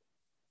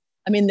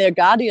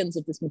guardians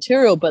of this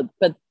material, but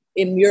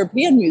in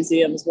European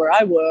museums where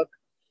I work,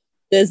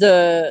 there's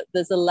a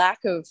lack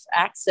of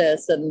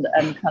access and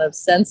kind of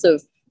sense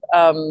of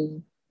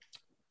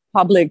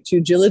public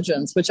due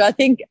diligence, which I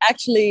think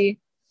actually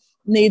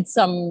needs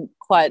some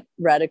quite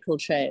radical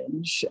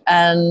change.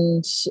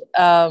 And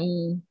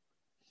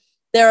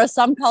there are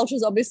some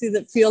cultures, obviously,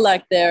 that feel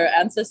like their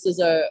ancestors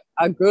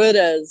are good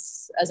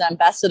as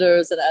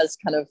ambassadors and as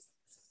kind of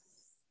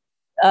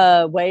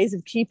ways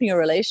of keeping a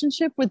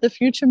relationship with the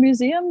future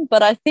museum.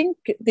 But I think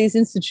these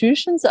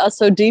institutions are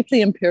so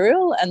deeply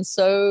imperial, and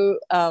so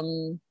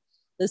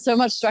there's so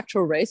much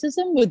structural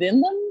racism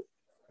within them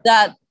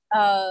that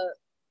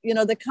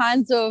the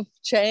kinds of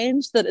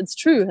change that, it's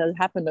true, has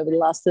happened over the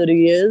last 30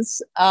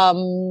 years.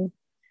 I'm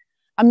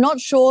not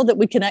sure that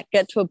we can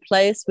get to a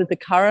place with the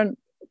current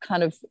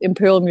kind of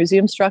imperial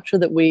museum structure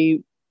that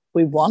we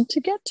want to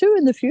get to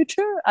in the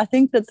future. I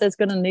think that there's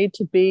going to need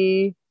to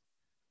be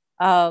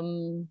a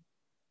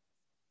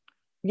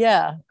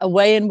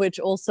way in which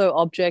also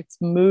objects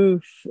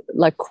move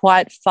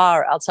quite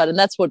far outside. And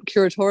that's what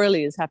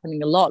curatorially is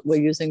happening a lot.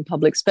 We're using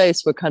public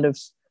space. We're kind of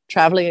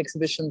traveling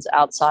exhibitions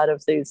outside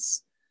of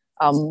these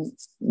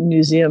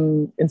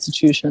museum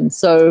institutions.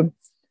 So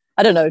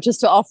I don't know, just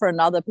to offer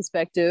another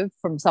perspective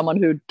from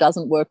someone who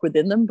doesn't work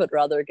within them, but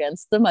rather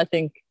against them, I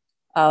think,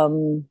 I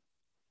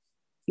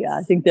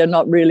think they're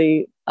not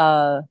really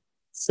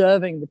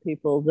serving the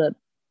people that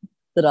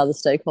are the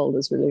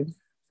stakeholders, really.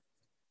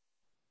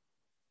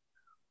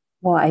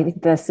 Well, I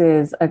think this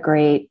is a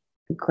great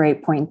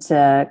point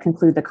to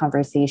conclude the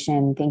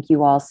conversation. Thank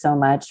you all so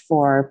much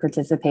for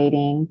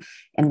participating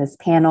in this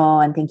panel,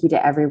 and thank you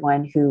to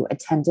everyone who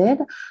attended.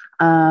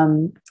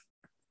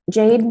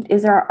 Jade,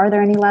 are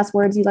there any last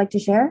words you'd like to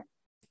share?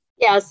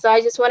 Yeah, so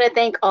I just want to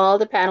thank all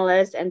the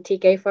panelists and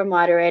TK for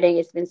moderating.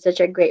 It's been such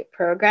a great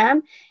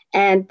program.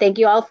 And thank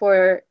you all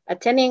for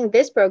attending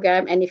this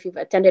program. And if you've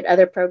attended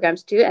other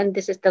programs too, and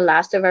this is the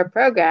last of our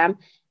program.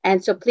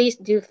 And so please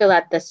do fill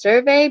out the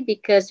survey,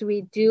 because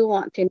we do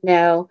want to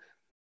know,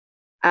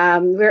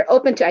 we're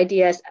open to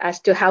ideas as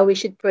to how we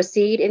should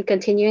proceed in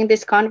continuing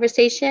this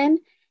conversation.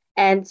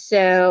 And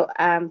so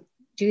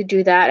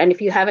do that. And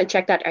if you haven't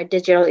checked out our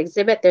digital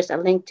exhibit, there's a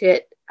link to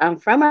it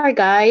from our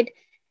guide.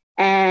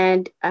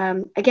 And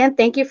again,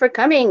 thank you for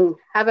coming.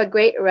 Have a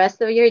great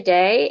rest of your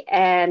day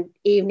and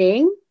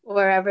evening,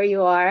 wherever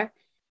you are,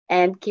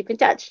 and keep in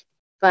touch.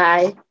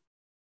 Bye.